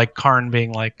remember like Karn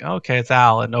being like, okay, it's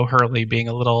Al, and O'Hurley being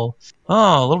a little bit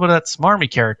of that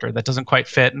smarmy character that doesn't quite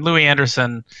fit. And Louis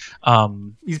Anderson,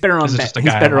 he's better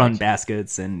on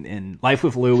baskets and Life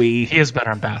with Louis. He is better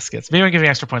on baskets. Maybe I'm giving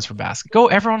extra points for basket. Go,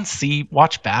 everyone,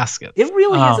 watch baskets. It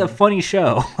really is a funny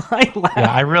show. I laugh.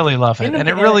 Yeah, I really love it, and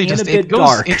it really it goes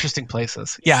dark. Interesting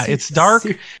places. Yeah, it's dark.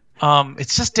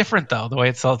 It's just different though, the way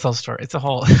it tells the story. It's a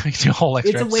whole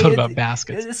extra episode about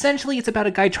baskets. Essentially, it's about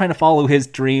a guy trying to follow his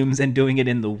dreams and doing it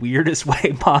in the weirdest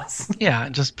way possible. Yeah,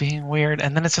 and just being weird.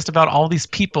 And then it's just about all these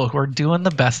people who are doing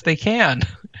the best they can.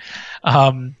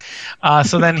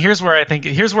 So then here's where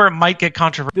it might get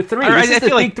controversial. The three. This is the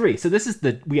big three. So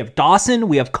we have Dawson,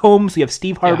 we have Combs, we have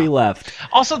Steve Harvey left.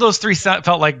 Also, those three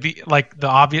felt like the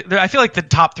obvious. I feel like the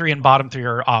top 3 and bottom 3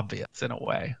 are obvious in a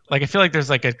way. Like I feel like there's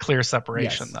like a clear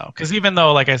separation though, because even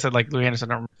though like I said, like Louis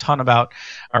Anderson, I don't know a ton about,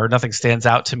 or nothing stands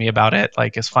out to me about it,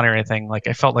 like it's funny or anything. Like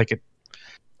I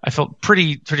felt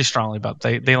pretty strongly about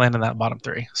they land in that bottom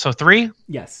 3. So 3.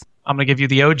 Yes. I'm gonna give you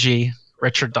the OG,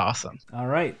 Richard Dawson. All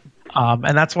right.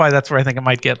 And that's where I think it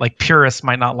might get like purists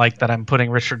might not like that I'm putting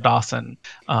Richard Dawson.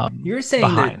 You're saying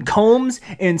behind. That Combs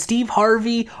and Steve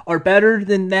Harvey are better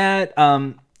than that.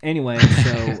 Anyway,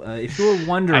 so if you were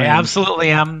wondering, I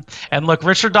absolutely am. And look,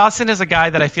 Richard Dawson is a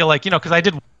guy that I feel like, because I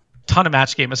did a ton of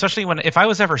Match Game, especially if I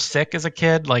was ever sick as a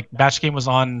kid, like Match Game was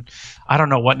on, I don't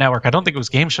know what network. I don't think it was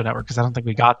Game Show Network because I don't think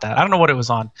we got that. I don't know what it was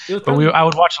on, I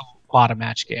would watch a lot of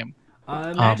Match Game.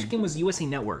 Match Game was USA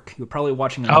Network. You were probably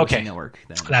watching on USA Network.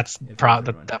 Then, that's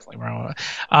definitely wrong.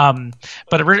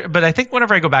 But I think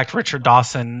whenever I go back to Richard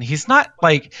Dawson, he's not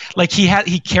like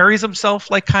he carries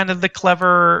himself like kind of the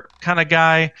clever kind of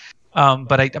guy.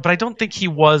 But I don't think he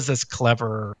was as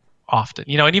clever often.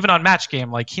 And even on Match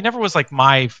Game, like he never was like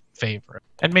my favorite.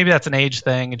 And maybe that's an age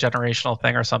thing, a generational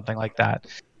thing, or something like that.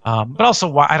 But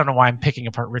also, I don't know why I'm picking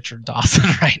apart Richard Dawson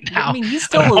right now. I mean, he's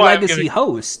still a legacy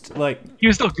host. Like he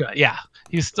was still good. Yeah,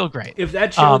 he was still great. If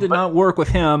that show did not work with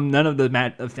him, none of the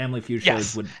Family Feud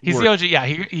shows would. He's work. The OG.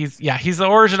 Yeah, he's the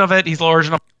origin of it. He's the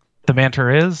origin of the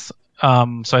banter is.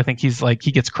 So I think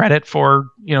he gets credit for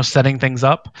setting things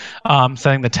up,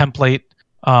 setting the template.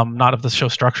 Not of the show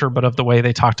structure, but of the way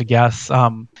they talk to guests.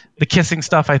 The kissing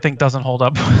stuff, I think, doesn't hold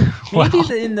up.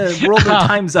 Maybe in the World of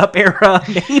Time's Up era,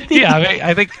 maybe. Yeah,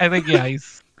 I think,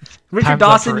 he's Richard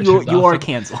Dawson. You are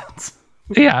canceled.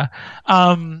 Yeah.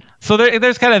 So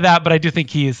there's kind of that, but I do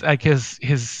think he's like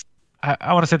his.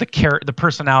 I want to say the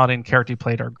personality and character he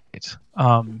played are great.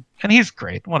 And he's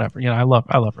great. Whatever. I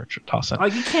love Richard Dawson.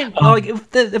 You can't if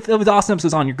the Dawson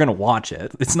episode's on, you're gonna watch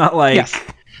it. It's not like. Yes.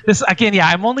 This again,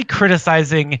 I'm only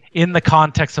criticizing in the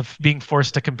context of being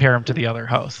forced to compare him to the other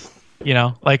hosts.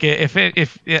 Like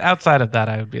if outside of that,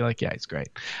 I would be like, yeah, he's great.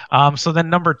 So then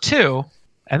number 2,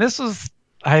 and this was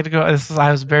I had to go. I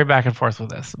was very back and forth with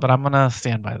this, but I'm gonna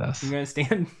stand by this. You're gonna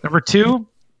stand. Number 2,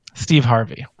 Steve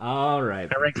Harvey. All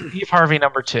right. I ranked Steve Harvey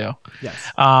number 2.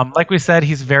 Yes. Like we said,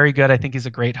 he's very good. I think he's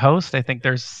a great host. I think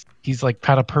he's like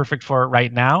kind of perfect for it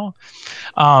right now.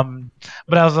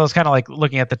 But I was kind of like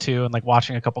looking at the 2 and like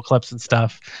watching a couple clips and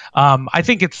stuff. I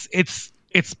think it's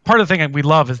it's part of the thing we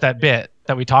love is that bit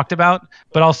that we talked about,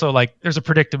 but also like there's a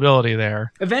predictability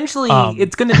there. Eventually,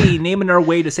 it's going to be naming our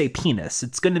way to say penis.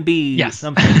 It's going to be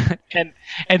something.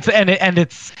 and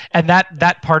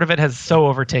that part of it has so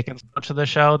overtaken so much of the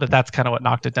show that's kind of what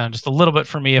knocked it down just a little bit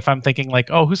for me. If I'm thinking like,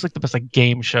 oh, who's like the best like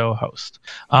game show host?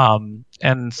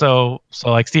 And so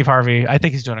like Steve Harvey, I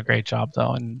think he's doing a great job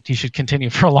though, and he should continue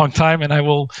for a long time. And I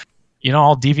will.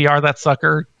 I'll DVR that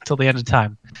sucker till the end of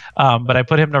time. But I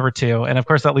put him number 2. And of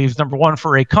course that leaves number 1 for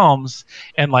Ray Combs.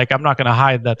 And like, I'm not going to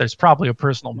hide that there's probably a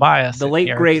personal bias. The late,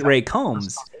 great Ray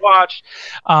Combs. Watch.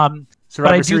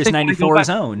 Survivor Series 94's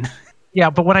own.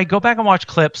 Yeah. But when I go back and watch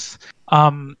clips,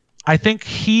 I think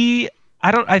he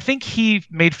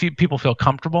made people feel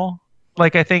comfortable.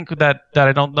 Like, I think that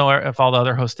I don't know if all the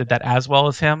other hosts did that as well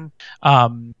as him.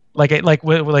 Like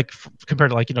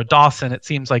compared to like Dawson, it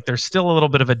seems like there's still a little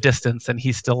bit of a distance, and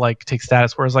he still like takes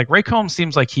status. Whereas like Ray Combs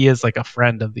seems like he is like a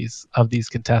friend of these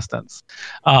contestants,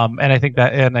 and I think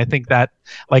that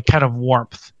like kind of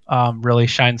warmth really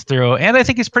shines through. And I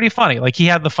think he's pretty funny. Like he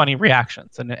had the funny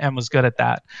reactions and was good at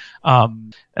that.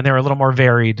 And they were a little more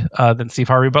varied than Steve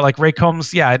Harvey. But like Ray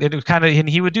Combs, yeah, it was kind of, and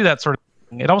he would do that sort of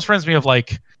thing. It almost reminds me of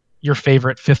like your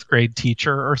favorite 5th grade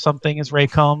teacher or something is Ray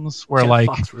Combs, where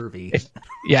like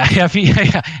if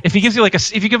he gives you like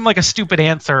if you give him like a stupid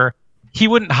answer, he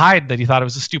wouldn't hide that he thought it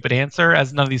was a stupid answer,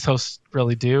 as none of these hosts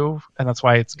really do, and that's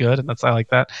why it's good, and I like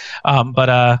that.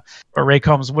 But Ray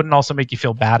Combs wouldn't also make you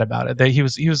feel bad about it. That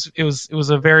it was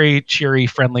a very cheery,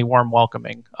 friendly, warm,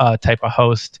 welcoming type of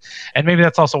host, and maybe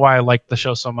that's also why I liked the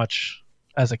show so much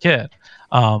as a kid.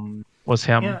 Was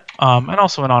him, and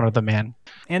also in honor of the man.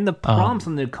 And the prompts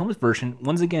on the Combs version,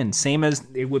 once again, same as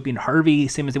it would be in Harvey,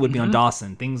 same as it would be on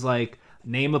Dawson. Things like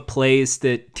name a place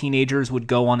that teenagers would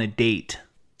go on a date.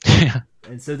 Yeah.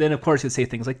 And so then, of course, it would say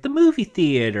things like the movie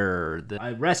theater,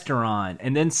 the restaurant,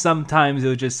 and then sometimes it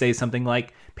would just say something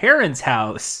like parents'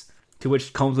 house, to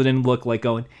which Combs would then look like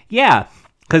going, yeah,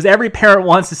 because every parent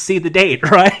wants to see the date,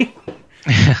 right?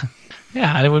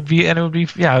 Yeah, and it would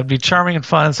be charming and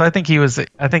fun. So I think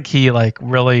he like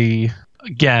really,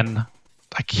 again,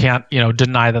 I can't,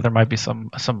 deny that there might be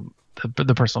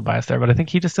the personal bias there, but I think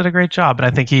he just did a great job. And I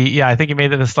think he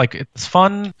made it this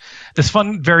fun,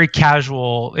 very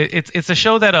casual. It's a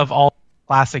show that of all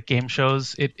classic game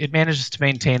shows, it manages to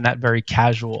maintain that very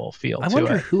casual feel to it. I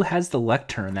wonder who has the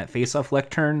lectern, that face-off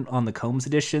lectern on the Combs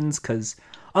editions, because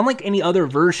unlike any other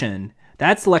version,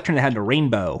 that's the lectern that had the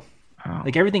rainbow. Oh.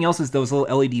 Like everything else is those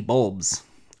little LED bulbs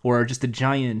or just a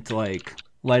giant like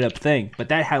light up thing, but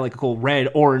that had like a cool red,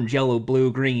 orange, yellow,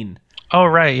 blue, green. Oh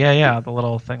right, yeah, the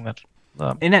little thing that.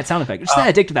 And that sound effect, just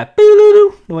that addictive, that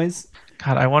boo noise.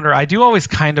 God, I wonder. I do always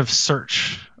kind of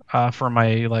search for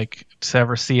my to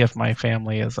ever see if my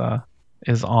family is on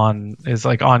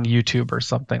YouTube or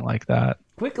something like that.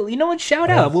 Quickly, shout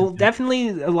out. We'll definitely,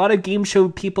 a lot of game show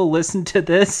people listen to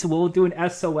this. We'll do an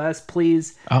SOS,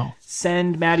 please. Oh.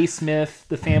 Send Maddie Smith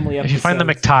the family episodes. If you find the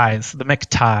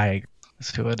McTighe is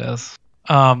who it is.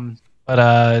 But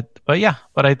yeah,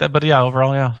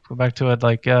 overall, yeah, go back to it.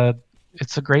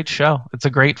 It's a great show. It's a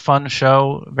great, fun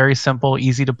show. Very simple,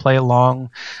 easy to play along.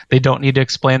 They don't need to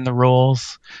explain the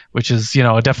rules, which is,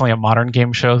 definitely a modern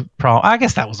game show problem. I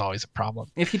guess that was always a problem.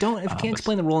 If you can't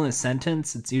explain the rule in a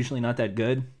sentence, it's usually not that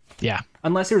good. Yeah.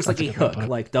 Unless there's like a hook,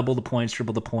 like double the points,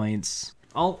 triple the points.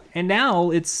 And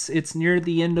now it's near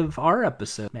the end of our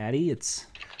episode, Maddie.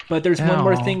 But there's one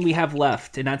more thing we have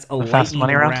left, and that's a lightning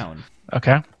round.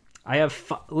 Okay. I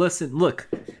have listen, look.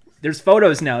 There's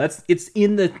photos now. It's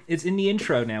in the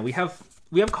intro now. We have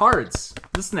cards.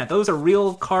 Listen to that. Those are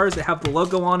real cards that have the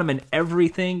logo on them and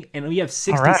everything. And we have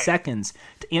 60 seconds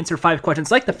to answer 5 questions,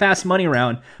 like the fast money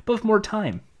round, but with more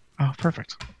time. Oh,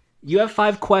 perfect. You have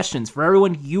 5 questions. For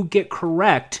everyone you get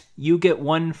correct, you get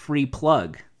 1 free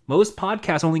plug. Most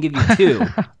podcasts only give you 2.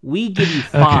 We give you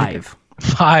 5.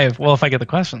 Okay. 5. Well, if I get the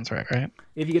questions right?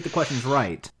 If you get the questions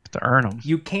right. To earn them.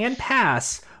 You can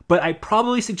pass, but I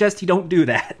probably suggest you don't do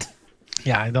that.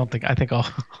 Yeah, I think I'll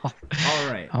all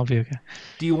right. I'll be okay.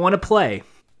 Do you want to play?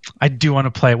 I do want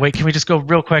to play. Wait, can we just go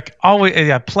real quick?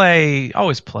 Always play.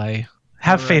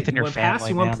 Have faith in your family. Pass?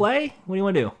 You want to play? What do you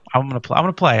want to do? I'm going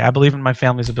to play. I believe in my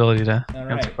family's ability to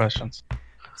answer questions.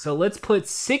 So let's put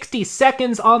 60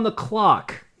 seconds on the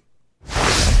clock.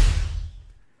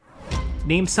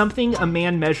 Name something a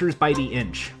man measures by the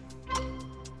inch.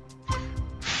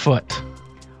 Foot.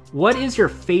 What is your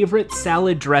favorite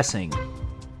salad dressing?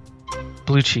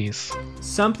 Blue cheese.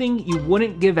 Something you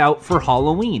wouldn't give out for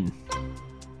Halloween.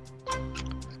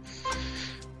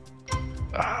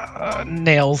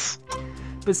 Nails.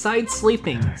 Besides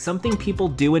sleeping, something people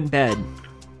do in bed.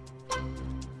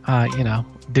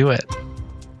 Do it.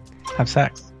 have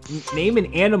sex. Name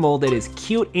an animal that is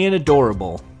cute and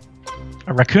adorable.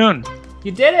 A raccoon.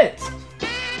 You did it!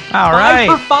 All right.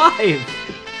 5 for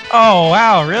 5! Oh,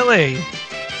 wow, really?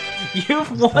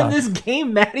 You've won this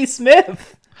game, Maddie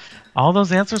Smith! All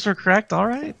those answers were correct? All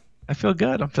right. I feel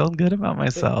good. I'm feeling good about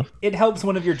myself. It helps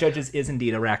one of your judges is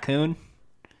indeed a raccoon.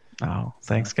 Oh,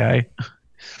 thanks, guy.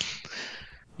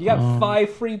 You got 5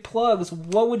 free plugs.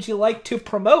 What would you like to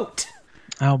promote?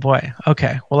 Oh, boy.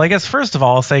 Okay. Well, I guess first of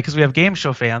all, I'll say, because we have game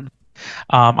show fans,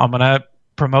 I'm going to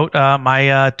promote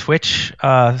my Twitch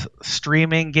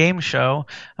streaming game show,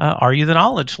 Are You the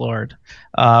Knowledge Lord?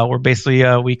 We're basically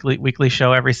a weekly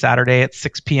show every Saturday at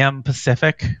 6 p.m.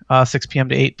 Pacific, 6 p.m.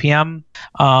 to 8 p.m.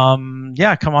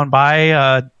 Yeah, come on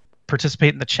by,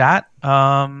 participate in the chat.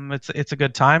 It's a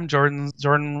good time. Jordan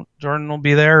will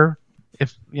be there.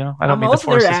 If I don't mean to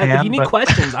force his hand. If you need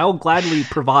questions, I will gladly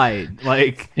provide.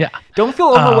 Yeah. Don't feel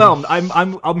overwhelmed.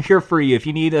 I'm here for you if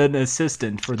you need an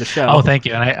assistant for the show. Oh, thank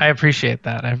you, and I appreciate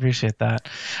that.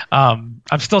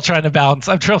 I'm still trying to balance.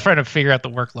 I'm still trying to figure out the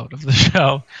workload of the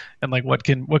show and like what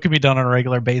can be done on a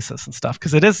regular basis and stuff,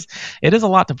 because it is a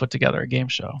lot to put together a game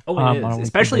show. Oh, it is,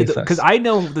 especially because I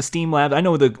know the Steam Lab. I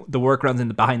know the workarounds and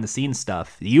the behind the scenes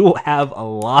stuff. You have a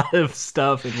lot of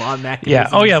stuff and a lot of mechanisms.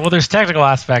 Yeah. Oh, yeah. Well, there's technical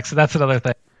aspects, so that's another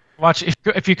thing. Watch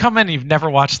if you come in and you've never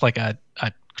watched like a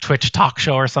Twitch talk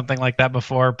show or something like that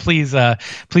before, please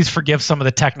forgive some of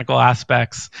the technical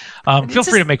aspects. Feel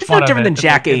free to make fun of it. It's no different than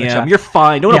Jack AM. You're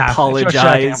fine. Don't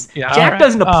apologize. Jack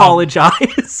doesn't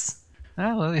apologize.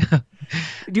 Well, yeah.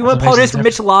 Do you want to apologize for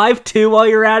Mitch Live too while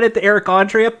you're at it? The Eric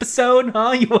Andre episode,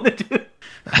 huh? You want to do?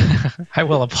 I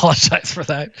will apologize for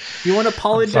that. You want to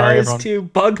apologize to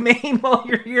Bugman while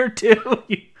you're here too?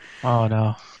 Oh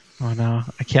no,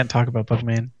 I can't talk about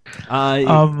Bugman.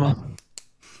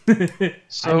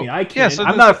 So, I mean, I can't.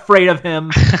 I'm not afraid of him.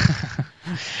 Hey,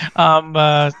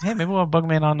 maybe we'll have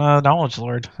Bugman on Knowledge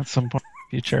Lord at some point in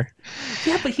the future.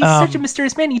 Yeah, but he's such a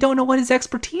mysterious man. You don't know what his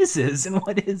expertise is and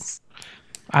what his.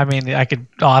 I mean, I'll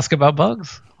ask about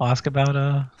bugs. I'll ask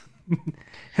about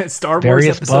Star Wars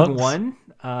Episode bugs.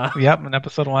 1. Yep, in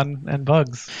Episode 1 and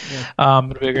bugs. Yeah.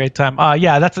 It'll be a great time.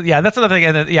 That's another thing.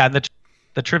 And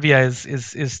the trivia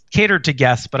is catered to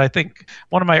guests, but I think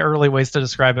one of my early ways to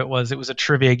describe it was a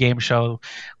trivia game show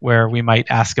where we might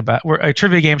ask about a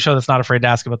trivia game show that's not afraid to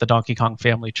ask about the Donkey Kong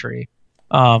family tree.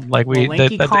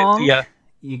 Lanky Kong. Yeah,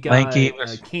 you got Lanky,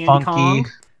 Candy Funky.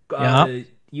 Kong.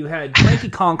 You had Cranky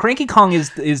Kong. Cranky Kong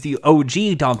is the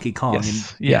OG Donkey Kong.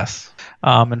 Yes.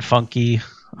 And Funky.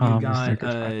 You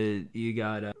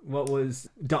got what was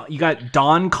you got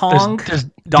Don Kong? There's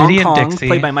Don Diddy Kong, and Dixie.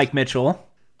 played by Mike Mitchell.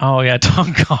 Oh yeah,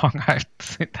 Don Kong. I've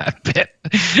seen that bit.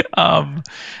 I'm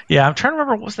trying to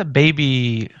remember what's that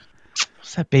baby's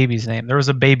name? There was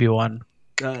a baby one.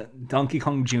 Donkey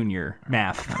Kong Jr.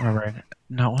 Math. I don't remember.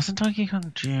 No, it wasn't Donkey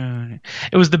Kong Jr.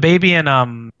 It was the baby in I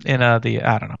don't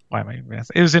know why am I even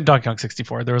asking? It was in Donkey Kong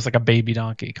 64. There was like a baby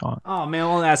Donkey Kong. Oh man,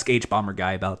 I'll ask H Bomber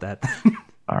guy about that.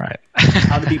 All right.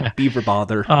 How to be beaver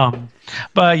bother.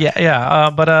 But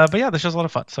the show's a lot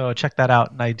of fun. So check that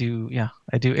out. And I do.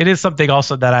 It is something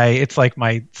also that it's like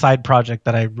my side project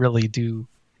that I really do.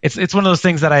 It's one of those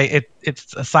things that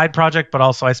it's a side project, but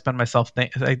also I find myself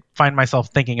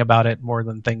thinking about it more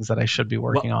than things that I should be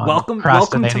working on. Welcome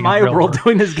to my world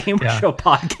doing this game show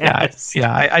podcast.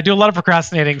 Yeah, I do a lot of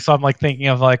procrastinating, so I'm like thinking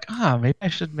of like, maybe I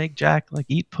should make Jack like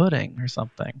eat pudding or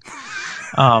something.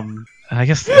 I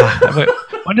guess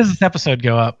when does this episode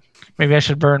go up? Maybe I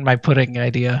should burn my pudding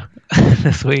idea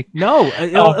this week. No,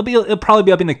 it'll probably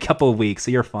be up in a couple of weeks,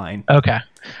 so you're fine. Okay, yeah.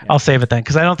 I'll save it then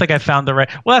because I don't think I found the right.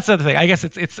 Well, that's the other thing. I guess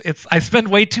it's. I spend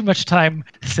way too much time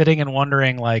sitting and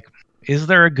wondering like, is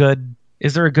there a good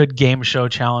game show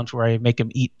challenge where I make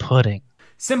him eat pudding?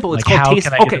 Simple. It's called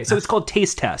taste. Okay, so it's called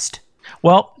Taste Test.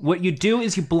 Well, what you do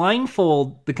is you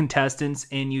blindfold the contestants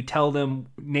and you tell them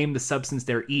name the substance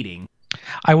they're eating.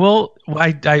 I will.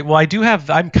 I do have.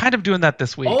 I'm kind of doing that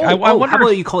this week. I wonder how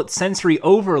about you call it sensory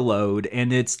overload,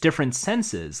 and it's different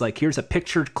senses. Like here's a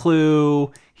picture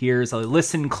clue, here's a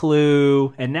listen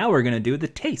clue, and now we're gonna do the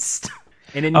taste.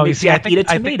 And then eat a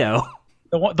tomato.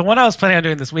 The one I was planning on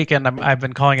doing this weekend, I've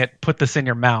been calling it "Put This in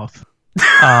Your Mouth,"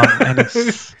 and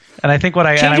I think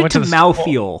I went to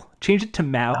mouthfeel. Change it to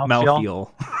mouthfeel.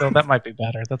 So that might be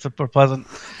better. That's a more pleasant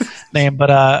name. But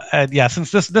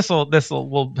since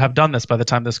we'll have done this by the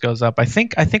time this goes up. I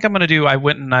think I'm gonna do. I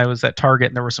was at Target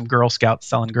and there were some Girl Scouts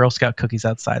selling Girl Scout cookies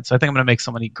outside. So I think I'm gonna make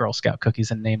someone eat Girl Scout cookies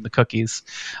and name the cookies.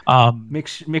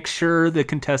 Make sure the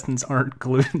contestants aren't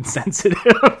gluten sensitive.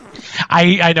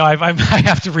 I know. I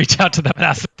have to reach out to them and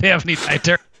ask if they have any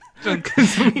dietary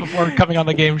before coming on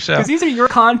the game show. Because these are your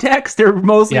contacts. They're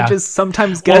mostly just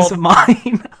sometimes guests of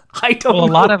mine. I don't know. A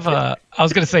lot of, I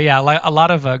was going to say, a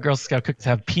lot of Girl Scout cookies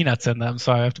have peanuts in them.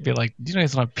 So I have to be like, you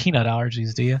guys don't have peanut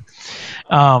allergies, do you?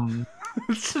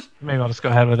 Maybe I'll just go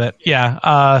ahead with it.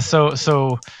 Yeah. So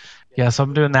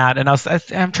I'm doing that. And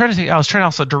I'm trying to think, I was trying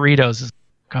also Doritos.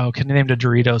 Oh, can you name the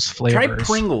Doritos flavors? Try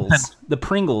Pringles. The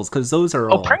Pringles, because those are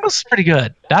all... Pringles is pretty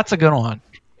good. That's a good one.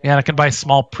 Yeah, and I can buy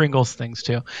small Pringles things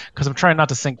too, because I'm trying not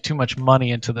to sink too much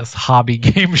money into this hobby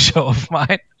game show of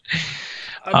mine.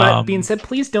 But being said,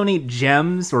 please donate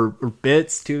gems or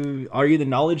bits to Are You the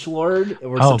Knowledge Lord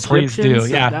or subscriptions. Please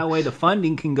do. Yeah. So that way the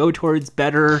funding can go towards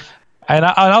better... And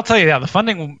I'll tell you, the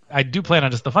funding, I do plan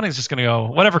on the funding is just going to go,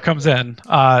 whatever comes in,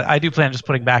 I do plan on just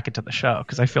putting back into the show,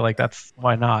 because I feel like that's,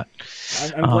 why not?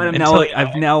 I'm glad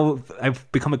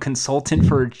I've become a consultant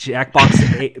for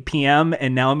Jackbox PM,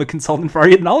 and now I'm a consultant for Are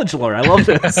You the Knowledge Lord. I love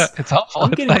this. It's helpful.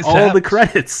 I'm getting all the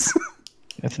credits.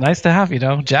 It's nice to have,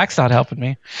 Jack's not helping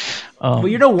me. Well,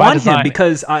 you don't want him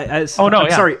because as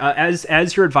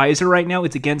your advisor right now,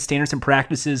 it's against standards and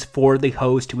practices for the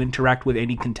host to interact with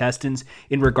any contestants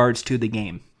in regards to the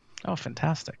game. Oh,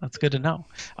 fantastic! That's good to know.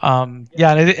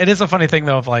 It is a funny thing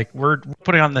though, of like we're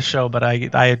putting on the show, but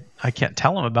I can't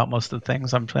tell him about most of the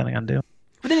things I'm planning on doing.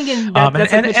 But then again,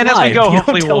 that's and as we go,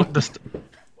 hopefully we'll just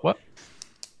what.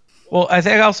 Well, I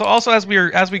think also as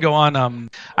we go on,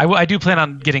 I do plan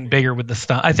on getting bigger with the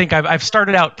stuff. I think I've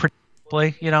started out pretty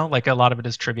simply, like a lot of it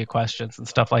is trivia questions and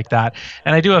stuff like that.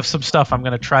 And I do have some stuff I'm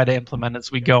going to try to implement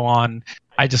as we go on.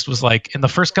 I just was like, in the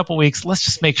first couple weeks, let's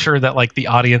just make sure that like the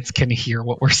audience can hear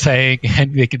what we're saying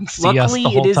and they can see us the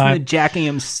whole time. Luckily, it is in the Jack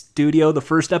AM studio, the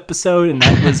first episode, and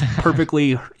that was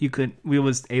perfectly. We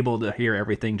was able to hear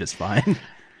everything just fine.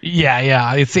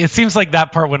 Yeah. It seems like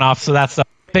that part went off, so that's. I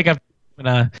think I'm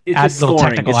gonna add little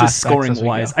technical aspects. It's just scoring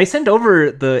wise. I sent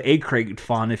over the A Craig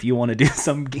font if you want to do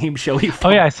some game showy font. Oh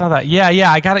yeah, I saw that. Yeah,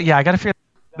 I got it. Yeah, I got to figure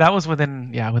that was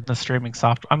within the streaming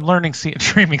software. I'm learning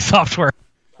streaming software.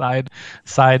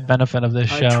 Side benefit of this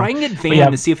show. Try and get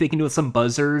Van to see if they can do some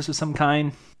buzzers of some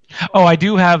kind. Oh, I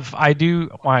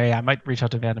might reach out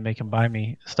to Van to make him buy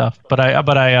me stuff. But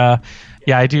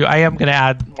I do. I am going to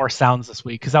add more sounds this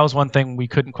week, because that was one thing we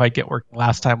couldn't quite get working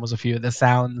last time, was a few of the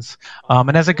sounds.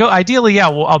 And as I go, ideally,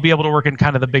 I'll be able to work in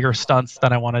kind of the bigger stunts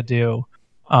that I want to do.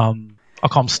 I'll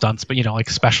call them stunts, but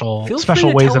like special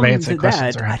ways of answering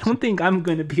questions. I don't think I'm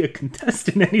going to be a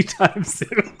contestant anytime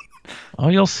soon. Oh,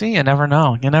 you'll see. You never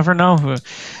know.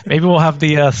 Maybe we'll have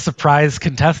the surprise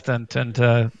contestant, and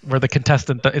where the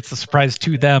contestant, it's a surprise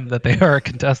to them that they are a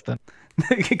contestant.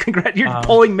 Congrats! You're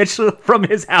pulling Mitch from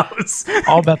his house.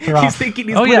 All bets are off. He's thinking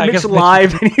he's putting Mitch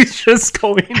live, and he's just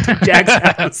going to Jack's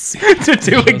house to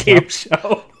do a game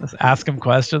show. Just ask him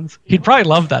questions. He'd probably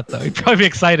love that, though. He'd probably be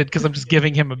excited because I'm just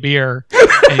giving him a beer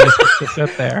and he just gets to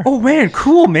sit there. Oh man,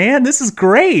 cool man! This is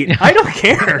great. I don't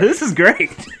care. This is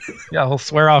great. Yeah, he'll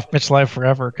swear off Mitch Live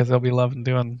forever because he'll be loving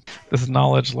doing this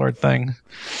Knowledge Lord thing.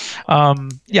 So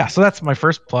that's my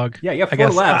first plug. Yeah, you have 4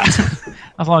 left.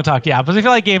 That's a long talk. Yeah, but if you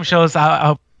like game shows, I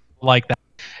hope you like that.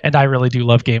 And I really do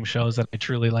love game shows, and I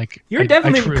truly like. You're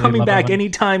definitely coming back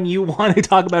anytime you want to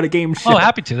talk about a game show. Oh,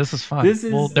 happy to. This is fun. This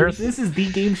is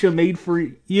the game show made for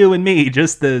you and me.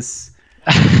 Just this.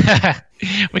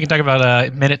 We can talk about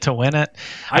a Minute to Win It.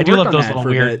 I do love those little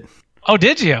weird. Oh,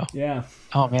 did you? Yeah.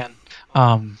 Oh man.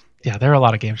 Yeah, there are a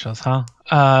lot of game shows, huh?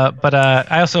 But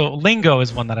I also Lingo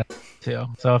is one that I too.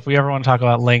 So if we ever want to talk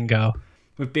about Lingo.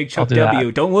 With Big Chuck W.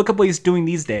 That. Don't look up what he's doing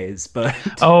these days, but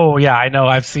oh yeah, I know.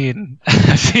 I've seen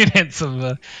hints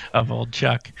of old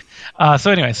Chuck.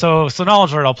 So anyway, so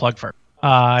Knowledge Lord I'll plug first,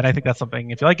 and I think that's something.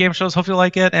 If you like game shows, hopefully you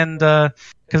like it, and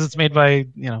because it's made by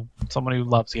someone who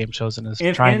loves game shows and is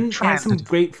trying some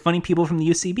great funny people from the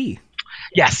UCB.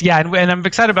 Yes, yeah, and I'm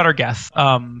excited about our guests.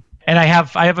 And I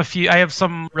have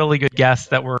some really good guests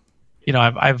that were,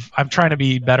 I'm trying to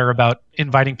be better about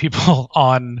inviting people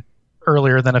on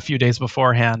earlier than a few days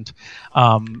beforehand, but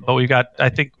I've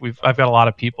got a lot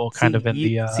of people kind of in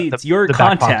it's your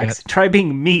contacts. Try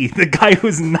being me, the guy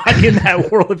who's not in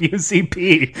that world of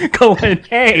UCP, going,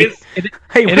 hey,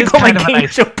 we got my game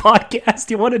show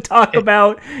podcast. You want to talk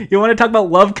about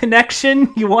Love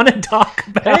Connection? You want to talk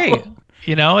about?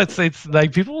 It's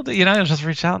like people, just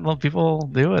reach out and let people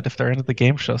do it if they're into the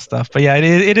game show stuff. But yeah,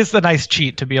 it is the nice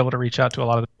cheat to be able to reach out to a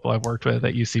lot of the people I've worked with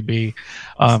at UCB,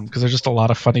 because there's just a lot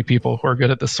of funny people who are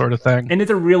good at this sort of thing. And it's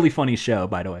a really funny show,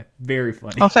 by the way. Very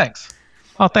funny. Oh, thanks.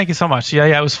 Oh, thank you so much.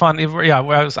 Yeah, it was fun. I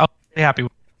was happy.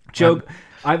 Joe,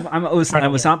 I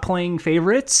was not playing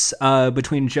favorites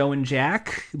between Joe and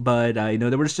Jack, but I know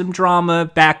there was some drama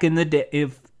back in the day, a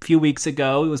few weeks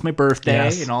ago. It was my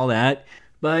birthday and all that.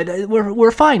 But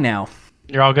we're fine now.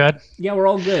 You're all good? Yeah, we're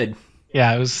all good.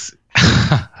 Yeah, it was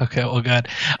okay, well good.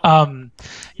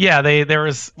 Yeah, there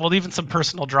was even some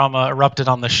personal drama erupted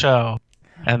on the show.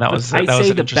 And that was an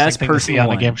interesting thing to see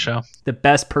on a game show. The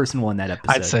best person won that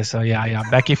episode. I'd say so, yeah.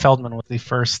 Becky Feldman was the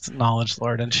first Knowledge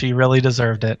Lord, and she really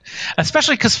deserved it.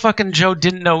 Especially because fucking Joe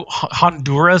didn't know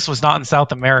Honduras was not in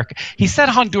South America. He said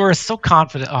Honduras so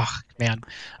confident. Oh, man.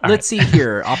 Let's see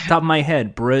here. Off the top of my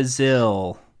head,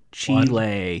 Brazil,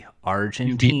 Chile,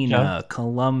 Argentina,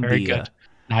 Colombia. Very good.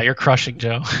 Now you're crushing,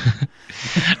 Joe.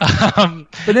 But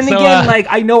then again,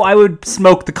 I know I would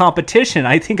smoke the competition.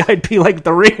 I think I'd be like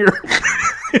the ringer.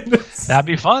 That'd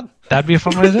be fun. That'd be a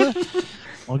fun way to do it.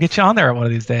 We'll get you on there one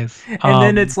of these days. And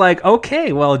then it's like,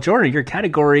 okay, well, Jordan, your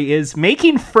category is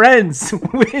making friends in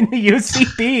the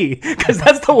UCB, because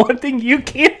that's the one thing you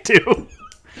can't do.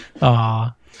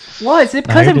 Aw. What? Is it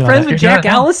because I'm friends with Jack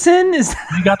Allison? You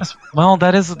got this. Well,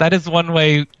 that is one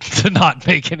way to not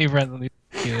make any friends with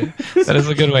you. That is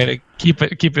a good way to keep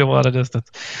people at a distance.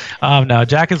 No,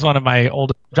 Jack is one of my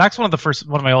oldest. Jack's one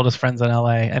of my oldest friends in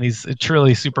LA, and he's a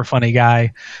truly super funny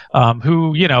guy,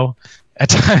 who, at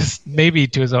times, maybe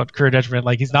to his own career detriment,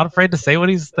 like he's not afraid to say what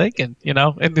he's thinking,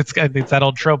 and it's that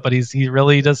old trope, but he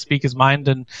really does speak his mind,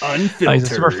 and he's a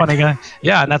super funny guy.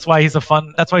 Yeah, and that's why he's a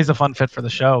fun fit for the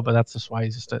show. But that's just why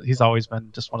he's always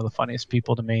been just one of the funniest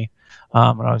people to me,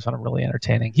 and I always found him really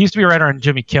entertaining. He used to be a writer on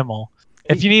Jimmy Kimmel.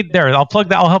 If you need I'll plug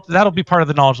that. I'll help. That'll be part of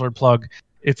the Knowledge Lord plug.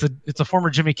 It's a former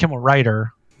Jimmy Kimmel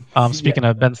writer. Speaking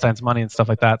of Ben Stein's money and stuff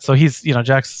like that. So he's,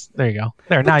 Jack's, there you go.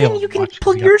 There, now you can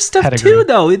plug your stuff too,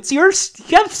 though. It's yours.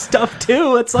 You have stuff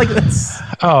too. It's like this.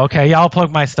 Oh, okay. Yeah, I'll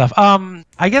plug my stuff.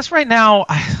 I guess right now,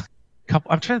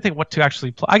 I'm trying to think what to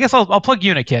actually plug. I guess I'll plug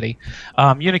Unikitty.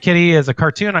 Unikitty is a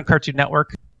cartoon on Cartoon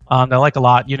Network. I like a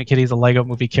lot. Unikitty is a Lego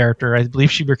Movie character. I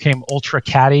believe she became Ultra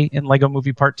Catty in Lego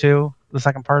Movie Part 2, the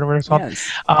second part of what it's called. Yes.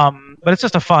 But it's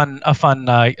just a fun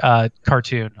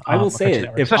cartoon. I will say it.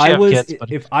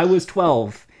 If I was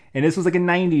 12 and this was like a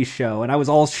 90s show and I was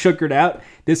all sugared out,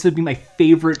 this would be my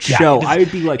favorite show. I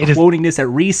would be quoting this at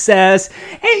recess.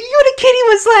 Hey, Unikitty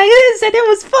was like this and it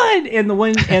was fun.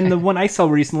 And the one I saw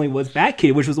recently was Bat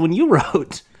Kid, which was the one you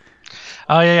wrote.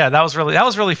 Oh yeah, that was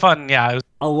really fun. Yeah,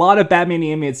 a lot of Batman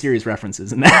the Animated Series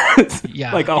references in that.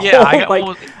 Yeah,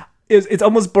 it's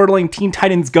almost borderline Teen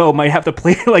Titans Go might have to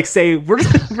play say we're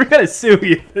gonna sue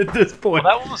you at this point.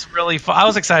 Well, that one was really fun. I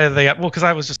was excited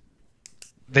because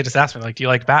they just asked me do you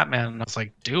like Batman, and I was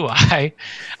like, do I?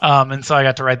 And so I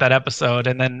got to write that episode,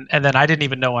 and then I didn't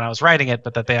even know when I was writing it,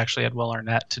 but that they actually had Will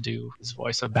Arnett to do his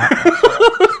voice of Batman.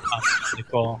 Pretty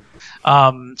cool.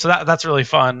 So that's really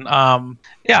fun.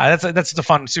 Yeah, that's a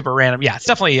fun, super random. Yeah, it's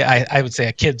definitely I would say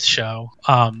a kids show.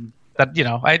 That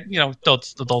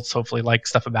adults hopefully like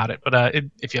stuff about it, but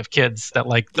if you have kids that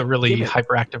like the really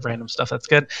hyperactive random stuff, that's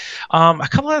good. A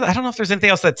couple of I don't know if there's anything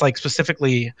else that's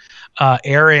specifically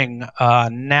airing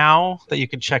now that you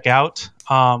can check out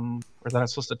or that I'm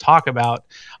supposed to talk about.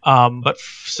 But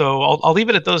so I'll leave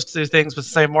it at those two things. But to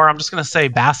say more, I'm just going to say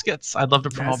Baskets. I'd love to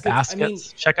promote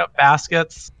Baskets. Check out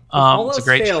Baskets. It's a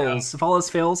great show. If all else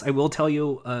fails, I will tell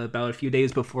you about a few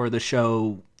days before the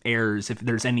show airs if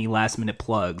there's any last minute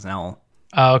plugs.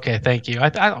 Okay, thank you.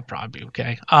 I'll probably be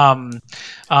okay.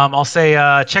 I'll say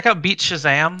check out Beat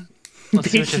Shazam.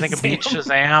 Let's see what you think of Beat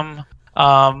Shazam.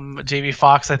 Jamie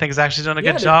Foxx, I think, is actually doing a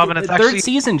good job, and it's actually third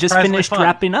season just finished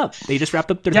wrapping up. They just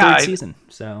wrapped up their third season.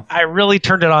 So I really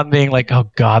turned it on, being like, oh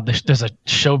god, there's a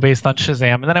show based on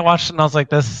Shazam, and then I watched it and I was like,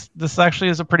 this actually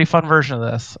is a pretty fun version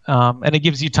of this, and it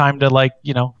gives you time to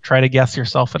try to guess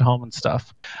yourself at home and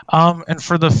stuff. And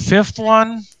for the fifth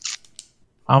one,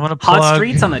 I'm gonna plug Hot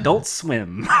Streets on Adult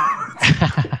Swim.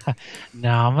 No,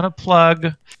 I'm gonna plug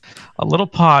a little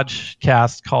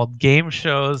podcast called Game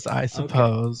Shows, I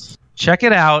suppose. Okay. Check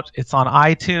it out. It's on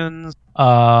iTunes,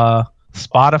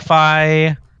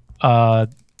 Spotify,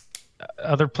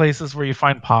 other places where you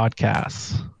find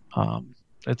podcasts.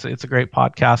 It's a great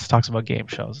podcast. It talks about game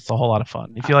shows. It's a whole lot of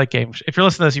fun. If you like if you're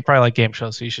listening to this, you probably like game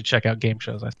shows, so you should check out Game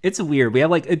Shows. It's weird. We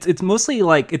have it's mostly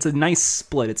it's a nice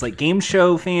split. It's like game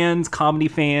show fans, comedy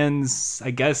fans, I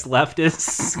guess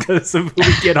leftists because of who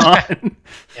we get on.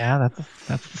 Yeah,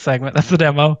 that's the segment. That's the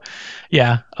demo.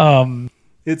 Yeah.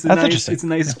 It's a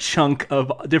nice chunk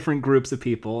of different groups of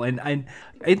people, and I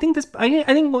think I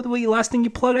think the last thing you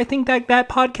plug, I think that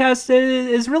podcast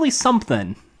is really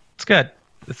something. It's good.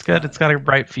 It's good. It's got a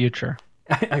bright future.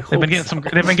 I hope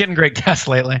they've been getting great guests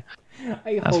lately.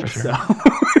 I hope so.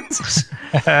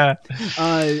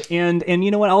 And you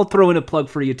know what? I'll throw in a plug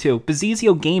for you too.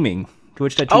 Bezizio Gaming,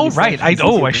 which I right.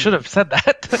 I should have said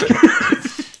that.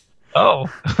 Oh,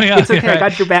 yeah, It's okay. yeah. I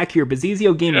got your back here.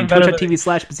 Bazizio Gaming, Better than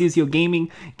twitch.tv/Bazizio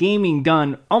Gaming. Gaming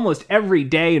done almost every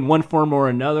day in one form or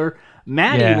another.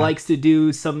 Maddie Yeah. likes to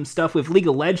do some stuff with League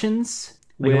of Legends.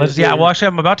 Yeah, well, actually,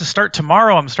 I'm about to start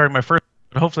tomorrow. I'm starting my first,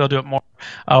 but hopefully I'll do it more.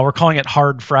 We're calling it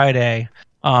Hard Friday,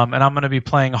 and I'm going to be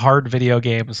playing hard video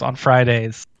games on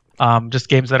Fridays. Just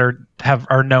games that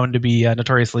are known to be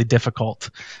notoriously difficult.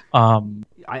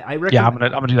 I recommend. Yeah, I'm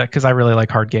gonna do that because I really like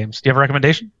hard games. Do you have a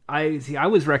recommendation? I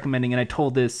was recommending, and I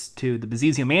told this to the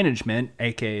Bazizio management,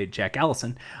 aka Jack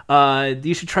Allison.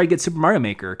 You should try to get Super Mario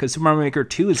Maker because Super Mario Maker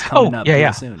 2 is coming up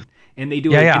really soon, and they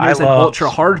do. And there's an ultra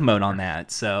hard mode on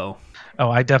that. So. Oh,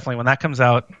 I definitely when that comes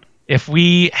out. If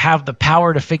we have the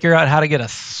power to figure out how to get a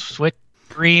Switch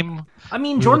stream. I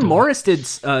mean, Jordan Morris did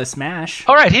Smash.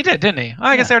 Oh, right, he did, didn't he?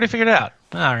 I guess I already figured it out.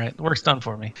 All right, the work's done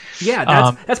for me.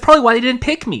 Yeah, that's probably why they didn't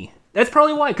pick me. That's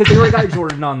probably why, because they already got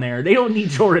Jordan on there. They don't need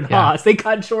Jordan Haas. They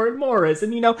got Jordan Morris.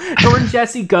 And, Jordan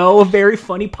Jesse Go, a very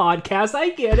funny podcast.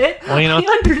 I get it. Well,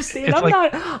 I understand.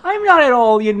 I'm not at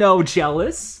all,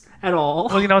 jealous at all.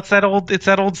 Well, it's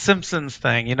that old Simpsons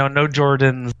thing. No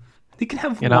Jordans. We can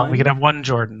have one. We can have one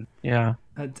Jordan. Yeah.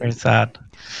 Very sad.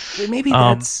 Maybe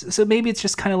maybe it's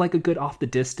just kind of like a good off the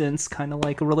distance, kind of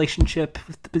like a relationship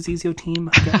with the Bazizio team,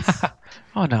 I guess.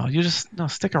 Oh no, you just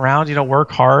stick around,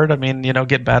 work hard. I mean,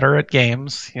 get better at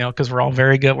games, because we're all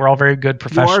very good. We're all very good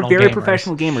professional gamers. You are very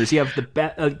professional gamers. You have the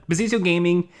Bazizio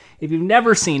Gaming. If you've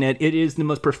never seen it, it is the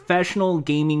most professional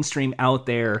gaming stream out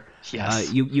there.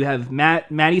 Yes. You have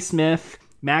Maddie Smith,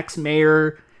 Max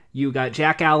Mayer, you got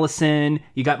Jack Allison,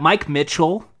 you got Mike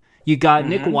Mitchell. You got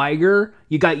Nick Weiger,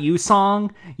 you got Yusong,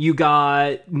 you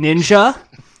got Ninja,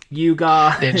 you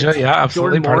got yeah,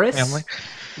 absolutely. Jordan Morris.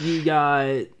 You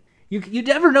got you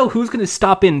never know who's going to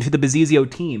stop into the Bazizio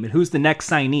team and who's the next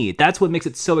signee. That's what makes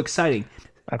it so exciting.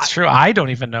 That's true. I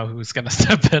don't even know who's going to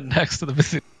step in next to the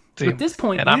Bazizio team. At this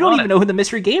point, you don't even know who the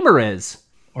mystery gamer is.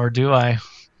 Or do I?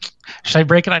 Should I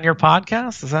break it on your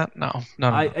podcast? Is that no?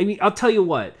 I mean, I'll tell you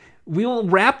what. We will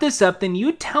wrap this up. Then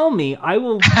you tell me. I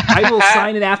will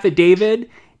sign an affidavit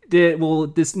that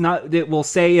will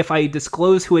say if I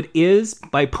disclose who it is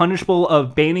by punishable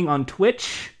of banning on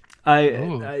Twitch.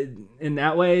 In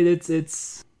that way,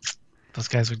 it's those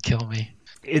guys would kill me.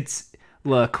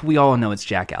 Look. We all know it's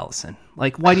Jack Allison.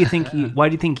 Like, why do you think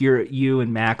you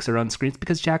and Max are on screen? It's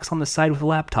because Jack's on the side with a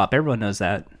laptop. Everyone knows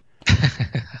that.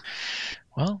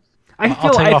 Well. I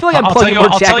feel like I'm plugging more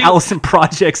Jack Allison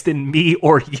projects than me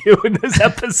or you in this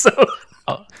episode.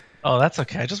 Oh, that's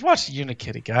okay. I just watched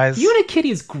Unikitty, guys.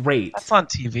 Unikitty is great. That's on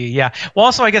TV, yeah. Well,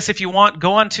 also, I guess if you want,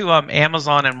 go on to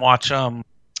Amazon and watch.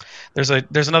 There's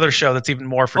another show that's even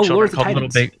more for children called Little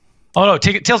Big. Oh no,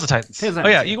 Tales of Titans. Oh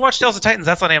yeah, you can watch Tales of Titans.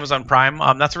 That's on Amazon Prime.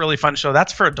 That's a really fun show.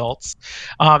 That's for adults.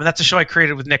 And that's a show I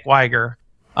created with Nick Weiger.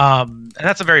 And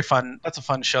that's a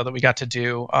fun show that we got to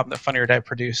do, that Funny or Die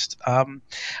produced.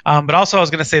 But also I was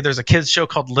going to say there's a kids show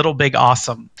called Little Big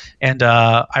Awesome, and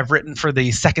I've written for the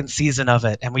second season of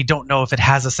it, and we don't know if it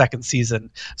has a second season.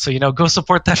 So, go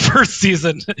support that first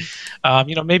season.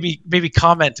 Maybe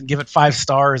comment and give it 5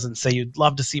 stars and say you'd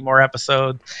love to see more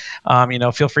episodes.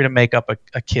 Feel free to make up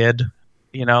a kid.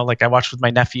 Like I watched with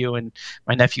my nephew, and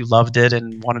my nephew loved it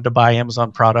and wanted to buy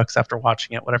Amazon products after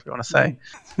watching it, whatever you want to say.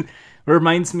 It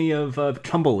reminds me of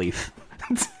Tumbleleaf.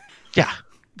 Yeah.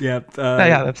 Yep.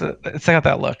 It's got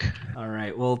that look. All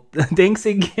right. Well, thanks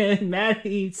again,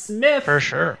 Maddie Smith. For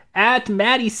sure. At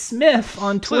Maddie Smith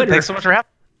on Twitter. Thanks so much for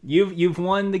having me. You've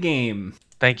won the game.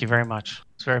 Thank you very much.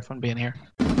 It's very fun being here.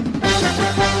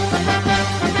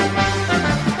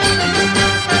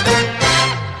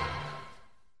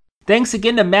 Thanks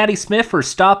again to Maddie Smith for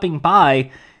stopping by.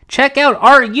 Check out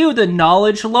Are You the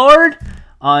Knowledge Lord?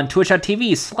 On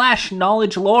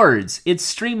twitch.tv/Knowledge Lords. It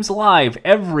streams live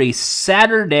every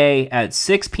Saturday at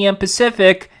 6 p.m.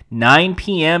 Pacific, 9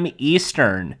 p.m.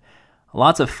 Eastern.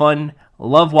 Lots of fun.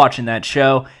 Love watching that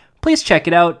show. Please check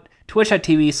it out.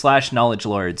 Twitch.tv/Knowledge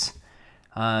Lords.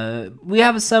 We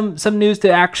have some news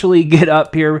to actually get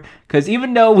up here, because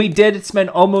even though we did spend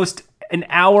almost an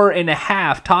hour and a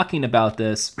half talking about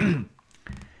this,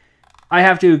 I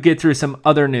have to get through some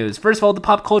other news. First of all, the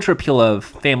pop culture appeal of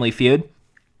Family Feud.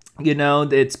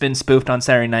 It's been spoofed on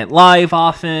Saturday Night Live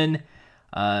often.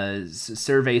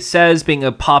 Survey says, being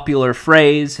a popular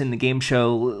phrase in the game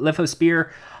show Lithosphere,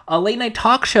 late night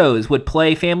talk shows would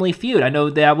play Family Feud. I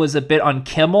know that was a bit on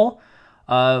Kimmel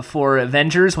for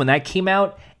Avengers when that came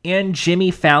out, and Jimmy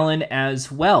Fallon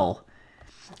as well.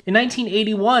 In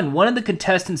 1981, one of the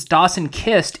contestants Dawson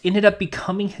kissed ended up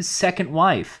becoming his second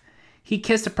wife. He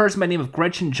kissed a person by the name of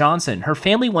Gretchen Johnson. Her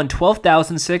family won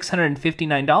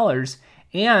 $12,659,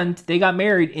 and they got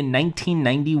married in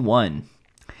 1991.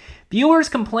 Viewers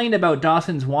complained about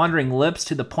Dawson's wandering lips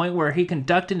to the point where he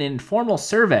conducted an informal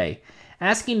survey,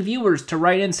 asking viewers to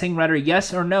write in saying rather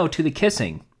yes or no to the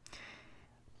kissing.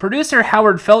 Producer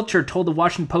Howard Felcher told the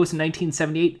Washington Post in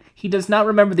 1978 he does not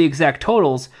remember the exact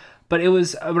totals, but it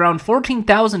was around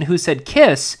 14,000 who said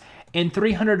kiss and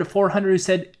 300 to 400 who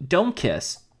said don't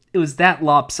kiss. It was that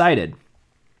lopsided.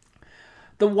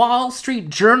 The Wall Street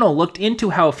Journal looked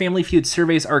into how Family Feud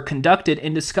surveys are conducted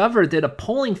and discovered that a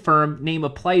polling firm named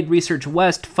Applied Research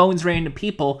West phones random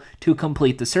people to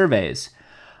complete the surveys.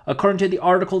 According to the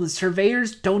article, the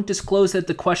surveyors don't disclose that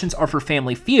the questions are for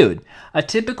Family Feud. A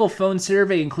typical phone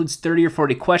survey includes 30 or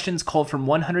 40 questions, called from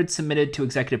 100 submitted to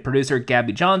executive producer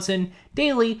Gabby Johnson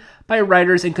daily by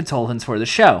writers and consultants for the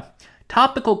show.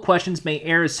 Topical questions may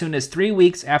air as soon as 3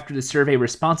 weeks after the survey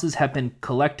responses have been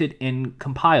collected and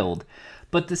compiled.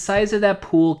 But the size of that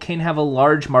pool can have a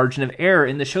large margin of error.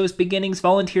 In the show's beginnings,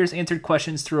 volunteers answered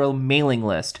questions through a mailing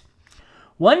list.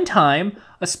 One time,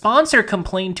 a sponsor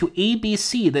complained to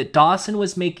ABC that Dawson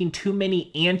was making too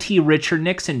many anti-Richard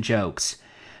Nixon jokes.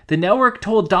 The network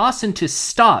told Dawson to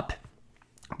stop,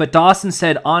 but Dawson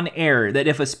said on air that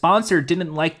if a sponsor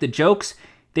didn't like the jokes,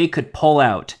 they could pull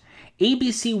out.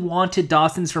 ABC wanted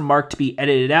Dawson's remark to be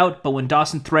edited out, but when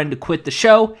Dawson threatened to quit the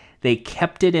show, they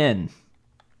kept it in.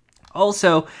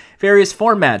 Also, various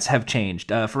formats have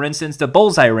changed. For instance, the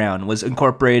Bullseye Round was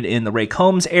incorporated in the Ray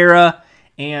Combs era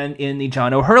and in the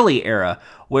John O'Hurley era,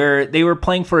 where they were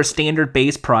playing for a standard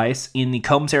base price in the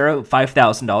Combs era,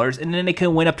 $5,000, and then they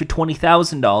could win up to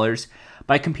 $20,000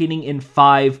 by competing in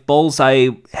 5 Bullseye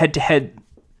head-to-head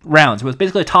rounds. It was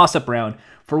basically a toss-up round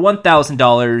for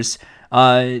 $1,000.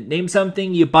 Name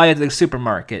something you buy at the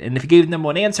supermarket, and if you gave them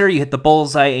one answer, you hit the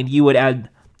bullseye, and you would add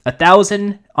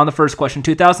 1,000 on the first question,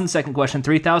 2,000 second question,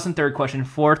 3,000 third question,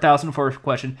 4,000 fourth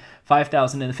question,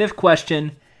 5,000 in the fifth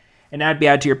question, and that'd be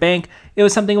added to your bank. It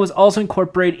was something that was also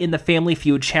incorporated in the Family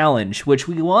Feud Challenge, which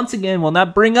we once again will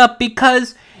not bring up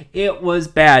because it was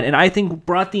bad, and I think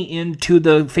brought the end to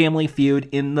the Family Feud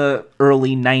in the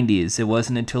early 90s. It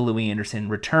wasn't until Louis Anderson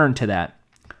returned to that.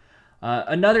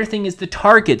 Another thing is the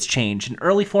targets change. In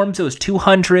early forms, it was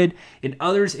 200. In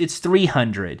others, it's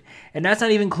 300. And that's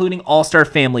not even including All-Star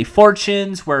Family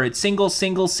Fortunes, where it's single,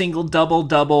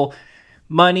 double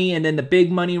money, and then the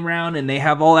big money round, and they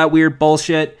have all that weird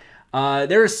bullshit.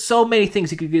 There are so many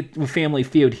things you could get with Family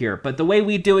Feud here, but the way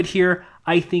we do it here,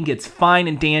 I think it's fine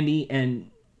and dandy, and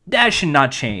that should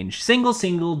not change.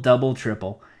 Single, double,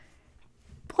 triple.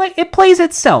 It plays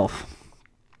itself.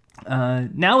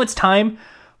 Now it's time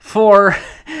for,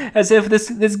 as if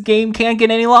this game can't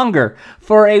get any longer,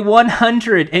 for a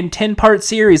 110-part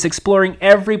series exploring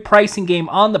every pricing game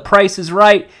on The Price is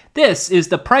Right. This is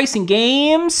the Pricing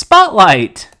Game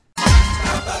Spotlight.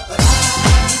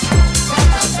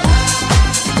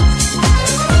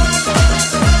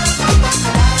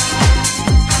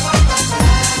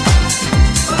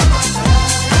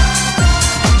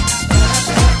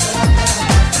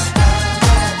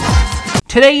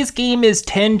 Today's game is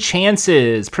 10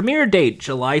 Chances. Premiere date,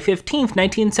 July 15th,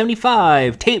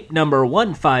 1975. Tape number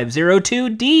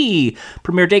 1502D.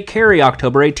 Premiere date, Carrie,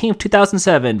 October 18th,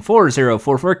 2007.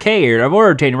 4044K, aired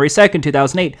on January 2nd,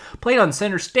 2008. Played on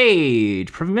center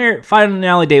stage. Premiere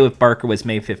finale day with Barker was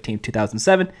May 15th,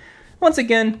 2007. Once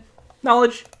again,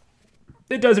 knowledge,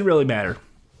 it doesn't really matter.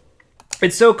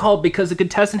 It's so called because the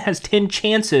contestant has 10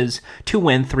 chances to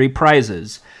win 3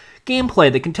 prizes.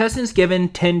 Gameplay. The contestant is given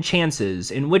 10 chances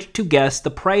in which to guess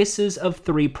the prices of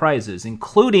 3 prizes,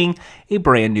 including a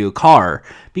brand new car,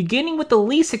 beginning with the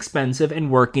least expensive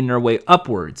and working their way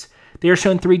upwards. They are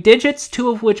shown 3 digits, 2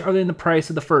 of which are in the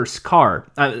price of the first car.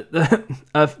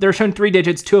 They're shown 3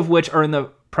 digits, 2 of which are in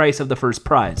the price of the first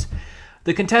prize.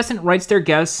 The contestant writes their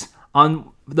guess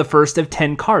on the first of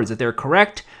 10 cards. If they're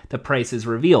correct, the price is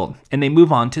revealed, and they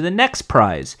move on to the next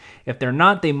prize. If they're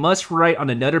not, they must write on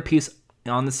another piece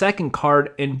on the second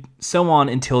card, and so on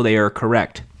until they are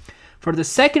correct. For the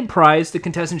second prize, the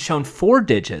contestant shown 4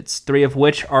 digits, 3 of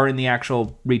which are in the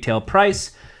actual retail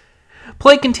price.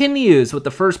 Play continues with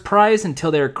the first prize until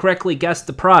they are correctly guessed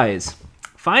the prize.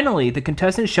 Finally, the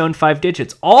contestant shown 5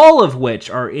 digits, all of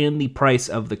which are in the price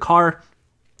of the car.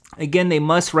 Again, they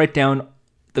must write down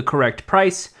the correct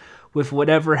price with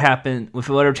whatever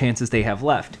chances they have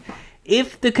left.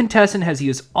 If the contestant has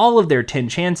used all of their 10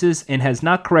 chances and has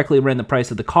not correctly written the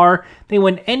price of the car, they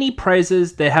win any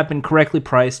prizes that have been correctly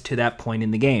priced to that point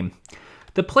in the game.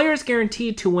 The player is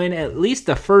guaranteed to win at least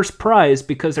the first prize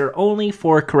because there are only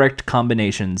 4 correct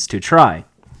combinations to try.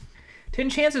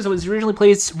 10 Chances was originally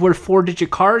played with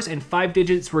 4-digit cars, and 5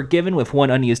 digits were given with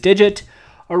 1 unused digit.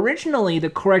 Originally, the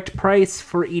correct price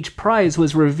for each prize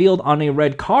was revealed on a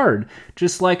red card,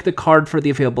 just like the card for the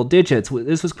available digits.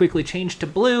 This was quickly changed to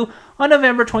blue on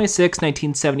November 26,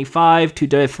 1975 to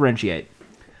differentiate.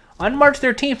 On March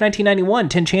 13, 1991,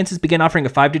 10 Chances began offering a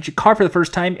 5-digit card for the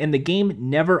first time, and the game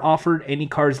never offered any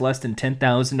cards less than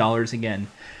 $10,000 again.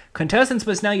 Contestants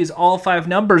must now use all 5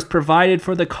 numbers provided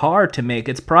for the card to make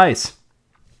its price.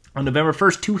 On November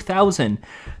 1st, 2000,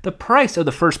 the price of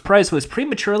the first prize was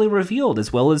prematurely revealed,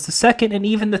 as well as the second and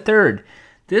even the third.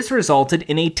 This resulted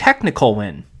in a technical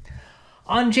win.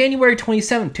 On January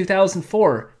 27,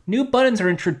 2004, new buttons are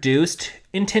introduced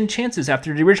in 10 Chances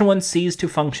after the original one ceased to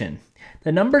function.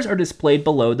 The numbers are displayed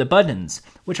below the buttons,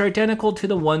 which are identical to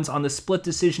the ones on the split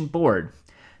decision board.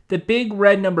 The big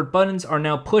red numbered buttons are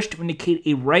now pushed to indicate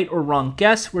a right or wrong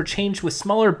guess, were changed with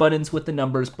smaller buttons with the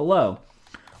numbers below.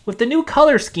 With the new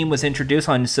color scheme was introduced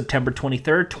on September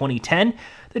 23, 2010,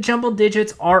 the jumbled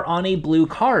digits are on a blue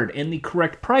card and the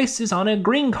correct price is on a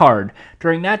green card.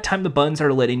 During that time, the buttons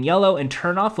are lit in yellow and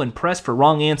turn off when pressed for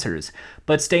wrong answers,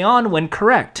 but stay on when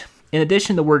correct. In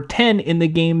addition, the word 10 in the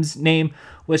game's name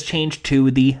was changed to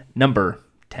the number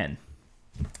 10.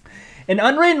 An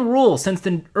unwritten rule since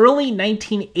the early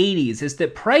 1980s is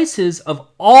that prices of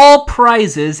all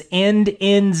prizes end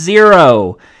in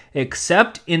 0.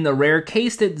 Except in the rare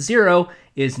case that 0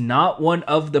 is not one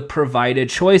of the provided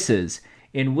choices,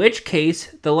 in which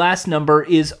case the last number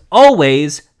is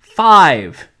always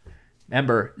 5.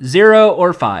 Remember, 0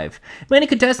 or 5. Many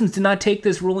contestants did not take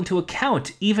this rule into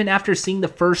account, even after seeing the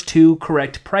first 2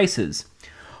 correct prices.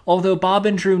 Although Bob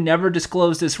and Drew never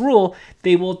disclose this rule,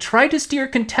 they will try to steer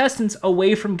contestants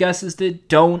away from guesses that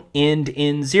don't end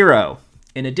in 0.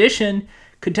 In addition,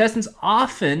 contestants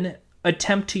often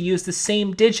attempt to use the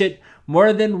same digit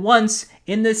more than once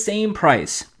in the same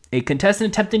price. A contestant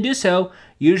attempting to do so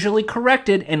usually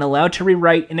corrected and allowed to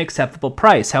rewrite an acceptable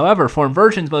price. However, foreign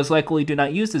versions most likely do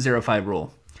not use the 0-5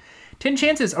 rule. 10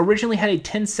 Chances originally had a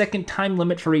 10-second time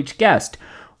limit for each guest.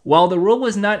 While the rule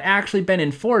was not actually been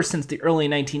enforced since the early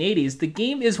 1980s, the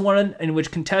game is one in which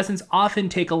contestants often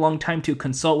take a long time to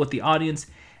consult with the audience,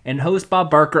 and host Bob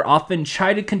Barker often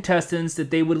chided contestants that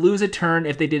they would lose a turn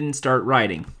if they didn't start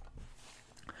writing.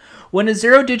 When a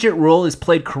 0-digit rule is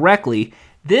played correctly,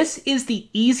 this is the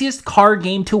easiest card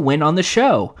game to win on the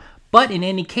show. But in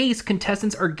any case,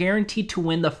 contestants are guaranteed to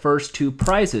win the first 2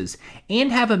 prizes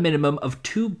and have a minimum of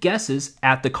 2 guesses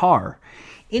at the car.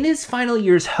 In his final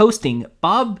years hosting,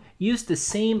 Bob used the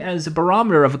same as a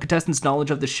barometer of a contestant's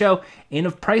knowledge of the show and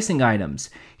of pricing items.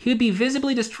 He would be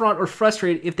visibly distraught or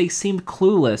frustrated if they seemed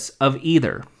clueless of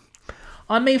either.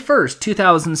 On May 1st,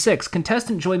 2006,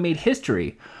 contestant Joy made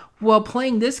history. While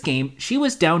playing this game, she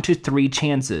was down to 3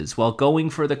 chances while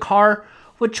going for the car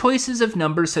with choices of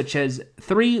numbers such as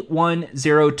 3, 1,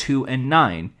 0, 2, and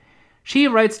 9. She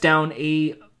writes down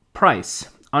a price.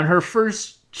 On her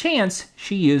first chance,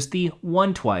 she used the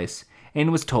 1 twice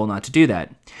and was told not to do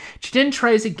that. She then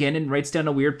tries again and writes down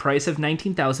a weird price of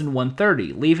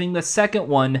 $19,130, leaving the second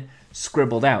one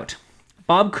scribbled out.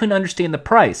 Bob couldn't understand the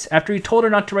price. After he told her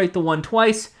not to write the 1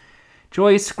 twice,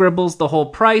 Joy scribbles the whole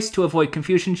price to avoid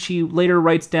confusion. She later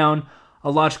writes down a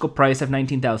logical price of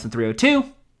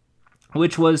 $19,302,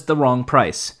 which was the wrong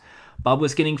price. Bob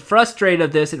was getting frustrated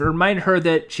of this. It reminded her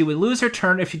that she would lose her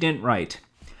turn if she didn't write.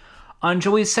 On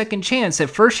Joy's second chance, at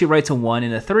first she writes a 1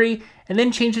 and a 3, and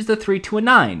then changes the 3 to a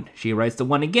 9. She writes the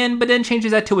 1 again, but then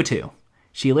changes that to a 2.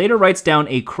 She later writes down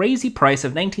a crazy price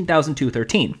of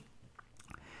 $19,213.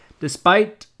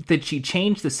 Despite that she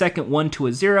changed the second 1 to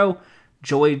a 0,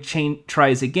 Joy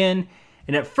tries again,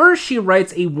 and at first she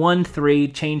writes a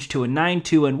 1-3 changed to a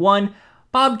 9-2 and 1.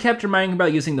 Bob kept reminding her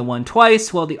about using the 1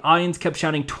 twice, while the audience kept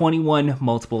shouting 21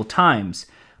 multiple times,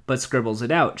 but scribbles it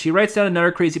out. She writes down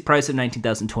another crazy price of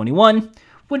 $19,021,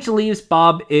 which leaves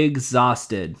Bob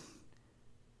exhausted.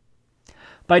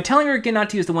 By telling her again not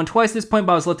to use the 1 twice, at this point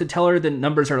Bob is left to tell her the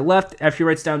numbers are left. After she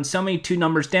writes down so many 2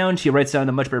 numbers down, she writes down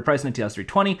a much better price,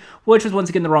 $19,320, which was once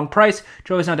again the wrong price.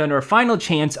 Joy is now down to her final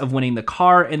chance of winning the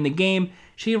car in the game.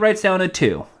 She writes down a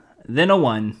 2, then a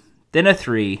 1, then a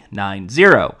 3, 9,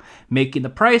 0, making the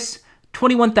price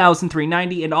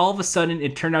 $21,390, and all of a sudden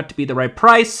it turned out to be the right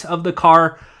price of the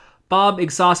car. Bob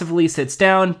exhaustively sits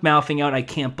down, mouthing out, "I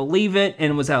can't believe it,"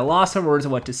 and was at a loss of words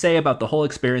of what to say about the whole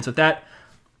experience with that.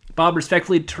 Bob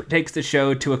respectfully takes the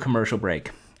show to a commercial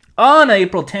break. On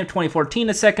April 10th, 2014,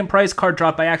 a second prize card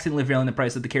dropped by accident, revealing the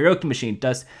price of the karaoke machine,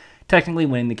 thus technically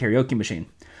winning the karaoke machine.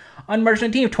 On March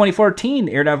 19th, 2014,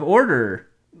 aired out of order.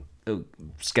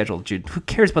 Scheduled June. Who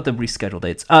cares about the rescheduled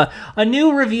dates? A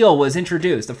new reveal was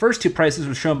introduced. The first 2 prices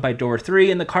were shown by door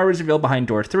 3, and the car was revealed behind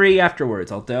door 3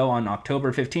 afterwards. Although on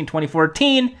October 15,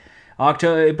 2014,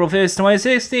 April 5th,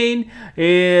 2016,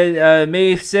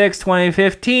 May 6th,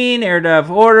 2015, aired out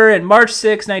of order, and March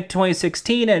 6th,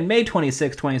 2016, and May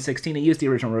 26th, 2016, it used the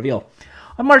original reveal.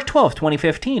 On March 12th,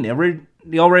 2015,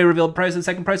 the already revealed prize of the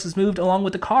second prize was moved along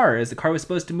with the car, as the car was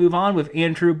supposed to move on with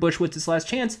Andrew Bushwitz's last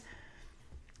chance.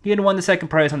 He had won the second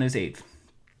prize on his 8th.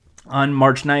 On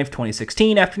March 9th,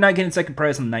 2016, after not getting the second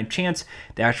prize on the 9th chance,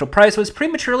 the actual prize was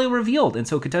prematurely revealed, and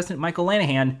so contestant Michael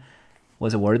Lanahan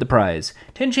was awarded the prize.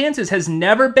 10 Chances has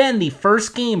never been the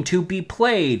first game to be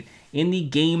played in the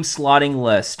game slotting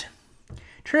list.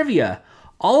 Trivia.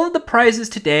 All of the prizes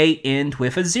today end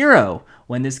with a 0.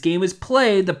 When this game is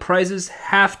played, the prizes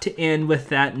have to end with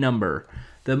that number.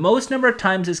 The most number of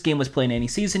times this game was played in any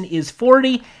season is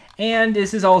 40, and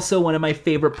this is also one of my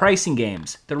favorite pricing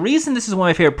games. The reason this is one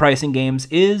of my favorite pricing games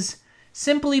is,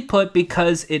 simply put,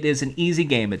 because it is an easy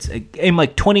game. It's a game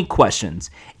like 20 questions,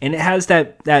 and it has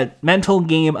that mental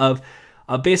game of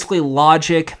basically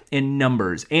logic and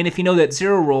numbers. And if you know that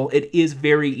 0 rule, it is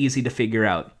very easy to figure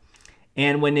out.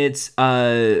 And when if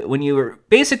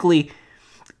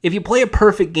you play a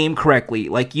perfect game correctly,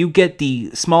 like you get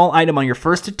the small item on your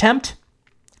first attempt,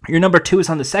 your number 2 is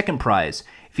on the second prize.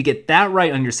 If you get that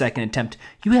right on your second attempt,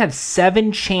 you have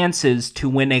 7 chances to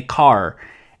win a car.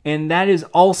 And that is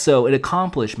also an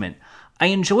accomplishment. I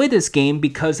enjoy this game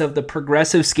because of the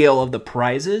progressive scale of the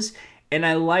prizes, and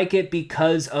I like it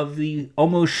because of the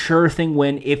almost sure thing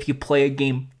win if you play a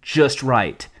game just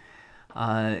right.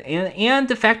 And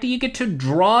the fact that you get to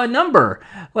draw a number.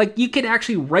 Like, you could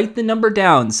actually write the number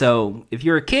down. So if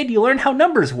you're a kid, you learn how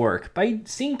numbers work by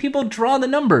seeing people draw the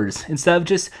numbers instead of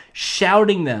just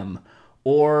shouting them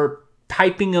or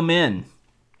typing them in.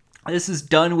 This is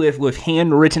done with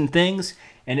handwritten things,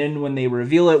 and then when they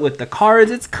reveal it with the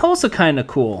cards, it's also kind of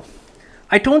cool.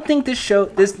 I don't think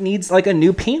this needs like a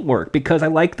new paintwork because I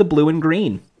like the blue and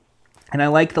green, and I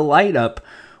like the light up.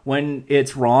 When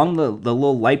it's wrong, the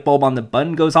little light bulb on the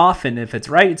button goes off, and if it's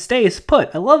right, it stays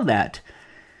put. I love that.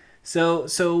 So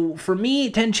for me,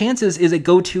 10 Chances is a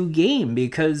go-to game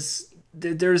because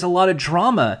there's a lot of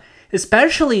drama,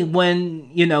 especially when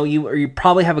you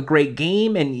probably have a great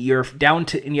game and you're down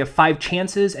to and you have 5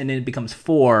 chances, and then it becomes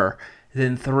 4,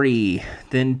 then 3,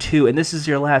 then 2, and this is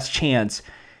your last chance.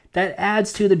 That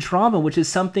adds to the drama, which is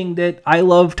something that I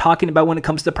love talking about when it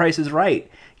comes to Price is Right.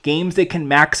 Games that can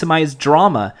maximize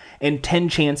drama, and 10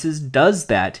 Chances does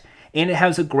that. And it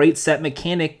has a great set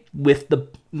mechanic with the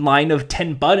line of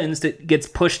 10 buttons that gets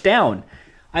pushed down.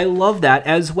 I love that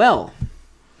as well.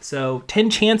 So 10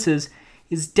 Chances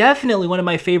is definitely one of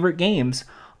my favorite games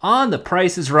on The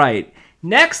Price is Right.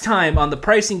 Next time on the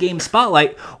Pricing Game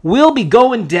Spotlight, we'll be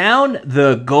going down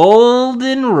the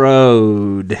Golden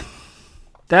Road.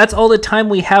 That's all the time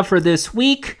we have for this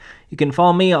week. You can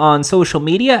follow me on social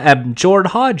media at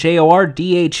Jordha,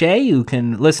 Jordha. You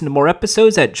can listen to more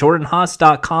episodes at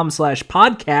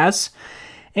jordanhaas.com/podcasts.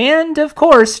 And, of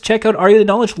course, check out Are You the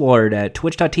Knowledge Lord at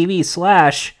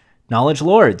twitch.tv/Knowledge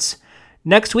Lords.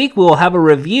 Next week, we'll have a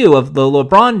review of the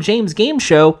LeBron James game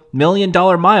show, $1 Million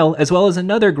Mile, as well as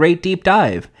another great deep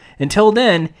dive. Until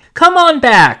then, come on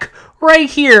back, right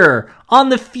here on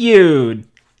The Feud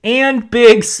and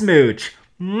Big Smooch.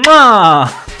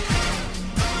 Mwah!